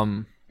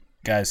shit.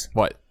 Guys,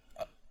 what?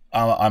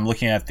 I'm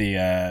looking at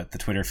the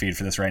Twitter feed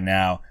for this right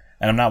now,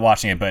 and I'm not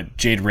watching it, but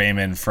Jade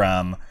Raymond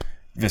from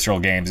Visceral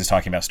Games is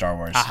talking about Star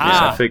Wars. Aha.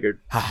 Yeah, I figured.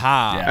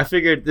 Haha. Yeah. I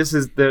figured this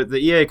is the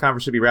EA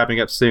conference should be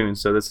wrapping up soon,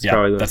 so this is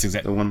probably that's the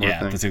exactly one more thing.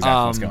 that's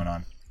exactly what's going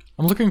on.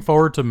 I'm looking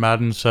forward to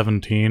Madden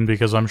 17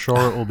 because I'm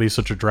sure it will be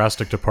such a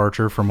drastic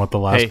departure from what the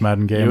last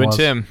Madden game you was.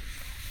 and Tim.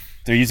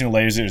 They're using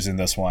lasers in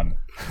this one.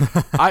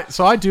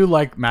 I do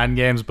like Madden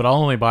games, but I'll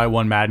only buy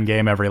one Madden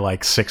game every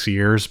like 6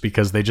 years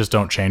because they just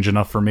don't change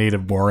enough for me to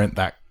warrant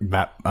that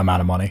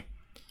amount of money.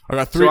 I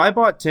got 3. So I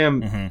bought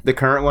Tim the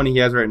current one he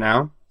has right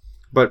now,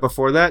 but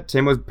before that,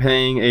 Tim was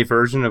paying a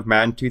version of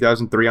Madden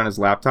 2003 on his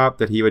laptop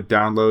that he would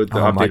download the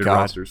updated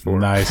rosters for.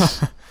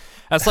 Nice.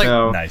 That's like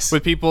Nice.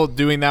 with people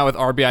doing that with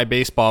RBI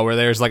Baseball, where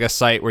there's like a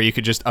site where you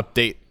could just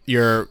update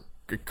your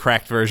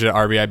cracked version of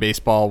RBI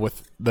Baseball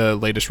with the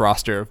latest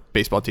roster of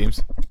baseball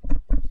teams.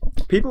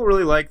 People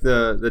really like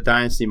the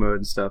dynasty mode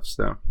and stuff,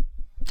 so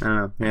I don't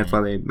know.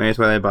 Maybe that's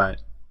why they buy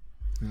it.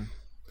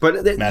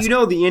 But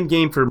the end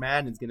game for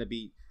Madden is going to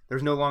be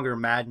there's no longer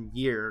Madden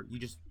Year. You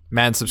just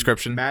Madden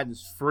subscription.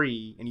 Madden's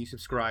free, and you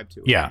subscribe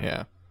to it.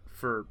 Yeah.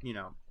 For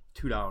 $2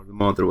 a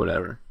month or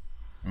whatever.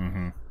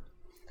 Mm-hmm.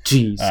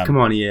 Jeez, come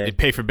on, EA. They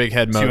pay for big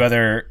head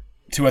mode.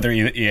 Two other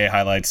EA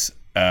highlights.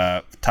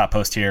 Top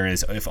post here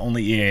is if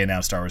only EA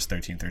announced Star Wars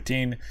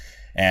 1313,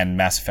 and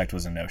Mass Effect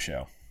was a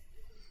no-show.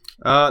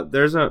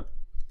 There's a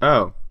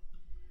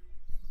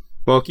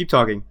well, keep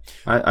talking.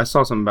 I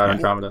saw something about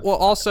Andromeda. Well,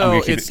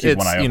 also keep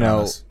one eye open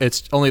on this.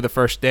 it's only the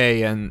first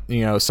day, and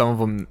some of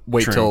them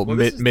wait till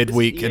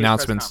midweek EA's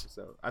announcements. press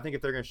conference, I think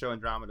if they're going to show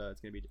Andromeda, it's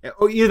going to be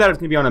either that or it's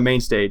going to be on a main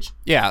stage.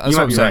 Yeah, that's You what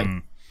might I'm be saying.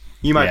 right.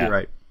 You might be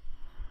right.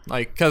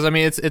 Like, because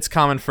it's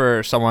common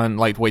for someone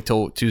like wait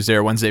till Tuesday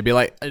or Wednesday, be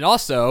like, and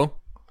also.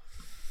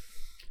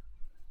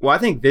 Well, I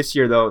think this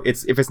year though,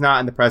 if it's not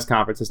in the press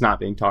conference, it's not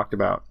being talked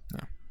about.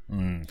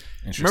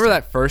 Remember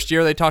that first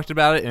year they talked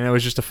about it, and it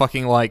was just a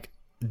fucking like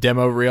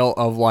demo reel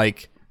of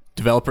like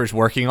developers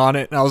working on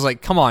it, and I was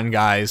like, come on,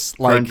 guys,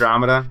 For like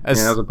Andromeda, that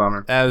was a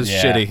bummer. That was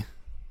shitty.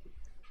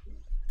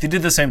 They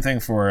did the same thing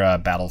for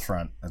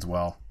Battlefront as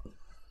well.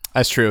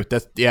 That's true.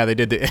 They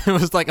did. It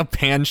was like a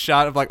pan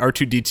shot of like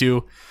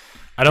R2D2.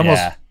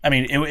 I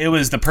mean, it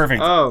was the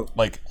perfect little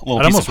I'd piece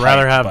almost of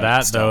rather hype, have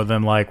that though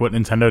than like what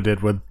Nintendo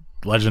did with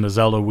Legend of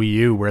Zelda Wii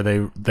U, where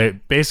they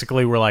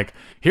basically were like,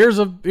 here's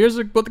what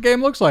the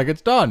game looks like,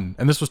 it's done,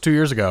 and this was 2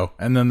 years ago,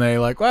 and then they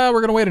like, well, we're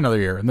gonna wait another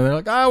year, and then they're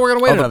like, we're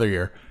gonna wait another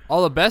year.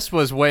 All the best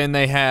was when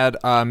they had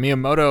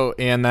Miyamoto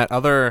and that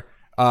other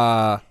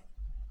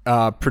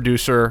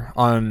producer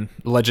on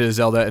Legend of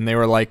Zelda, and they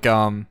were like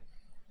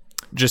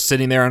just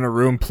sitting there in a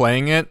room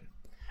playing it.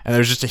 And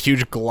there's just a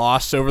huge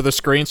gloss over the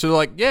screen. So they're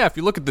like, yeah, if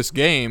you look at this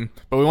game,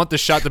 but we want this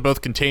shot to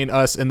both contain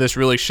us and this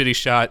really shitty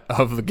shot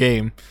of the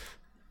game.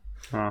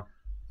 Huh.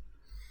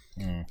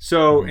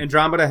 So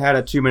Andromeda had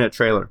a 2-minute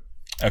trailer.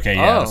 Okay,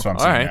 that's what I'm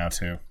saying now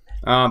too.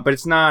 But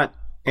it's not.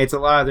 It's a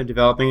lot of them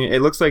developing it.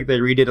 It looks like they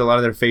redid a lot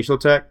of their facial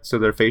tech, so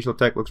their facial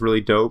tech looks really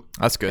dope.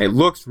 That's good. It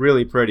looks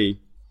really pretty.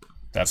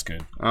 That's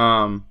good.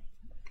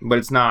 But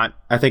it's not.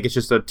 I think it's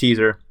just a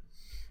teaser.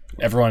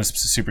 Everyone is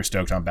super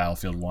stoked on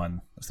Battlefield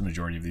 1. That's the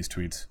majority of these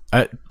tweets.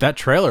 That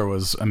trailer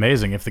was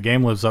amazing. If the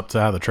game lives up to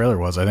how the trailer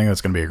was, I think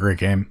that's going to be a great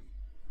game.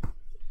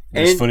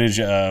 There's footage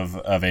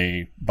of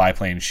a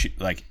biplane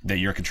like that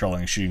you're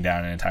controlling and shooting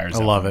down an entire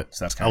Zeppelin. I love it.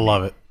 So that's I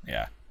love it.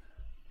 Yeah.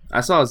 I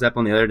saw a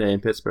Zeppelin the other day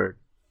in Pittsburgh.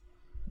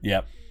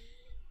 Yep.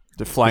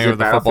 They're flying Is it over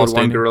the football Battlefield 1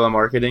 stadium. guerrilla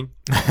marketing?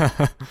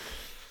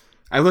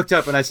 I looked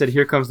up and I said,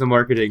 "Here comes the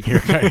marketing."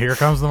 Here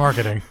comes the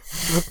marketing.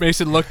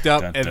 Mason looked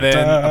up, Dun, and dun,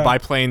 then dun. a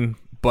biplane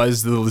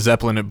buzzed the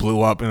Zeppelin. It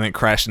blew up, and then it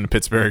crashed into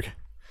Pittsburgh.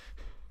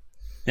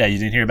 Yeah, you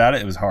didn't hear about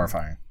it? It was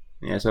horrifying.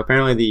 Yeah, so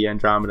apparently the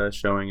Andromeda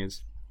showing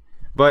is...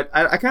 But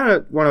I kind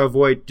of want to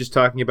avoid just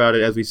talking about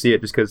it as we see it,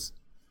 just because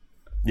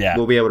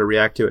we'll be able to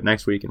react to it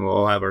next week, and we'll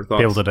all have our thoughts.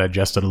 Be able to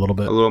digest it a little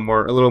bit. a little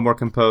more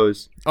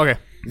composed. Okay.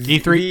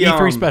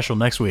 E3 special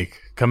next week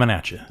coming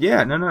at you.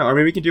 Yeah, no. I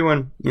mean, we can do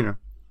one. We're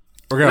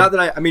gonna Not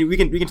that we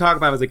can talk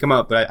about them as they come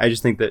up, but I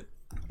just think that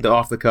the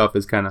off the cuff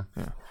is kind of.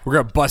 we're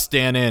gonna bust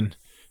Dan in.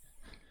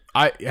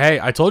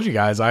 I told you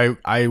guys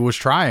I was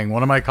trying.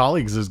 One of my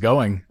colleagues is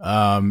going,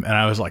 and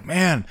I was like,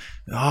 man,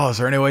 is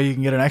there any way you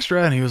can get an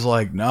extra? And he was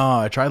like, no,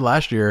 I tried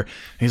last year.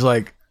 He's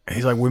like,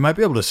 we might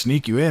be able to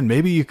sneak you in.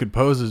 Maybe you could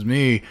pose as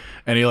me.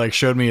 And he like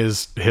showed me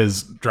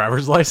his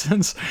driver's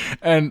license,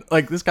 and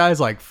like this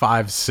guy's like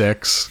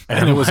 5'6",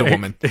 And it was a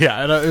woman.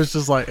 Yeah, and it was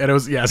just like, and it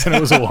was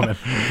a woman.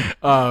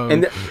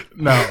 It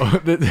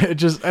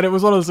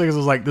was one of those things. I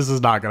was like, this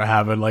is not gonna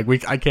happen. Like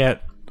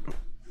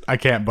I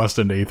can't bust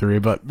into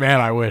E3, but man,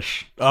 I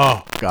wish.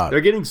 Oh God,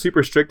 They're getting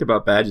super strict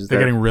about badges. they're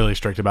getting really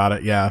strict about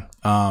it. Yeah.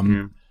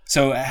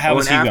 So how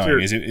is he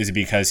going? Is it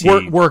because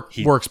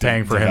work's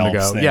paying for him to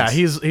go? things? Yeah,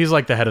 he's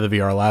like the head of the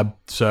VR lab.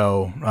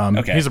 So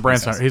he's a brand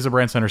makes sense. center. He's a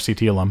brand center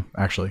CT alum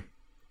actually.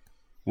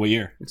 What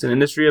year? It's an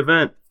industry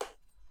event.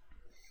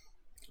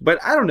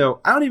 But I don't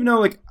know. I don't even know.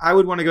 Like, I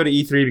would want to go to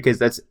E3 because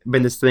that's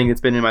been this thing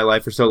that's been in my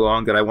life for so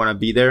long that I want to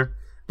be there.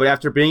 But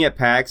after being at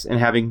PAX and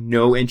having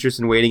no interest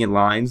in waiting in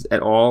lines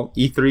at all,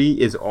 E3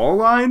 is all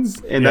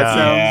lines, and that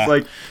sounds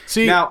like.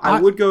 See, now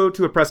I would go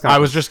to a press conference. I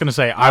was just gonna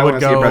say I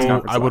would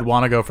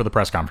want to go for the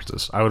press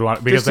conferences. I would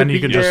want because then you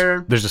can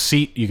there's a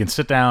seat, you can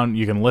sit down,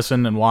 you can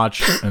listen and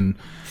watch, and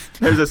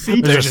there's a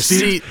seat. There's a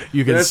seat.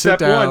 You can sit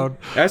down. One.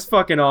 That's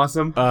fucking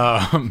awesome.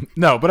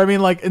 No, but I mean,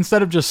 like,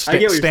 instead of just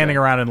standing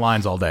around in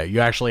lines all day,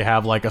 you actually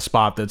have like a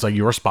spot that's like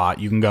your spot.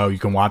 You can go, you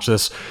can watch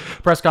this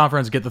press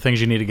conference, get the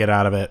things you need to get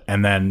out of it,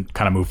 and then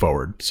kind of move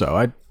forward. So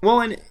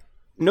and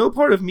no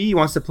part of me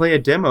wants to play a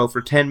demo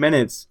for 10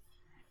 minutes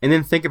and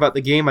then think about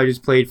the game I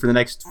just played for the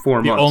next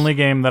 4 months. The only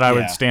game that I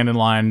would stand in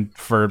line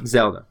for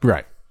Zelda.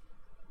 Right.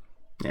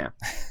 Yeah.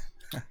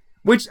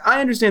 Which I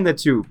understand that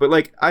too, but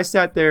like I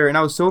sat there and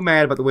I was so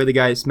mad about the way the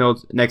guy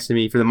smelled next to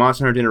me for the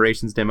Monster Hunter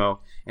Generations demo,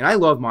 and I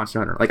love Monster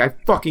Hunter. Like I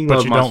fucking love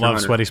Monster Hunter. But you don't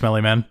love sweaty,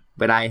 smelly men.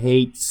 But I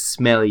hate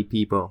smelly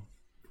people.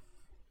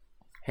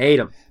 Hate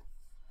them.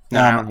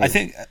 I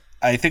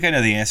think I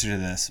know the answer to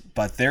this,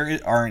 but there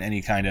aren't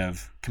any kind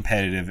of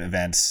competitive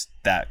events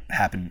that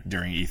happen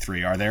during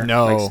E3, are there?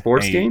 No. Like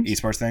sports games,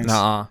 esports things.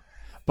 Nuh-uh.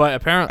 But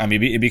apparently, I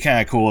mean, it'd be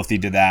kind of cool if they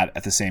did that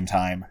at the same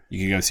time.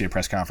 You could go see a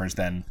press conference,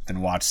 then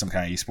watch some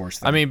kind of esports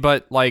thing. I mean,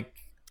 but like,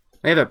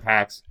 they have at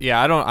PAX.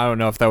 Yeah, I don't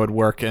know if that would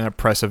work in a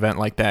press event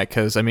like that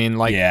because I mean,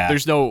 like,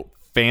 there's no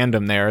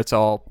fandom there. It's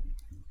all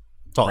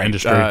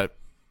industry.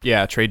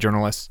 Trade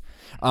journalists.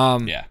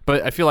 But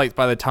I feel like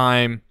by the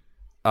time,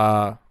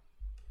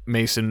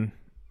 Mason,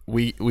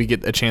 we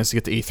get a chance to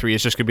get to E3,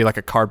 it's just gonna be like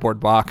a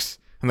cardboard box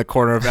in the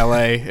corner of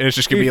LA, and it's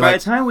just gonna be by like.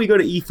 the time we go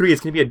to E3,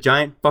 it's gonna be a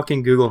giant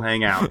fucking Google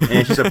Hangout, and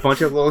it's just a bunch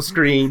of little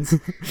screens,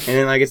 and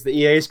then like it's the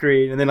EA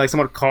screen, and then like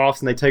someone coughs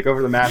and they take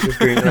over the master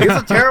screen. Like,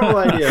 it's a terrible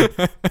idea.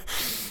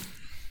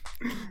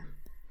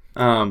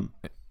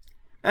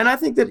 And I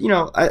think that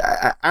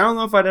I don't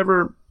know if I'd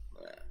ever.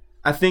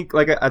 I think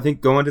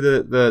going to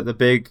the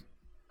big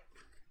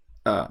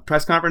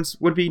press conference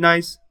would be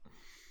nice,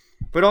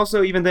 but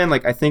also even then,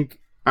 like I think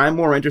I'm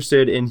more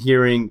interested in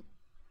hearing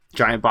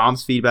Giant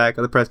Bomb's feedback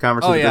of the press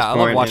conference at this point. I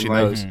love watching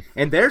those.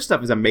 And their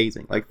stuff is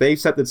amazing. Like they've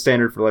set the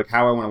standard for like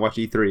how I want to watch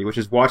E3, which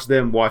is watch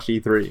them watch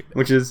E3,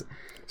 which is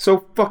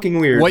so fucking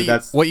weird.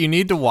 What you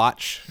need to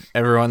watch,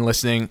 everyone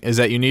listening, is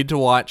that you need to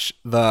watch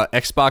the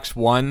Xbox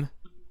One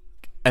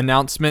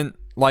announcement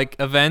like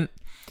event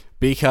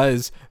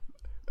because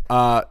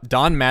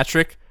Don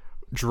Matrick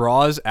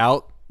draws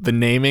out the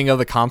naming of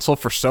the console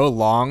for so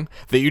long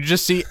that you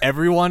just see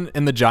everyone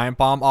in the Giant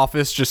Bomb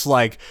office just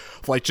like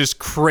just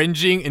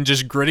cringing and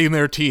just gritting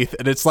their teeth,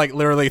 and it's like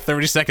literally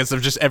 30 seconds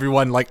of just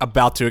everyone like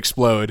about to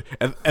explode,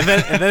 and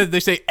then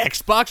they say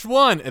Xbox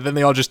One, and then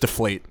they all just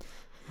deflate.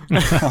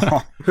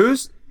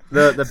 Who's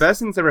the best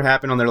thing that's ever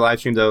happened on their live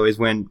stream though is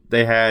when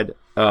they had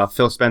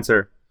Phil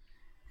Spencer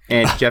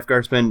and Jeff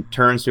Gerstmann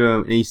turns to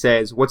him and he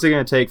says, "What's it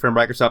going to take for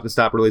Microsoft to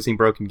stop releasing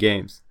broken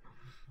games?"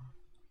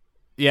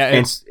 Yeah,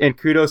 and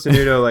Kudo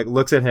Sanudo like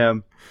looks at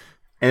him,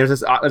 and there's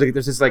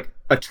this like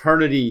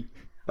eternity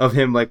of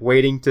him like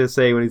waiting to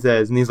say what he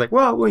says, and he's like,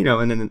 well,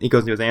 and then he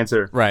goes into his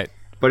answer. Right.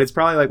 But it's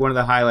probably like one of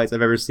the highlights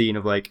I've ever seen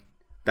of like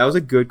that was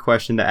a good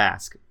question to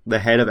ask the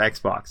head of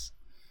Xbox.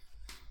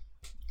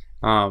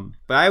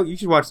 But you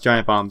should watch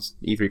Giant Bomb's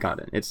E3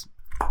 content. It's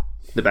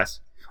the best.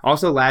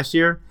 Also, last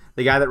year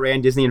the guy that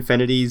ran Disney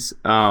Infinity's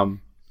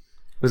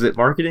was it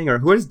marketing or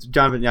what does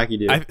John Vignacchi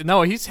do?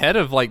 No, he's head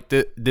of like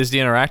Disney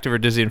Interactive or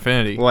Disney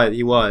Infinity. What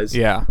he was.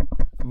 Yeah.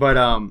 But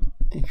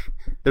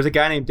there's a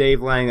guy named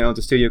Dave Lang that owns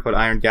a studio called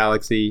Iron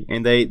Galaxy,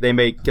 and they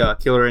make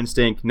Killer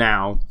Instinct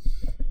now.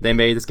 They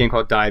made this game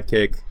called Dive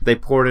Kick. They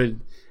ported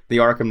the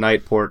Arkham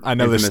Knight port. I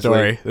know this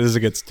story. This is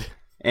a good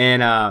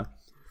And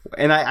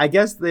I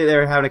guess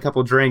they're having a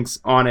couple drinks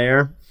on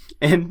air,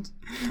 and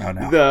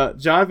the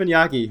John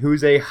Vignacchi,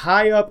 who's a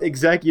high up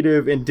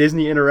executive in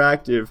Disney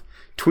Interactive,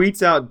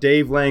 tweets out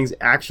Dave Lang's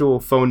actual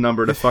phone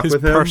number to fuck with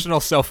him. His personal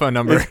cell phone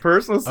number. His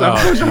personal cell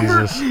phone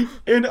number.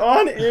 And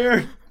on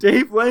air,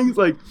 Dave Lang's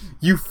like,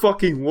 "You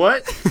fucking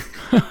what?"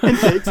 and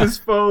takes his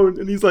phone,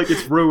 and he's like,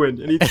 "It's ruined."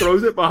 And he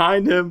throws it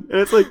behind him. And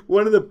it's like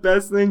one of the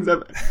best things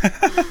I've...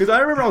 Because I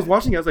remember I was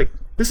watching it, I was like,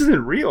 this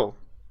isn't real.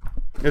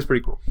 It was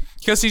pretty cool.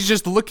 Because he's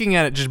just looking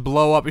at it just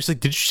blow up. He's like,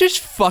 "Did you just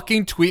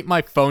fucking tweet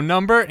my phone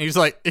number?" And he's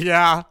like,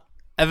 "Yeah."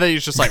 And then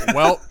he's just like,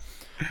 "Well,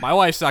 my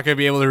wife's not going to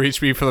be able to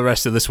reach me for the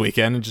rest of this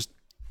weekend," and just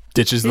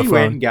ditches the phone. He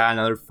went and got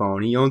another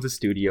phone. He owns a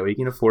studio. He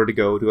can afford to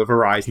go to a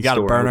Verizon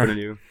store. A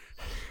burner.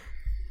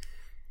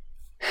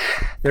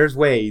 There's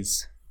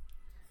ways.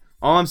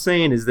 All I'm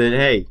saying is that,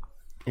 hey,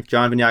 if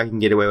John Vignacchi can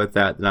get away with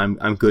that, then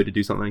I'm good to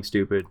do something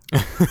stupid.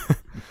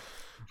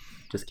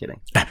 Just kidding.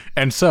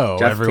 And so,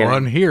 just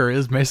everyone, here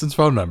is Mason's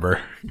phone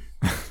number.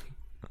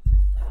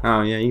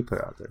 Oh, yeah, you put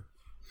it out there.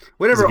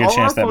 Whatever, all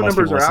our phone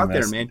numbers are out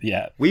there, man.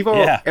 Yeah.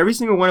 Every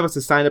single one of us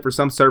has signed up for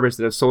some service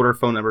that has sold our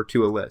phone number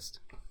to a list.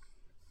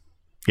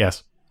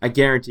 Yes. I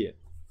guarantee it.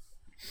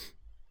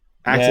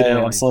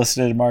 Accidentally.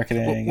 Unsolicited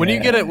marketing. When you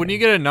get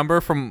a number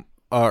from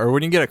or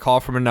when you get a call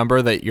from a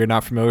number that you're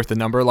not familiar with the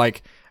number,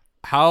 like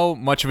how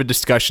much of a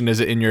discussion is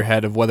it in your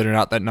head of whether or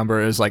not that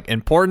number is like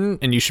important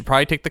and you should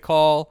probably take the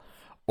call,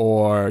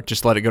 or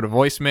just let it go to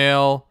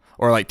voicemail,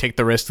 or like take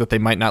the risk that they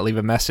might not leave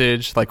a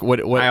message? Like what?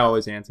 I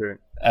always answer it.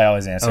 I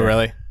always answer. Oh,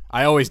 really?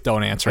 I always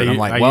don't answer it. I'm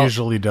like, I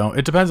usually don't.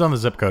 It depends on the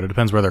zip code. It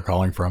depends where they're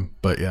calling from.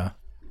 But yeah.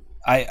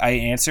 I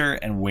answer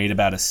and wait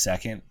about a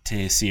second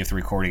to see if the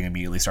recording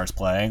immediately starts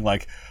playing.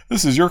 Like,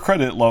 this is your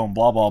credit loan,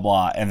 blah, blah,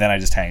 blah. And then I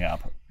just hang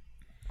up.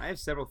 I have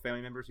several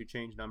family members who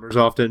change numbers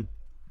often.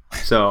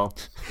 So,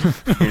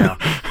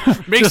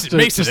 makes it.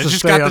 I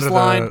just got this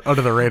line.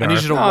 Under the radar. I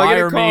need you to I get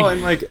wire a call me.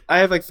 and like I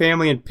have like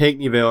family in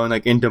Pinckneyville and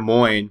like in Des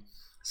Moines.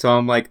 So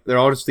I'm like, they're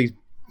all just these,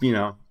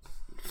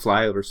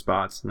 flyover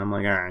spots. And I'm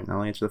like, all right,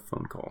 I'll answer the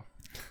phone call.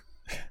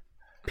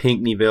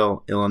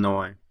 Pinckneyville,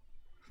 Illinois.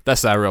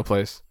 That's not a real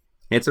place.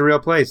 It's a real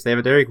place. They have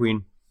a Dairy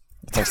Queen.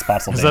 It's like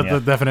Spotsylvania. Is that the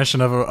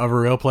definition of a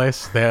real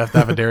place? They have to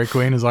have a Dairy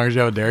Queen. As long as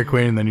you have a Dairy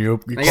Queen, then you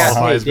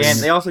qualify as being...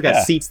 They also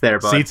got seats there,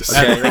 bud. Seats.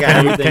 Okay, they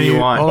got everything you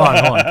want. Hold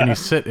on. Can you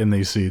sit in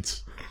these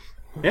seats?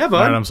 Yeah, All bud.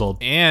 right, I'm sold.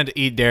 And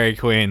eat Dairy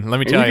Queen. Let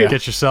me tell you you.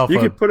 Get yourself You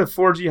a could put a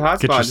 4G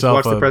hotspot and just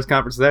watch the press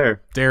conference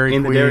there. Dairy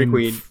in Queen. the Dairy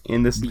Queen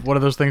in the seat. What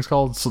are those things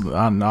called?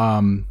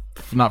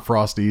 Not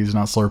Frosties,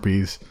 not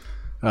Slurpees.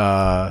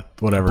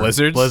 Whatever.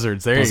 Blizzards?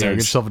 Blizzards. There you go. Get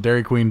yourself a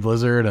Dairy Queen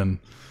Blizzard and...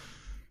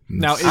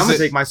 Now, I'm gonna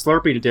take my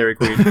Slurpee to Dairy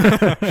Queen.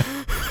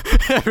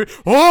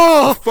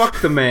 Oh! Fuck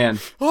the man.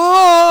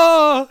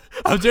 Oh!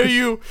 How dare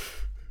you?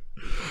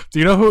 Do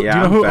you know who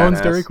I'm owns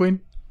badass. Dairy Queen?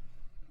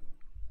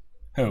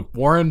 Who?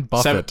 Warren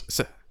Buffett.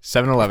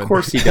 7-Eleven. Of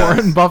course he does.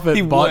 Warren Buffett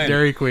He bought would.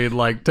 Dairy Queen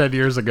like 10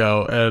 years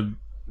ago, and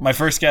My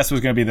first guess was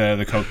going to be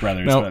the Koch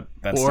brothers, no, but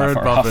that's Warren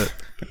not far Buffett.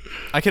 off.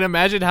 I can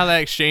imagine how that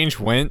exchange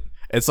went.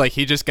 It's like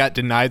he just got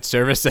denied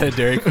service at a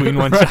Dairy Queen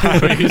one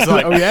time. He's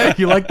like, Oh yeah,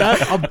 you like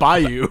that? I'll buy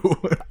you.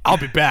 I'll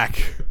be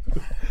back.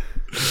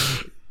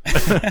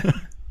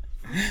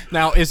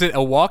 Now, is it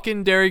a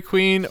walk-in Dairy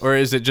Queen or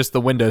is it just the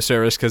window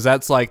service? Because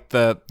that's like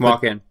the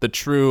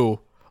true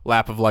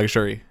lap of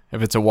luxury.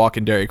 If it's a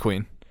walk-in Dairy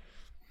Queen,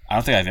 I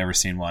don't think I've ever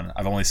seen one.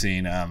 I've only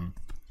seen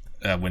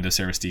window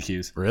service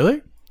DQs.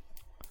 Really?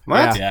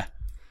 What? Yeah.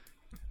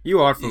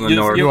 You are from the You-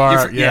 north. you- You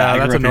are. You're- yeah, I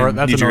that's grew a up north. in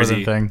That's New a northern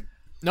Jersey. thing.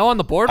 no, on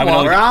the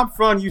boardwalk. Where I'm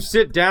from, you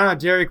sit down at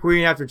Dairy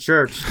Queen after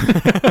church.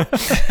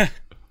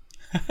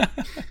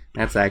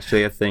 That's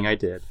actually a thing I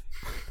did.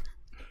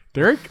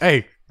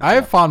 Hey, I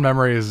have fond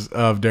memories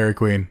of Dairy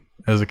Queen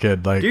as a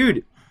kid. Like,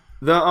 Dude,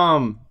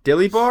 the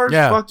dilly bars?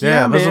 yeah, Fuck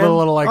yeah, those man. are the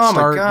little like Oh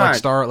my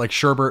star, God. like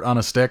sherbet on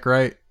a stick,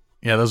 right?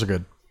 Yeah, those are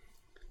good.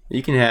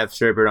 You can have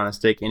sherbet on a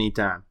stick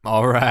anytime.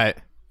 All right.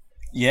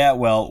 Yeah,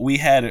 well, we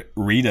had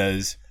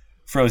Rita's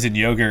frozen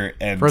yogurt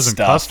and Frozen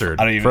stuff.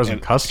 custard. I don't even Frozen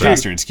custard.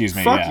 Custard, excuse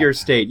me. Fuck yeah. your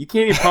state. You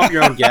can't even pump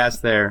your own gas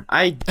there.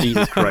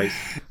 Jesus Christ.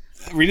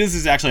 Rita's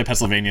is actually a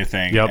Pennsylvania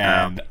thing, Yep.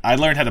 and I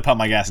learned how to pump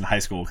my gas in high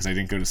school because I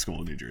didn't go to school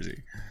in New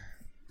Jersey.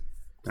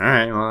 All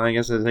right, well, I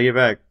guess I'll take it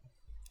back.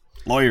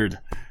 Lawyered.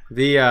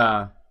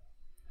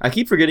 I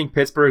keep forgetting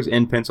Pittsburgh's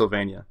in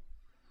Pennsylvania.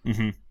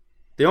 Mm-hmm.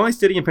 The only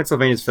city in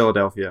Pennsylvania is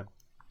Philadelphia.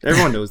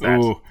 Everyone knows that.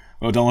 Ooh,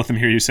 well, don't let them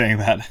hear you saying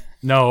that.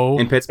 No,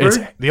 In Pittsburgh?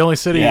 it's, the only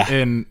city Yeah.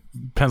 in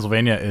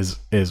Pennsylvania is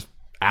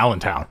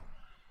Allentown.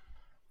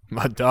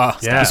 Duh.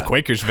 Yeah. It's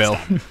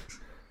Quakersville.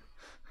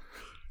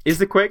 Is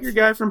the Quaker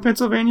guy from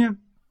Pennsylvania?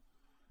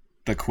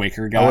 The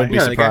Quaker I guy. wouldn't be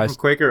Yeah, the guy from surprised.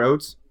 Quaker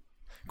Oats.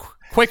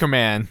 Quaker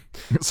man.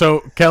 So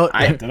Kelly,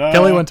 Ta-da.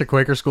 Kelly went to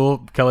Quaker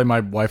school. Kelly,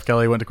 my wife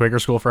Kelly, went to Quaker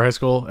school for high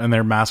school, and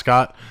their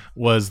mascot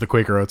was the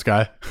Quaker Oats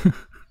guy.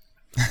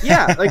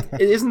 Yeah, like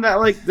isn't that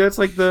like that's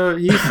like the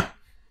he's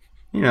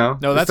No,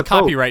 it's that's the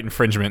Pope. copyright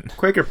infringement.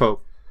 Quaker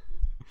Pope.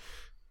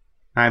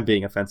 I'm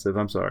being offensive.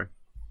 I'm sorry.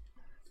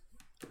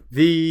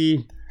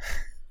 The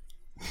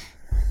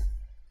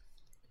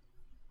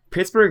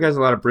Pittsburgh has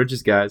a lot of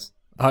bridges, guys.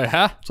 Oh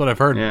yeah. That's what I've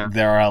heard. Yeah.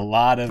 There are a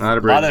lot of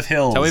bridges.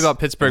 hills. Tell me about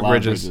Pittsburgh A lot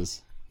of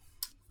bridges.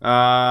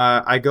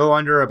 I go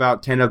under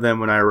about 10 of them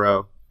when I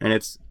row, and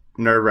it's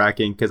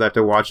nerve-wracking because I have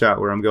to watch out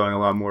where I'm going a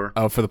lot more.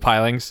 Oh, for the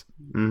pilings.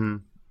 Mm-hmm.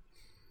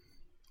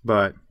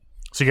 But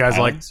So you guys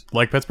Islands?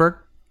 like Pittsburgh?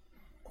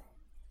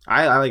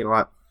 I like it a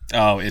lot.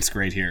 Oh, it's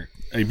great here.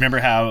 Remember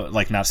how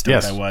not stoked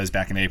Yes. I was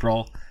back in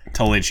April?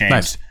 Totally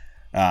changed.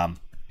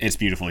 It's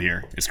beautiful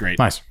here. It's great.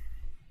 Nice.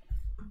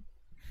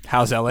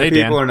 How's LA, People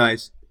Dan? are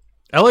nice.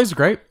 LA's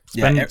great.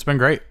 Yeah, It's been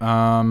great.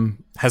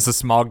 Has the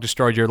smog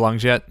destroyed your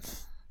lungs yet?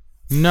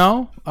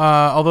 No.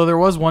 Although there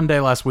was one day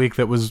last week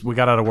that we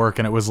got out of work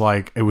and it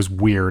was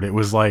weird. It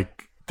was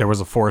like there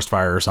was a forest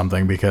fire or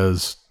something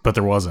but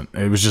there wasn't.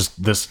 It was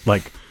just this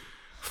like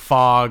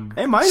fog.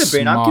 It might have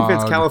been. I'm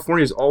convinced smog.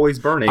 California's always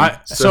burning.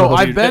 So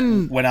I've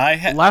been When I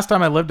had last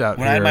time I lived out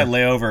when here. I had my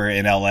layover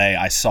in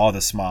LA, I saw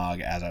the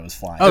smog as I was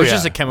flying. Oh, it's yeah.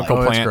 just a chemical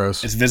Oh, plant. It's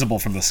gross. It's visible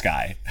from the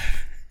sky.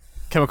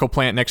 Chemical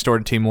plant next door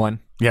to Team One.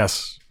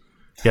 Yes.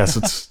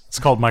 It's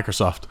called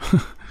Microsoft.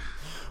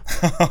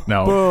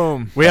 No.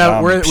 Boom. We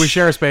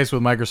share a space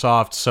with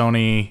Microsoft,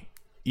 Sony,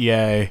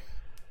 EA.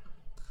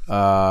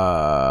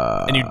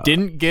 And you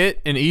didn't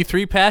get an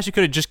E3 pass? You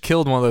could have just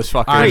killed one of those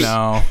fuckers. I Wait.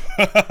 know.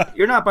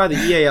 You're not by the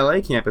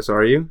EALA campus,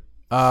 are you?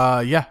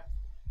 Yeah.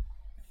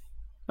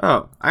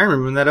 Oh, I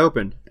remember when that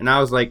opened, and I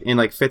was like in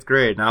 5th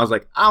grade, and I was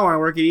like, I want to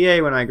work at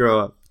EA when I grow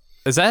up.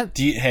 Is that?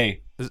 Do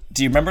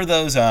you remember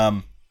those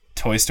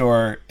toy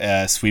store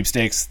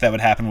sweepstakes that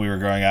would happen when we were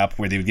growing up,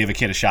 where they would give a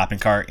kid a shopping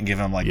cart and give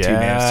him like 2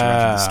 minutes to run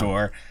through the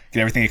store,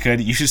 get everything he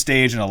could? You should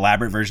stage an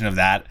elaborate version of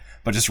that,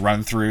 but just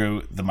run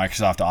through the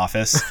Microsoft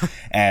Office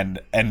and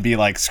be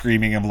like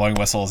screaming and blowing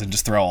whistles and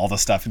just throw all the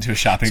stuff into a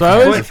shopping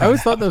cart. I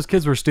always thought those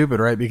kids were stupid,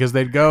 right? Because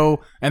they'd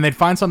go and they'd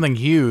find something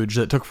huge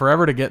that took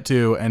forever to get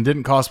to and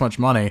didn't cost much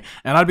money.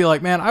 And I'd be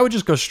like, man, I would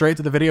just go straight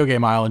to the video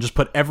game aisle and just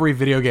put every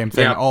video game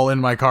thing all in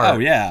my cart. Oh,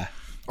 yeah.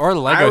 Or I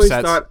Lego always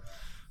sets. thought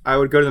I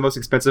would go to the most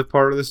expensive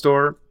part of the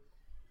store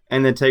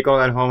and then take all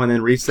that home and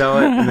then resell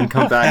it and then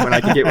come back when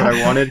I could get what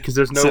I wanted, because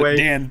there's no way.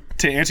 Dan,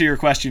 to answer your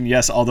question,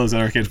 yes, all those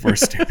other kids were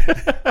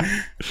stupid.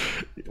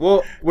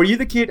 Well, were you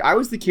the kid? I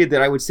was the kid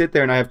that I would sit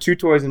there and I have 2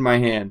 toys in my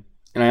hand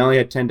and I only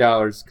had $10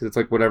 because it's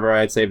like whatever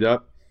I had saved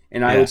up.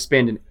 And I would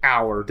spend an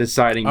hour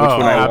deciding which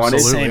one I wanted.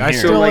 I So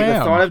still like am.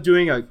 the thought of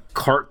doing a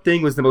cart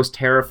thing was the most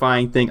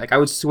terrifying thing. Like I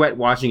would sweat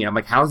watching it. I'm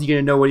like, how's he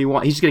gonna know what he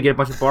wants? He's just gonna get a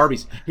bunch of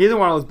Barbies. He doesn't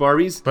want all those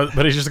Barbies.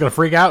 But he's just going to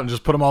freak out and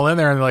just put them all in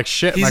there and they're like,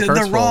 shit, He's my in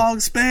cart's the full. wrong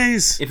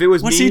space. If it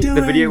was What's me, he the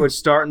doing? video would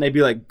start and they'd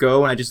be like,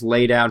 go, and I just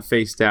lay down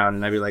face down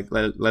and I'd be like,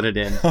 let it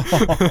in.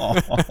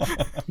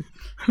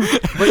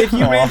 But if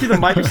you ran through the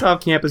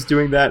Microsoft campus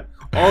doing that,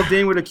 all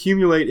Dan would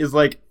accumulate is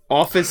like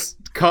Office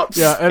cups.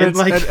 Yeah, and it's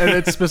like and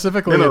it's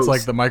specifically memos. it's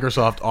like the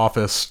Microsoft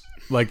Office.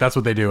 Like that's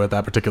what they do at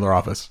that particular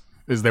office.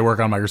 Is they work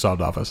on Microsoft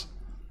Office.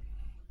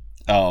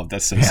 Oh,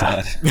 that's so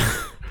sad.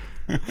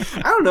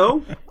 I don't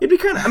know. It'd be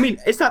kind of. I mean,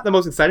 it's not the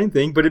most exciting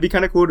thing, but it'd be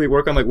kind of cool to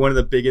work on like one of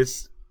the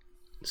biggest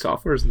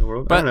softwares in the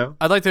world. I don't know.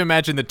 I'd like to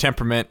imagine the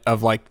temperament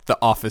of like the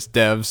Office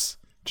devs,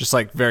 just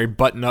like very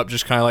button up,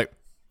 just kind of like,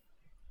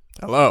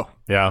 hello.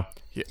 Yeah.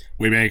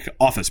 We make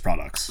Office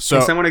products. So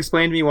Can someone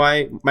explain to me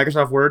why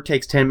Microsoft Word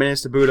takes 10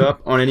 minutes to boot up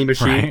on any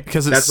machine? Right.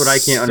 because That's what I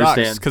can't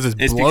understand. Because it's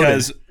It's bloated.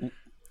 because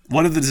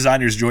one of the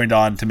designers joined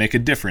on to make a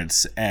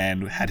difference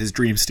and had his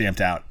dream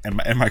stamped out, and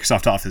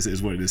Microsoft Office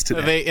is what it is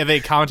today. They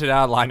commented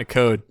out a line of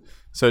code,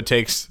 so it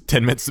takes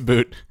 10 minutes to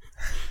boot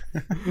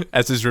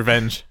as his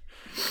revenge.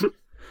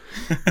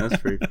 That's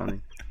pretty funny.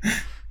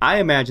 I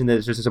imagine that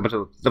it's just a bunch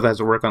of stuff that has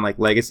to work on like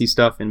legacy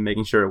stuff and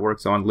making sure it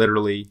works on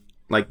literally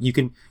like you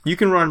can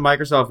run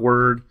Microsoft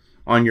Word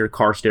on your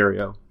car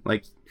stereo.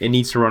 Like it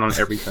needs to run on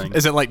everything.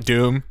 Is it like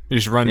Doom? You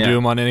just run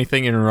Doom on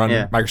anything and run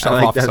Yeah, Microsoft I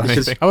like Office that. on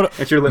It's anything. just-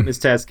 That's your litmus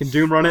test. Can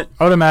Doom run it?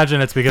 I would imagine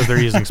it's because they're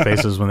using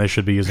spaces when they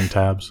should be using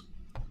tabs.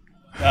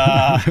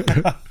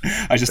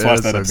 I just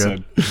watched that that's so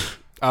episode.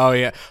 Oh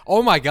yeah.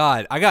 Oh my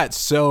god. I got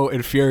so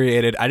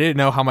infuriated. I didn't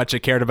know how much I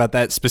cared about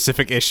that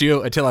specific issue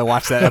until I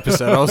watched that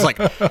episode. I was like,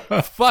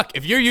 fuck,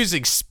 if you're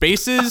using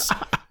spaces,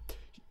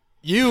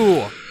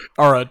 you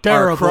Or a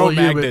terrible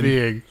Cro-Magnon. human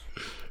being.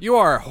 you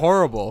are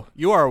horrible.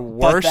 You are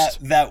But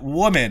worst. that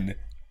woman,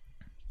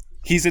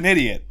 he's an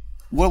idiot.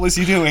 What was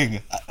he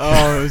doing?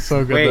 Oh, it's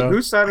so good. Wait, though.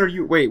 whose side are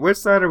you? Wait, which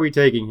side are we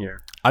taking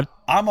here?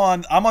 I'm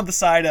on the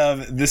side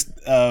of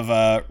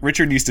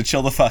Richard needs to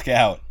chill the fuck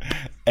out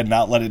and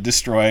not let it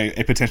destroy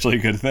a potentially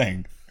good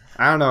thing.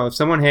 I don't know. If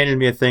someone handed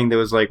me a thing that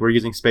was like we're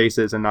using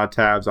spaces and not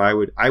tabs, I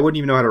wouldn't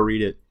even know how to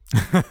read it.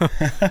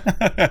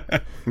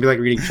 It'd be like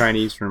reading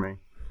Chinese for me.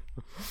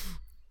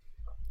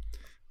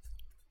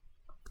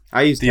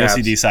 I use The tabs.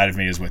 OCD side of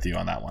me is with you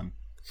on that one.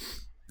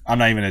 I'm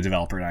not even a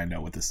developer and I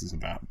know what this is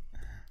about.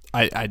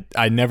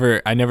 I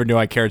never knew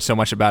I cared so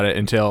much about it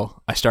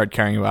until I started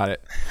caring about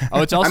it.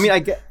 Oh, it's also I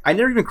mean, I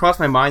never even crossed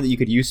my mind that you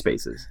could use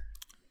spaces.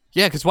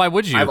 yeah, because why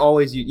would you? I've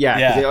always used, 'cause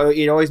Yeah.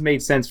 it always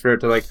made sense for it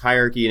to like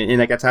hierarchy and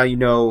like that's how you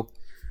know.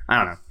 I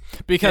don't know.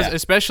 Because Yeah.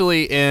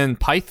 especially in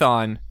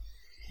Python,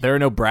 there are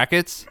no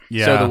brackets.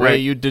 Yeah. So the way Right.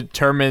 you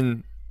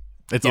determine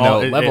It's you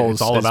all know, levels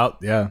It's all is-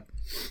 about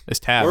is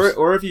tabs.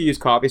 Or if you use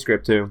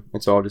CoffeeScript too,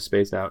 it's all just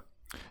spaced out.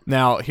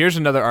 Now, here's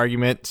another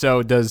argument.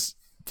 So do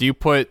you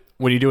put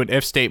when you do an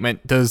if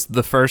statement, does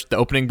the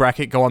opening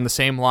bracket go on the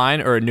same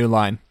line or a new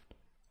line?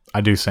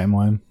 I do same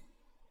line.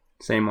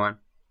 Same one.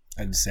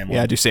 I did the same Yeah,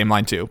 I one. do same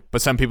line too.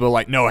 But some people are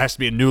like, no, it has to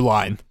be a new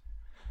line.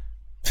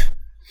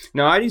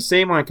 No, I do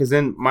same one because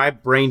then my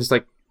brain just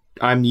like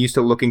I'm used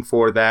to looking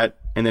for that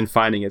and then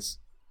finding it's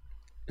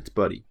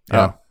buddy.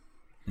 Oh.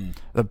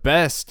 The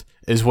best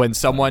is when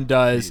someone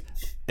does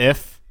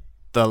if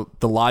the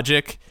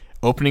logic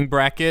opening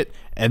bracket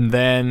and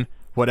then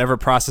whatever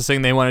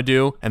processing they want to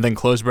do and then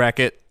close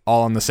bracket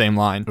all on the same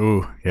line.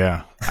 Ooh,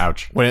 yeah.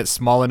 Ouch. When it's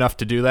small enough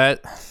to do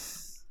that,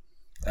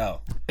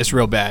 Oh. it's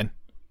real bad.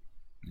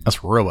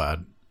 That's real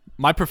bad.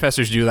 My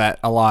professors do that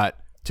a lot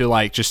to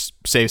like just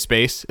save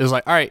space. It was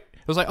like, all right,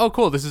 it was like, oh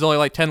cool, this is only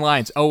like 10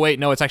 lines. Oh wait,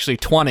 no, it's actually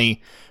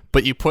 20,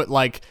 but you put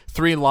like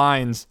 3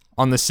 lines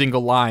on the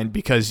single line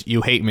because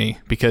you hate me,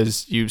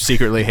 because you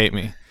secretly hate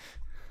me.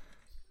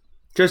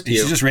 Just You you.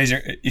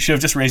 should have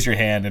just raised your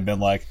hand and been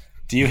like,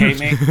 "Do you hate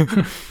me?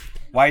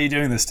 Why are you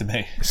doing this to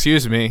me?"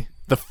 Excuse me,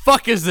 the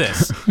fuck is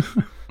this?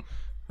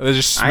 They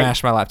just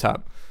smashed my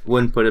laptop.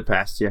 Wouldn't put it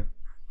past you.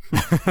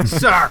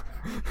 Sir,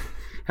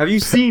 have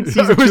you seen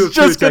season 2 I was of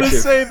True just gonna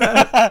Detective? say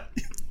that.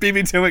 Beat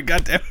me to it,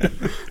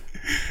 goddammit.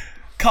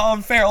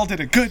 Colin Farrell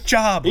did a good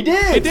job. He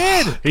did. It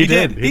did. He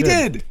did. He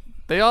did.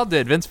 They all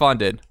did. Vince Vaughn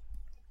did.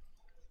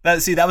 That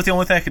was the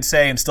only thing I could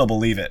say and still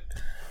believe it.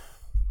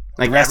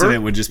 Like the rest ever? of it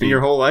would just be in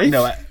your whole life.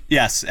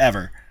 Yes,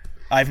 ever.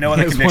 I have no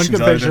other There's one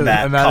convictions other conviction, than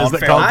that. and that is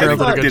that Colin Farrell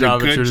did a good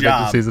job at shooting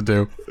up to season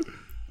 2.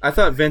 I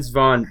thought Vince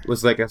Vaughn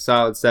was like a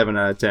solid 7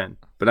 out of 10,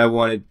 but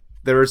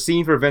there were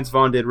scenes where Vince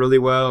Vaughn did really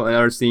well, and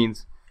other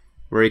scenes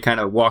where he kind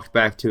of walked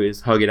back to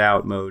his hug it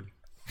out mode.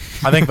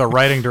 I think the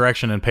writing,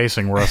 direction, and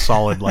pacing were a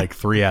solid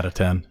 3 out of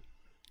 10.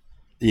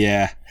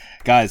 Yeah.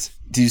 Guys,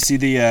 did you see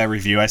the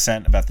review I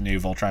sent about the new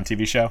Voltron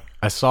TV show?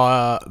 I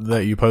saw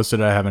that you posted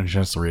it. I haven't had a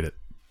chance to read it.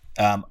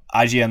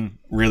 IGN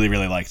really,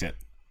 really liked it.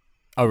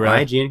 Oh,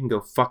 really? IGN can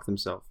go fuck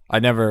themselves. I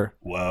never.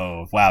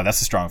 Whoa. Wow,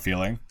 that's a strong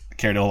feeling.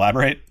 Care to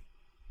elaborate?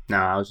 No,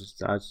 I was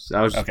just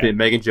okay.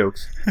 Making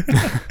jokes.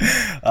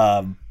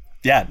 The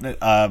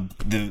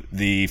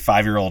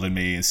 5-year-old in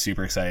me is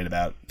super excited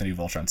about the new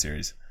Voltron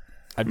series.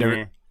 I've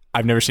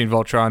never seen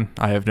Voltron.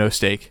 I have no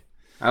stake.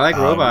 I like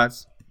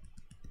robots.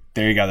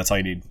 There you go. That's all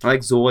you need. I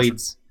like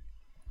Zoids.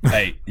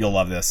 Hey, you'll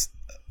love this.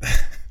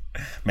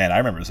 Man, I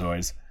remember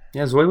Zoids.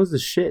 Yeah, Zoid was the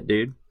shit,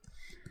 dude.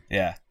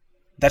 Yeah.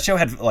 That show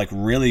had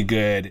really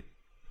good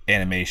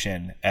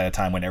animation at a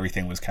time when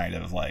everything was kind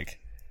of meh.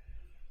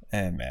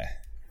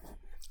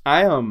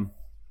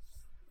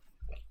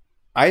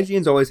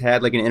 IGN's always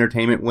had an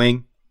entertainment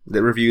wing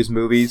that reviews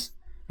movies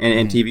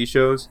and TV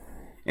shows.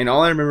 And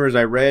all I remember is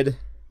I read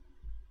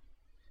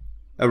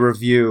a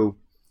review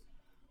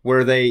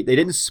where they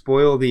didn't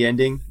spoil the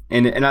ending,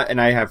 and I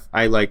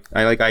like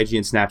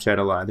IGN Snapchat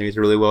a lot. I think it's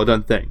a really well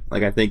done thing.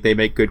 I think they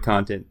make good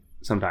content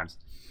sometimes.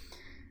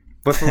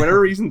 But for whatever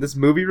reason, this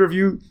movie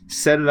review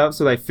set it up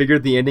so I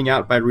figured the ending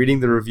out by reading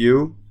the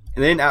review,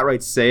 and they didn't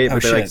outright say it,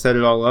 but they set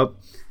it all up.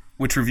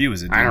 Which review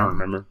is it? I don't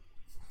remember.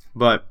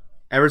 But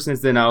ever since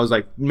then, I was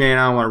like, man,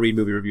 I don't want to read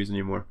movie reviews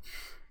anymore.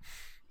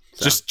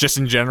 So. Just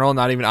in general,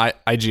 not even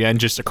IGN,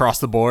 just across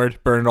the board,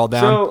 burn it all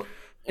down. So,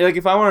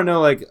 if I want to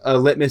know a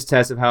litmus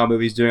test of how a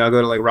movie's doing, I'll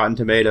go to Rotten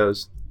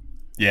Tomatoes.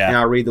 Yeah. And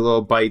I'll read the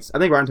little bites. I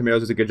think Rotten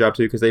Tomatoes does a good job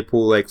too because they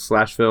pull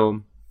Slash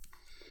Film.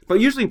 But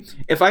usually,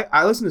 if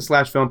I listen to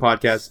Slash Film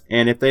podcasts,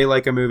 and if they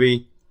like a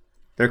movie,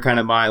 they're kind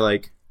of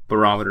my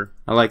barometer.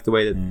 I like the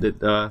way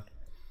that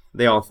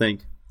they all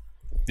think.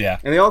 Yeah.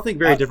 And they all think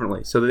very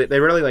differently. So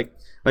they really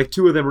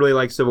two of them really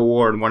like Civil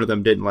War, and one of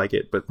them didn't like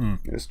it, but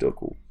it was still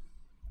cool.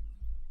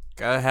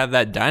 Gotta have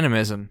that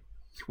dynamism.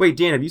 Wait,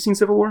 Dan, have you seen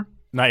Civil War?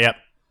 Not yet.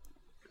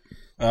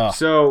 Oh,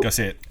 so go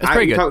see it. It's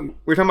pretty good. We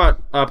were talking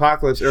about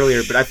Apocalypse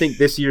earlier, but I think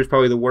this year is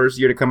probably the worst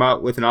year to come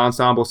out with an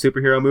ensemble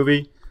superhero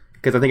movie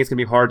because I think it's going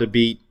to be hard to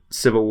beat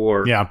Civil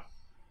War. Yeah.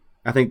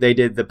 I think they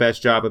did the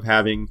best job of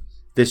having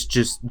this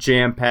just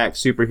jam-packed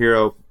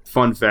superhero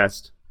fun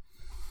fest.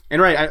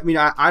 And right,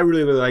 I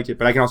really, really like it,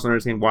 but I can also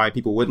understand why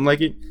people wouldn't like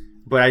it.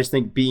 But I just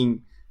think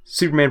being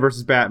Superman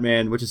versus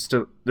Batman, which is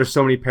still, there's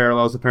so many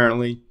parallels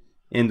apparently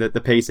in the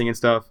pacing and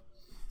stuff.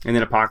 And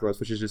then Apocalypse,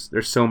 which is just,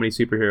 there's so many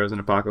superheroes in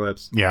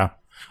Apocalypse. Yeah.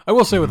 I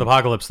will say with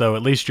Apocalypse though,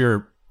 at least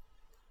you're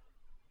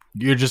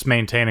just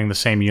maintaining the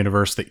same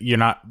universe that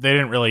they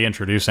didn't really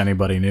introduce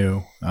anybody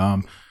new.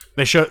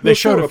 They showed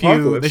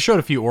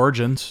a few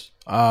origins.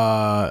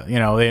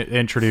 They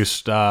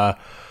introduced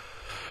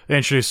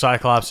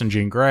Cyclops and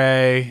Jean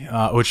Grey,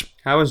 which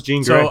how was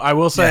Jean Grey? So I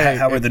will say,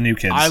 how are the new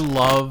kids? I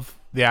love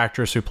the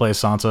actress who plays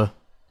Sansa.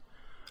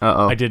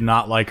 I did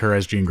not like her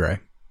as Jean Grey.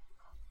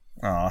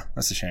 Aw,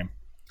 that's a shame.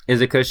 Is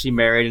it because she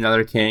married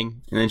another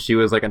king and then she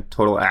was a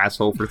total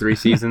asshole for 3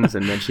 seasons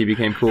and then she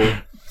became cool?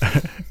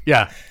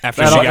 Yeah,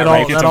 after she got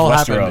raped that all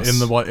happened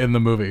in the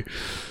movie.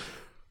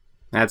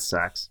 That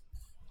sucks.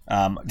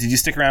 Did you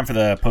stick around for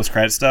the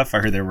post-credit stuff? I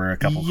heard there were a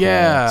couple.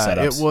 Yeah, cool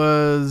setups. It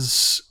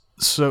was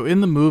so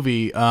in the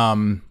movie.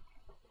 Scott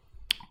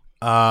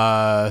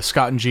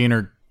and Jean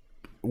are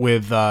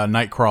with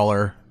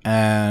Nightcrawler,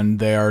 and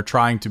they are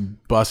trying to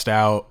bust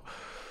out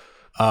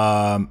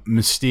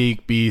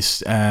Mystique,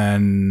 Beast,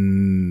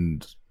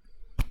 and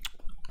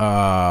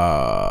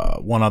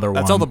one other one.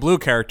 That's all the blue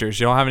characters.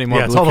 You don't have any more.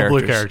 Yeah, it's all the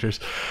blue characters.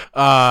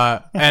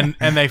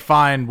 And they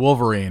find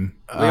Wolverine.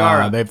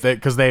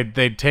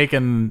 They'd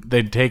taken.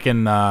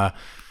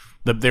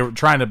 They were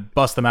trying to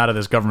bust them out of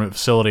this government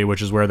facility,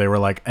 which is where they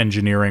were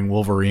engineering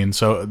Wolverine.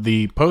 So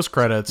the post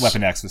credits,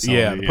 Weapon X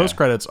facility. Yeah, the post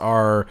credits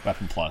are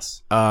Weapon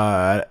Plus.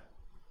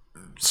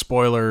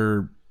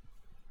 Spoiler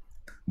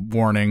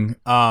warning.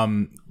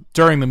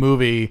 During the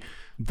movie,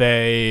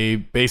 they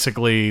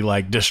basically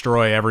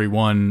destroy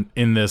everyone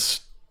in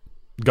this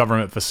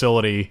government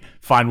facility,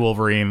 find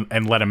Wolverine,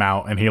 and let him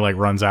out, and he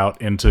runs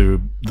out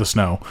into the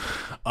snow.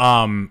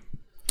 Aren't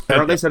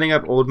they setting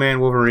up Old Man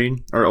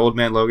Wolverine or Old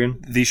Man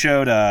Logan? They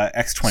showed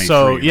X-23.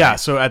 So yeah,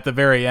 so at the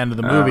very end of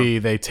the movie,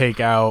 they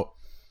take out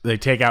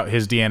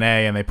his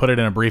DNA and they put it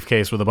in a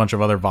briefcase with a bunch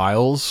of other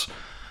vials.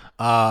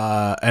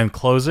 And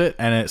close it,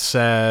 and it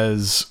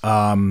says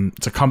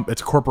it's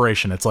a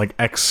corporation. It's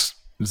X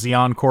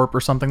Xeon Corp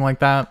or something like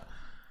that.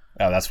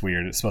 Oh, that's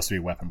weird. It's supposed to be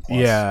Weapon Plus.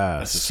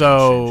 Yeah.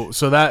 So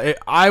that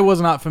I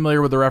was not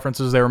familiar with the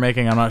references they were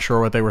making. I'm not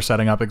sure what they were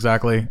setting up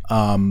exactly.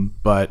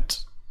 But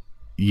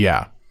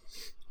yeah,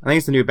 I think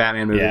it's the new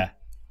Batman movie. Yeah.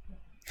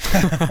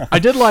 I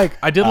did like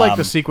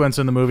the sequence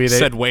in the movie. They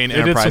said Wayne they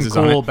did Enterprises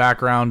some on cool it.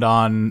 background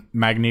on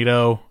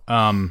Magneto.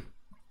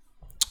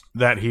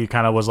 That he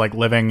kind of was like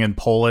living in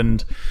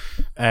Poland,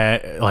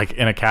 like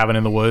in a cabin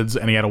in the woods,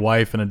 and he had a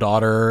wife and a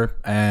daughter,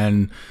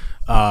 and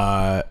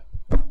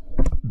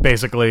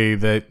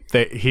basically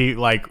he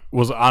like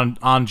was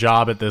on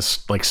job at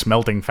this like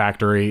smelting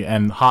factory,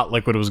 and hot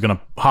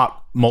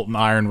molten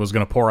iron was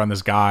gonna pour on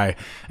this guy,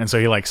 and so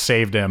he like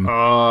saved him.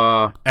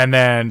 And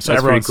then so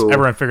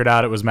everyone figured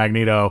out it was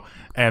Magneto,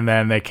 and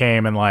then they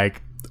came and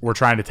like were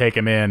trying to take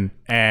him in,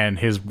 and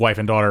his wife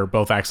and daughter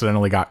both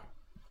accidentally got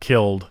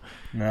killed.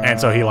 No.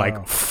 And so he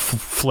like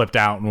flipped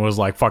out and was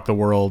like, "Fuck the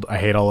world! I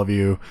hate all of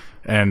you."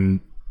 And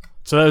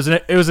so it was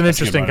an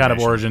interesting kind of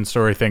origin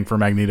story thing for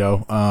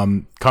Magneto.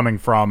 Coming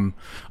from,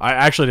 I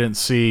actually didn't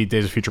see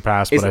Days of Future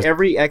Past. Is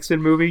every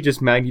X-Men movie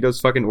just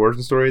Magneto's fucking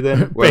origin story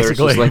then?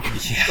 Basically,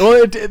 it's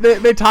well,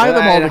 they tie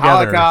them all together.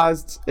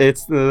 Holocaust.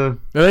 It's the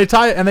they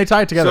tie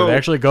it together. So, they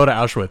actually go to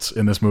Auschwitz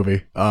in this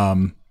movie.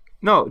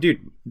 No, dude,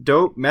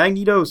 dope.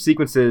 Magneto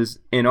sequences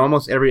in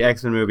almost every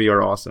X-Men movie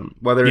are awesome.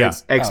 Whether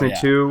it's X-Men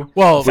 2,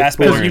 well, because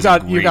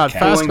you got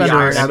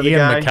Fassbender and Ian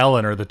guy.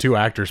 McKellen are the two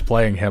actors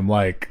playing him.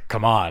 Like,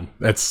 come on,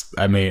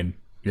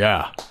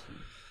 yeah.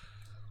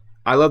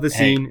 I love the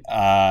scene.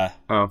 Go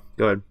ahead.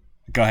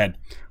 Go ahead.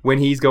 When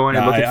he's going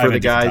and looking for the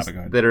guys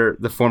that are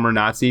the former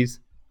Nazis,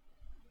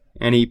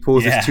 and he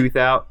pulls his tooth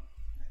out.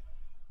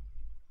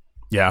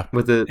 Yeah,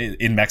 with the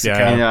in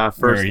Mexico,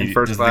 in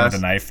first class with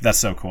a knife. That's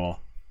so cool.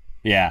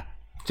 Yeah.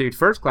 Dude,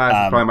 First Class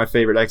is probably my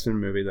favorite X-Men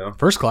movie, though.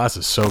 First Class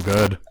is so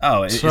good.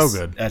 Oh, it's so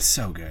good. That's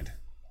so good.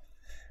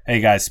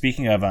 Hey, guys,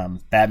 speaking of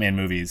Batman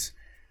movies,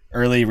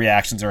 early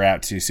reactions are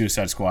out to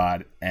Suicide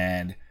Squad,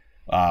 and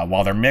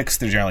while they're mixed,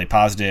 they're generally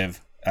positive.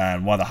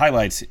 And one of the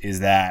highlights is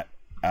that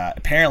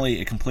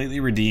apparently it completely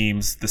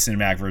redeems the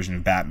cinematic version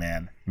of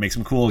Batman, makes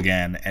him cool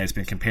again, and it's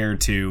been compared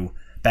to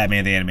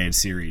Batman the Animated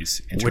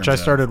Series. Which I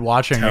started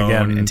watching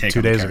again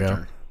 2 days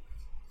ago.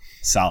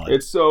 Solid.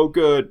 It's so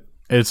good.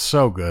 It's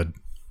so good.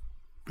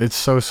 It's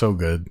so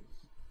good.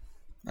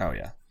 Oh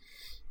yeah.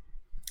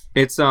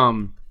 It's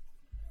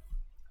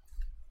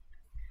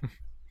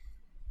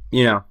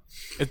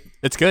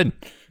it's good.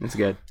 It's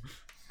good.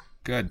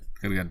 Good.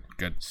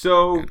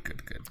 So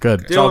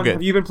good. It's all good.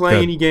 Have you been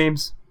playing any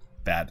games?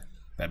 Bad.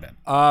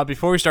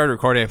 Before we started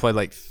recording, I played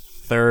like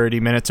 30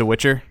 minutes of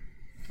Witcher.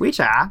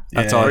 Witcher?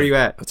 That's all. Where are you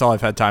at? That's all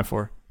I've had time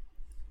for.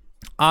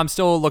 I'm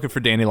still looking for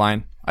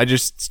Dandelion. I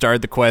just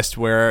started the quest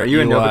where you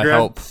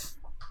help.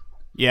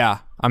 Yeah,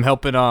 I'm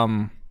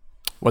helping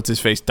what's his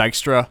face,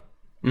 Dykstra,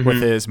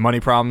 with his money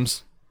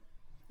problems.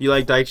 You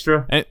like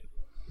Dykstra? And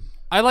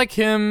I like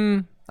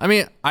him. I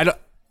mean, I don't.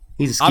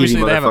 He's a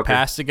obviously they have a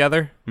past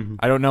together.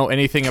 I don't know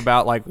anything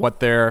about like what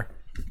their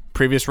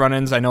previous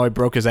run-ins. I know he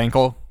broke his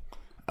ankle,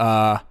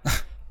 but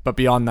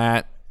beyond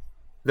that,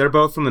 they're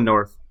both from the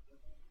north.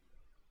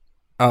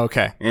 Oh,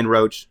 okay. And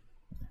Roach.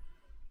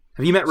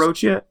 Have you met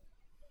Roach yet?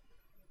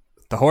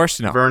 The horse?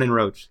 No. Vernon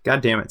Roach.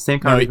 God damn it. Same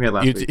conversation we had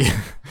last week.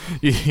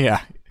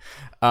 Yeah.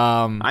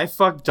 I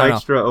fucked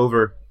Dykstra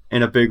over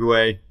in a big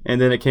way,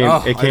 and then it came.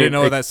 I didn't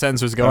know where that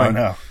sentence was going.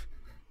 Oh,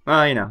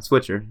 no.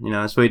 Switcher.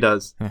 That's what he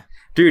does. Yeah.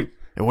 Dude.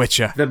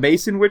 Witcher. The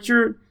Mason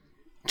Witcher,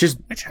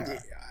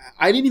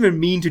 I didn't even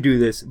mean to do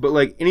this, but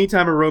like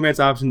anytime a romance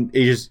option,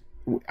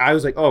 I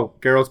was like, oh,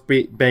 Geralt's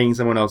banging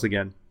someone else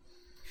again.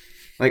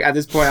 Like at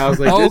this point, I was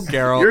like,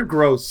 Geralt, you're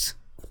gross.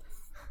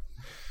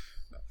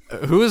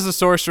 Who is the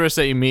sorceress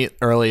that you meet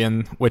early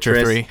in Witcher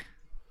 3?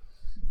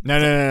 No,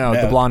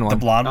 the blonde one. The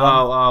blonde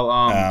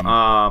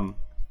one?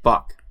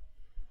 Fuck.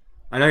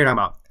 I know you're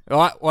talking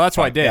about. Well, that's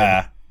what I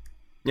did.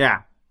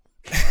 Yeah.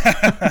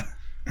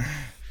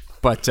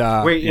 But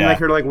wait, you like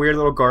her like weird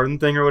little garden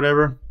thing or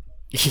whatever?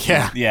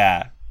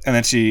 Yeah. And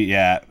then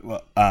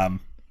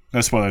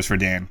no spoilers for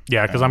Dan.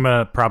 Yeah, because I'm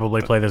gonna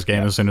probably play this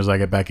game as soon as I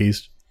get back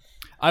east.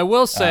 I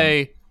will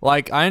say,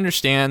 I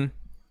understand,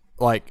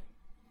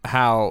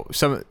 how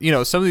some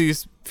of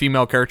these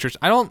female characters.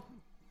 I don't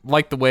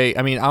like the way.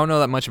 I mean, I don't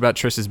know that much about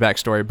Triss's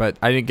backstory, but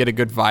I didn't get a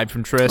good vibe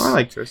from Triss. I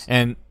like Triss.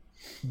 And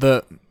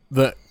the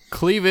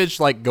cleavage,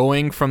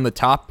 going from the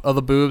top of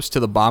the boobs to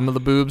the bottom of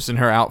the boobs in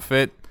her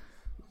outfit,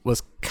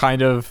 was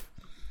kind of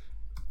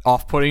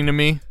off-putting to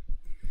me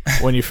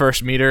when you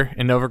first meet her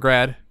in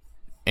Novigrad.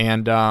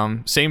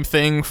 And same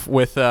thing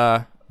with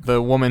the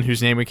woman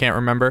whose name we can't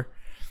remember.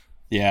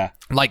 Yeah,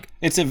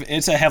 it's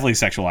a heavily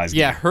sexualized.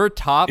 Yeah, game. her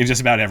top in just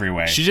about every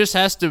way. She just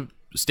has to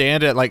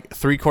stand at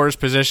 3/4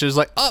 positions.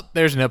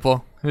 There's a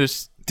nipple.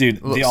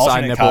 Dude, the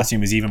alternate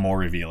costume is even more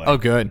revealing. Oh,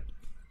 good.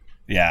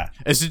 Yeah,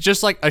 is it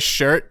just a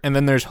shirt and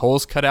then there's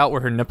holes cut out where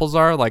her nipples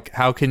are?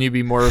 How can you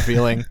be more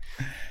revealing?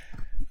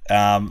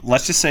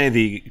 Let's just say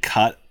the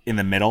cut in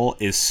the middle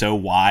is so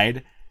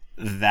wide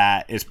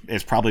that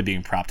it's probably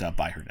being propped up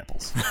by her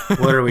nipples.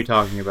 What are we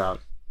talking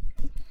about?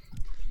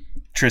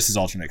 Triss's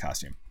alternate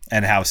costume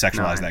and how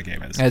sexualized that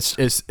game is.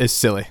 It's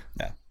silly.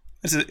 Yeah,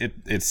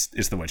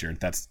 it's The Witcher.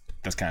 That's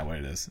kind of what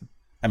it is.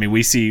 I mean,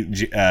 we see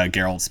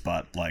Geralt's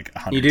butt 100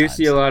 times. You do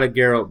see a lot of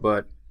Geralt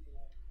butt.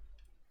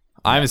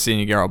 I haven't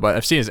seen Geralt, but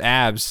I've seen his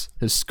abs,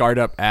 his scarred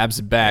up abs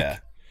and back. Yeah.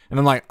 And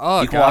I'm like,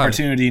 oh, Equal God.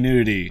 opportunity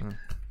nudity.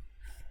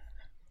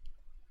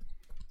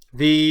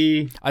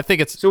 I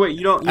think it's So wait,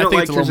 you don't I think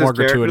like it's a little Triss's more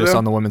character, gratuitous though?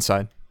 on the women's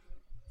side.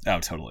 Oh,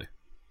 totally.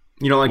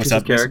 You don't like What's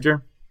Triss's up, Mason?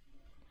 character?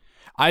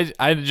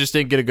 I just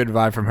didn't get a good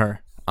vibe from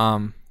her.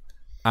 I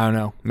don't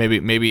know.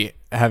 Maybe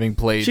having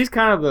played She's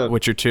kind of the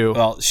Witcher 2.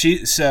 Well,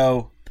 she's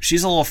a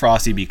little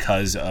frosty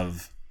because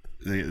of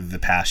the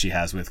past she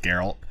has with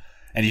Geralt,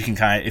 and you can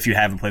kind of, if you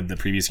haven't played the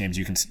previous games,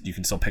 you can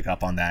still pick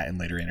up on that in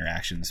later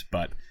interactions.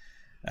 But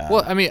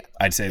well, I mean,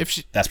 I'd say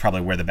that's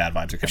probably where the bad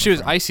vibes are coming if she was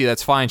from. icy,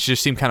 that's fine. She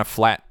just seemed kind of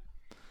flat.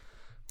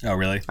 Oh,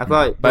 really? I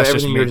thought That's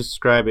just everything you me. were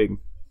describing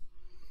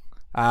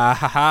Ha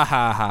ha ha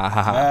ha ha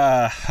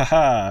ha.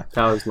 Haha.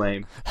 that was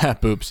lame.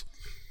 Boobs.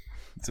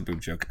 It's a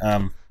boob joke.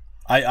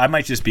 I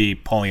might just be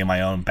pulling in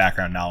my own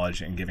background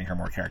knowledge and giving her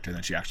more character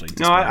than she actually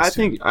displays. No, I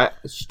think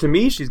to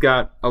me she's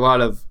got a lot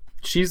of.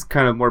 She's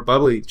kind of more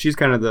bubbly. She's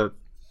kind of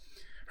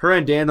her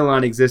and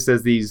Dandelion exist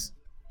as these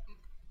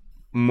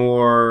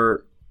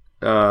more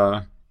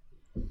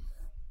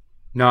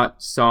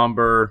not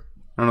somber.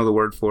 I don't know the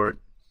word for it,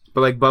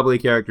 but like bubbly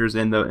characters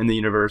in the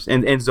universe,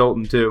 and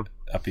Zoltan too.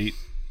 upbeat.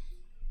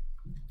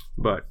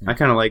 But I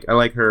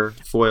like her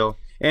foil.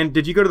 And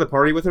did you go to the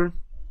party with her?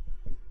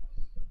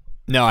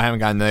 No, I haven't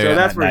gotten there So yet.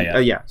 that's not where,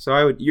 yet. yeah. So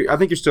I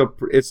think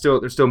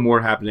there's still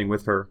more happening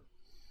with her.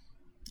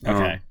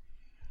 Okay.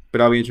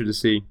 But I'll be interested to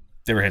see.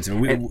 They were hints.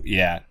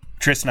 Yeah.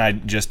 Tris and I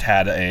just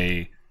had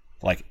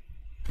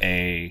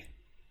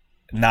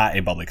not a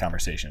bubbly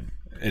conversation.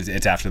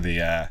 It's after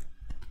the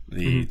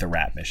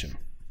rat mission.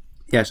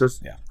 Yeah. So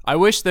I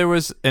wish there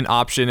was an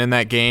option in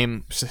that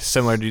game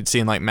similar to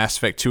seeing like Mass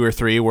Effect 2 or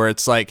 3 where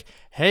it's like,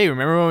 hey,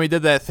 remember when we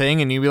did that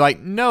thing? And you'd be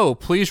like, no,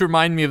 please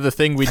remind me of the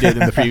thing we did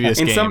in the previous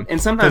game. and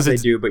sometimes they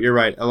do, but you're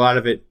right. A lot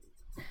of it,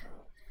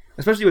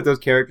 especially with those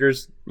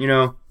characters,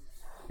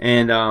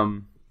 and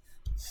I'll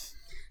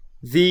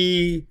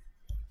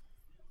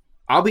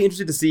be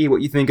interested to see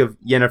what you think of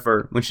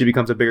Yennefer when she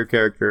becomes a bigger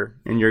character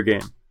in your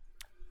game.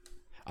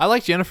 I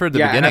liked Yennefer at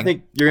the And beginning. I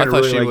think you're gonna thought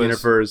really she like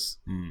was- Yennefer's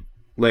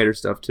later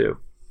stuff too.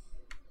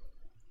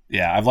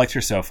 Yeah, I've liked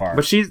her so far.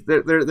 But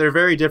they're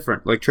very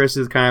different. Like Triss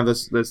is kind of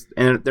this,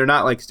 and they're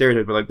not like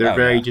stereotypes, but like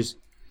they're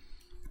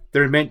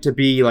they're meant to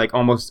be like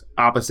almost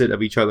opposite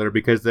of each other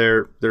because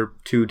they're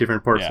two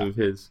different parts of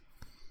his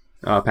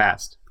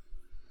past.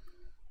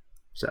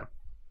 So,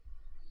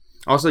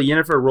 also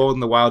Yennefer rolled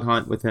in the Wild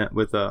Hunt with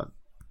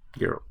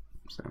Geralt.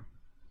 So,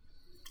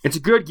 it's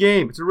a good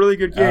game. It's a really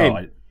good game. Oh,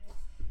 I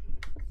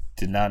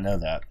did not know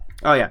that.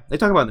 Oh yeah, they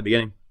talk about it in the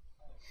beginning.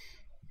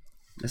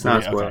 It's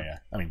not a spoiler. Okay, yeah.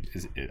 I mean,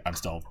 I'm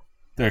still.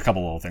 There are a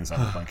couple little things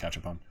I'm playing catch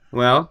up on.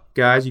 Well,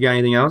 guys, you got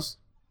anything else?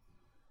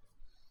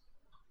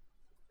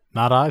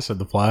 Not I, said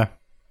the fly.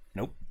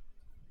 Nope.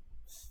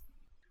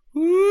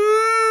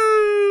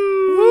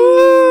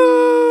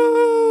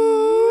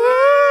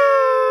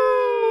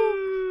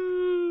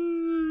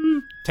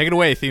 Take it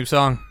away, theme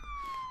song.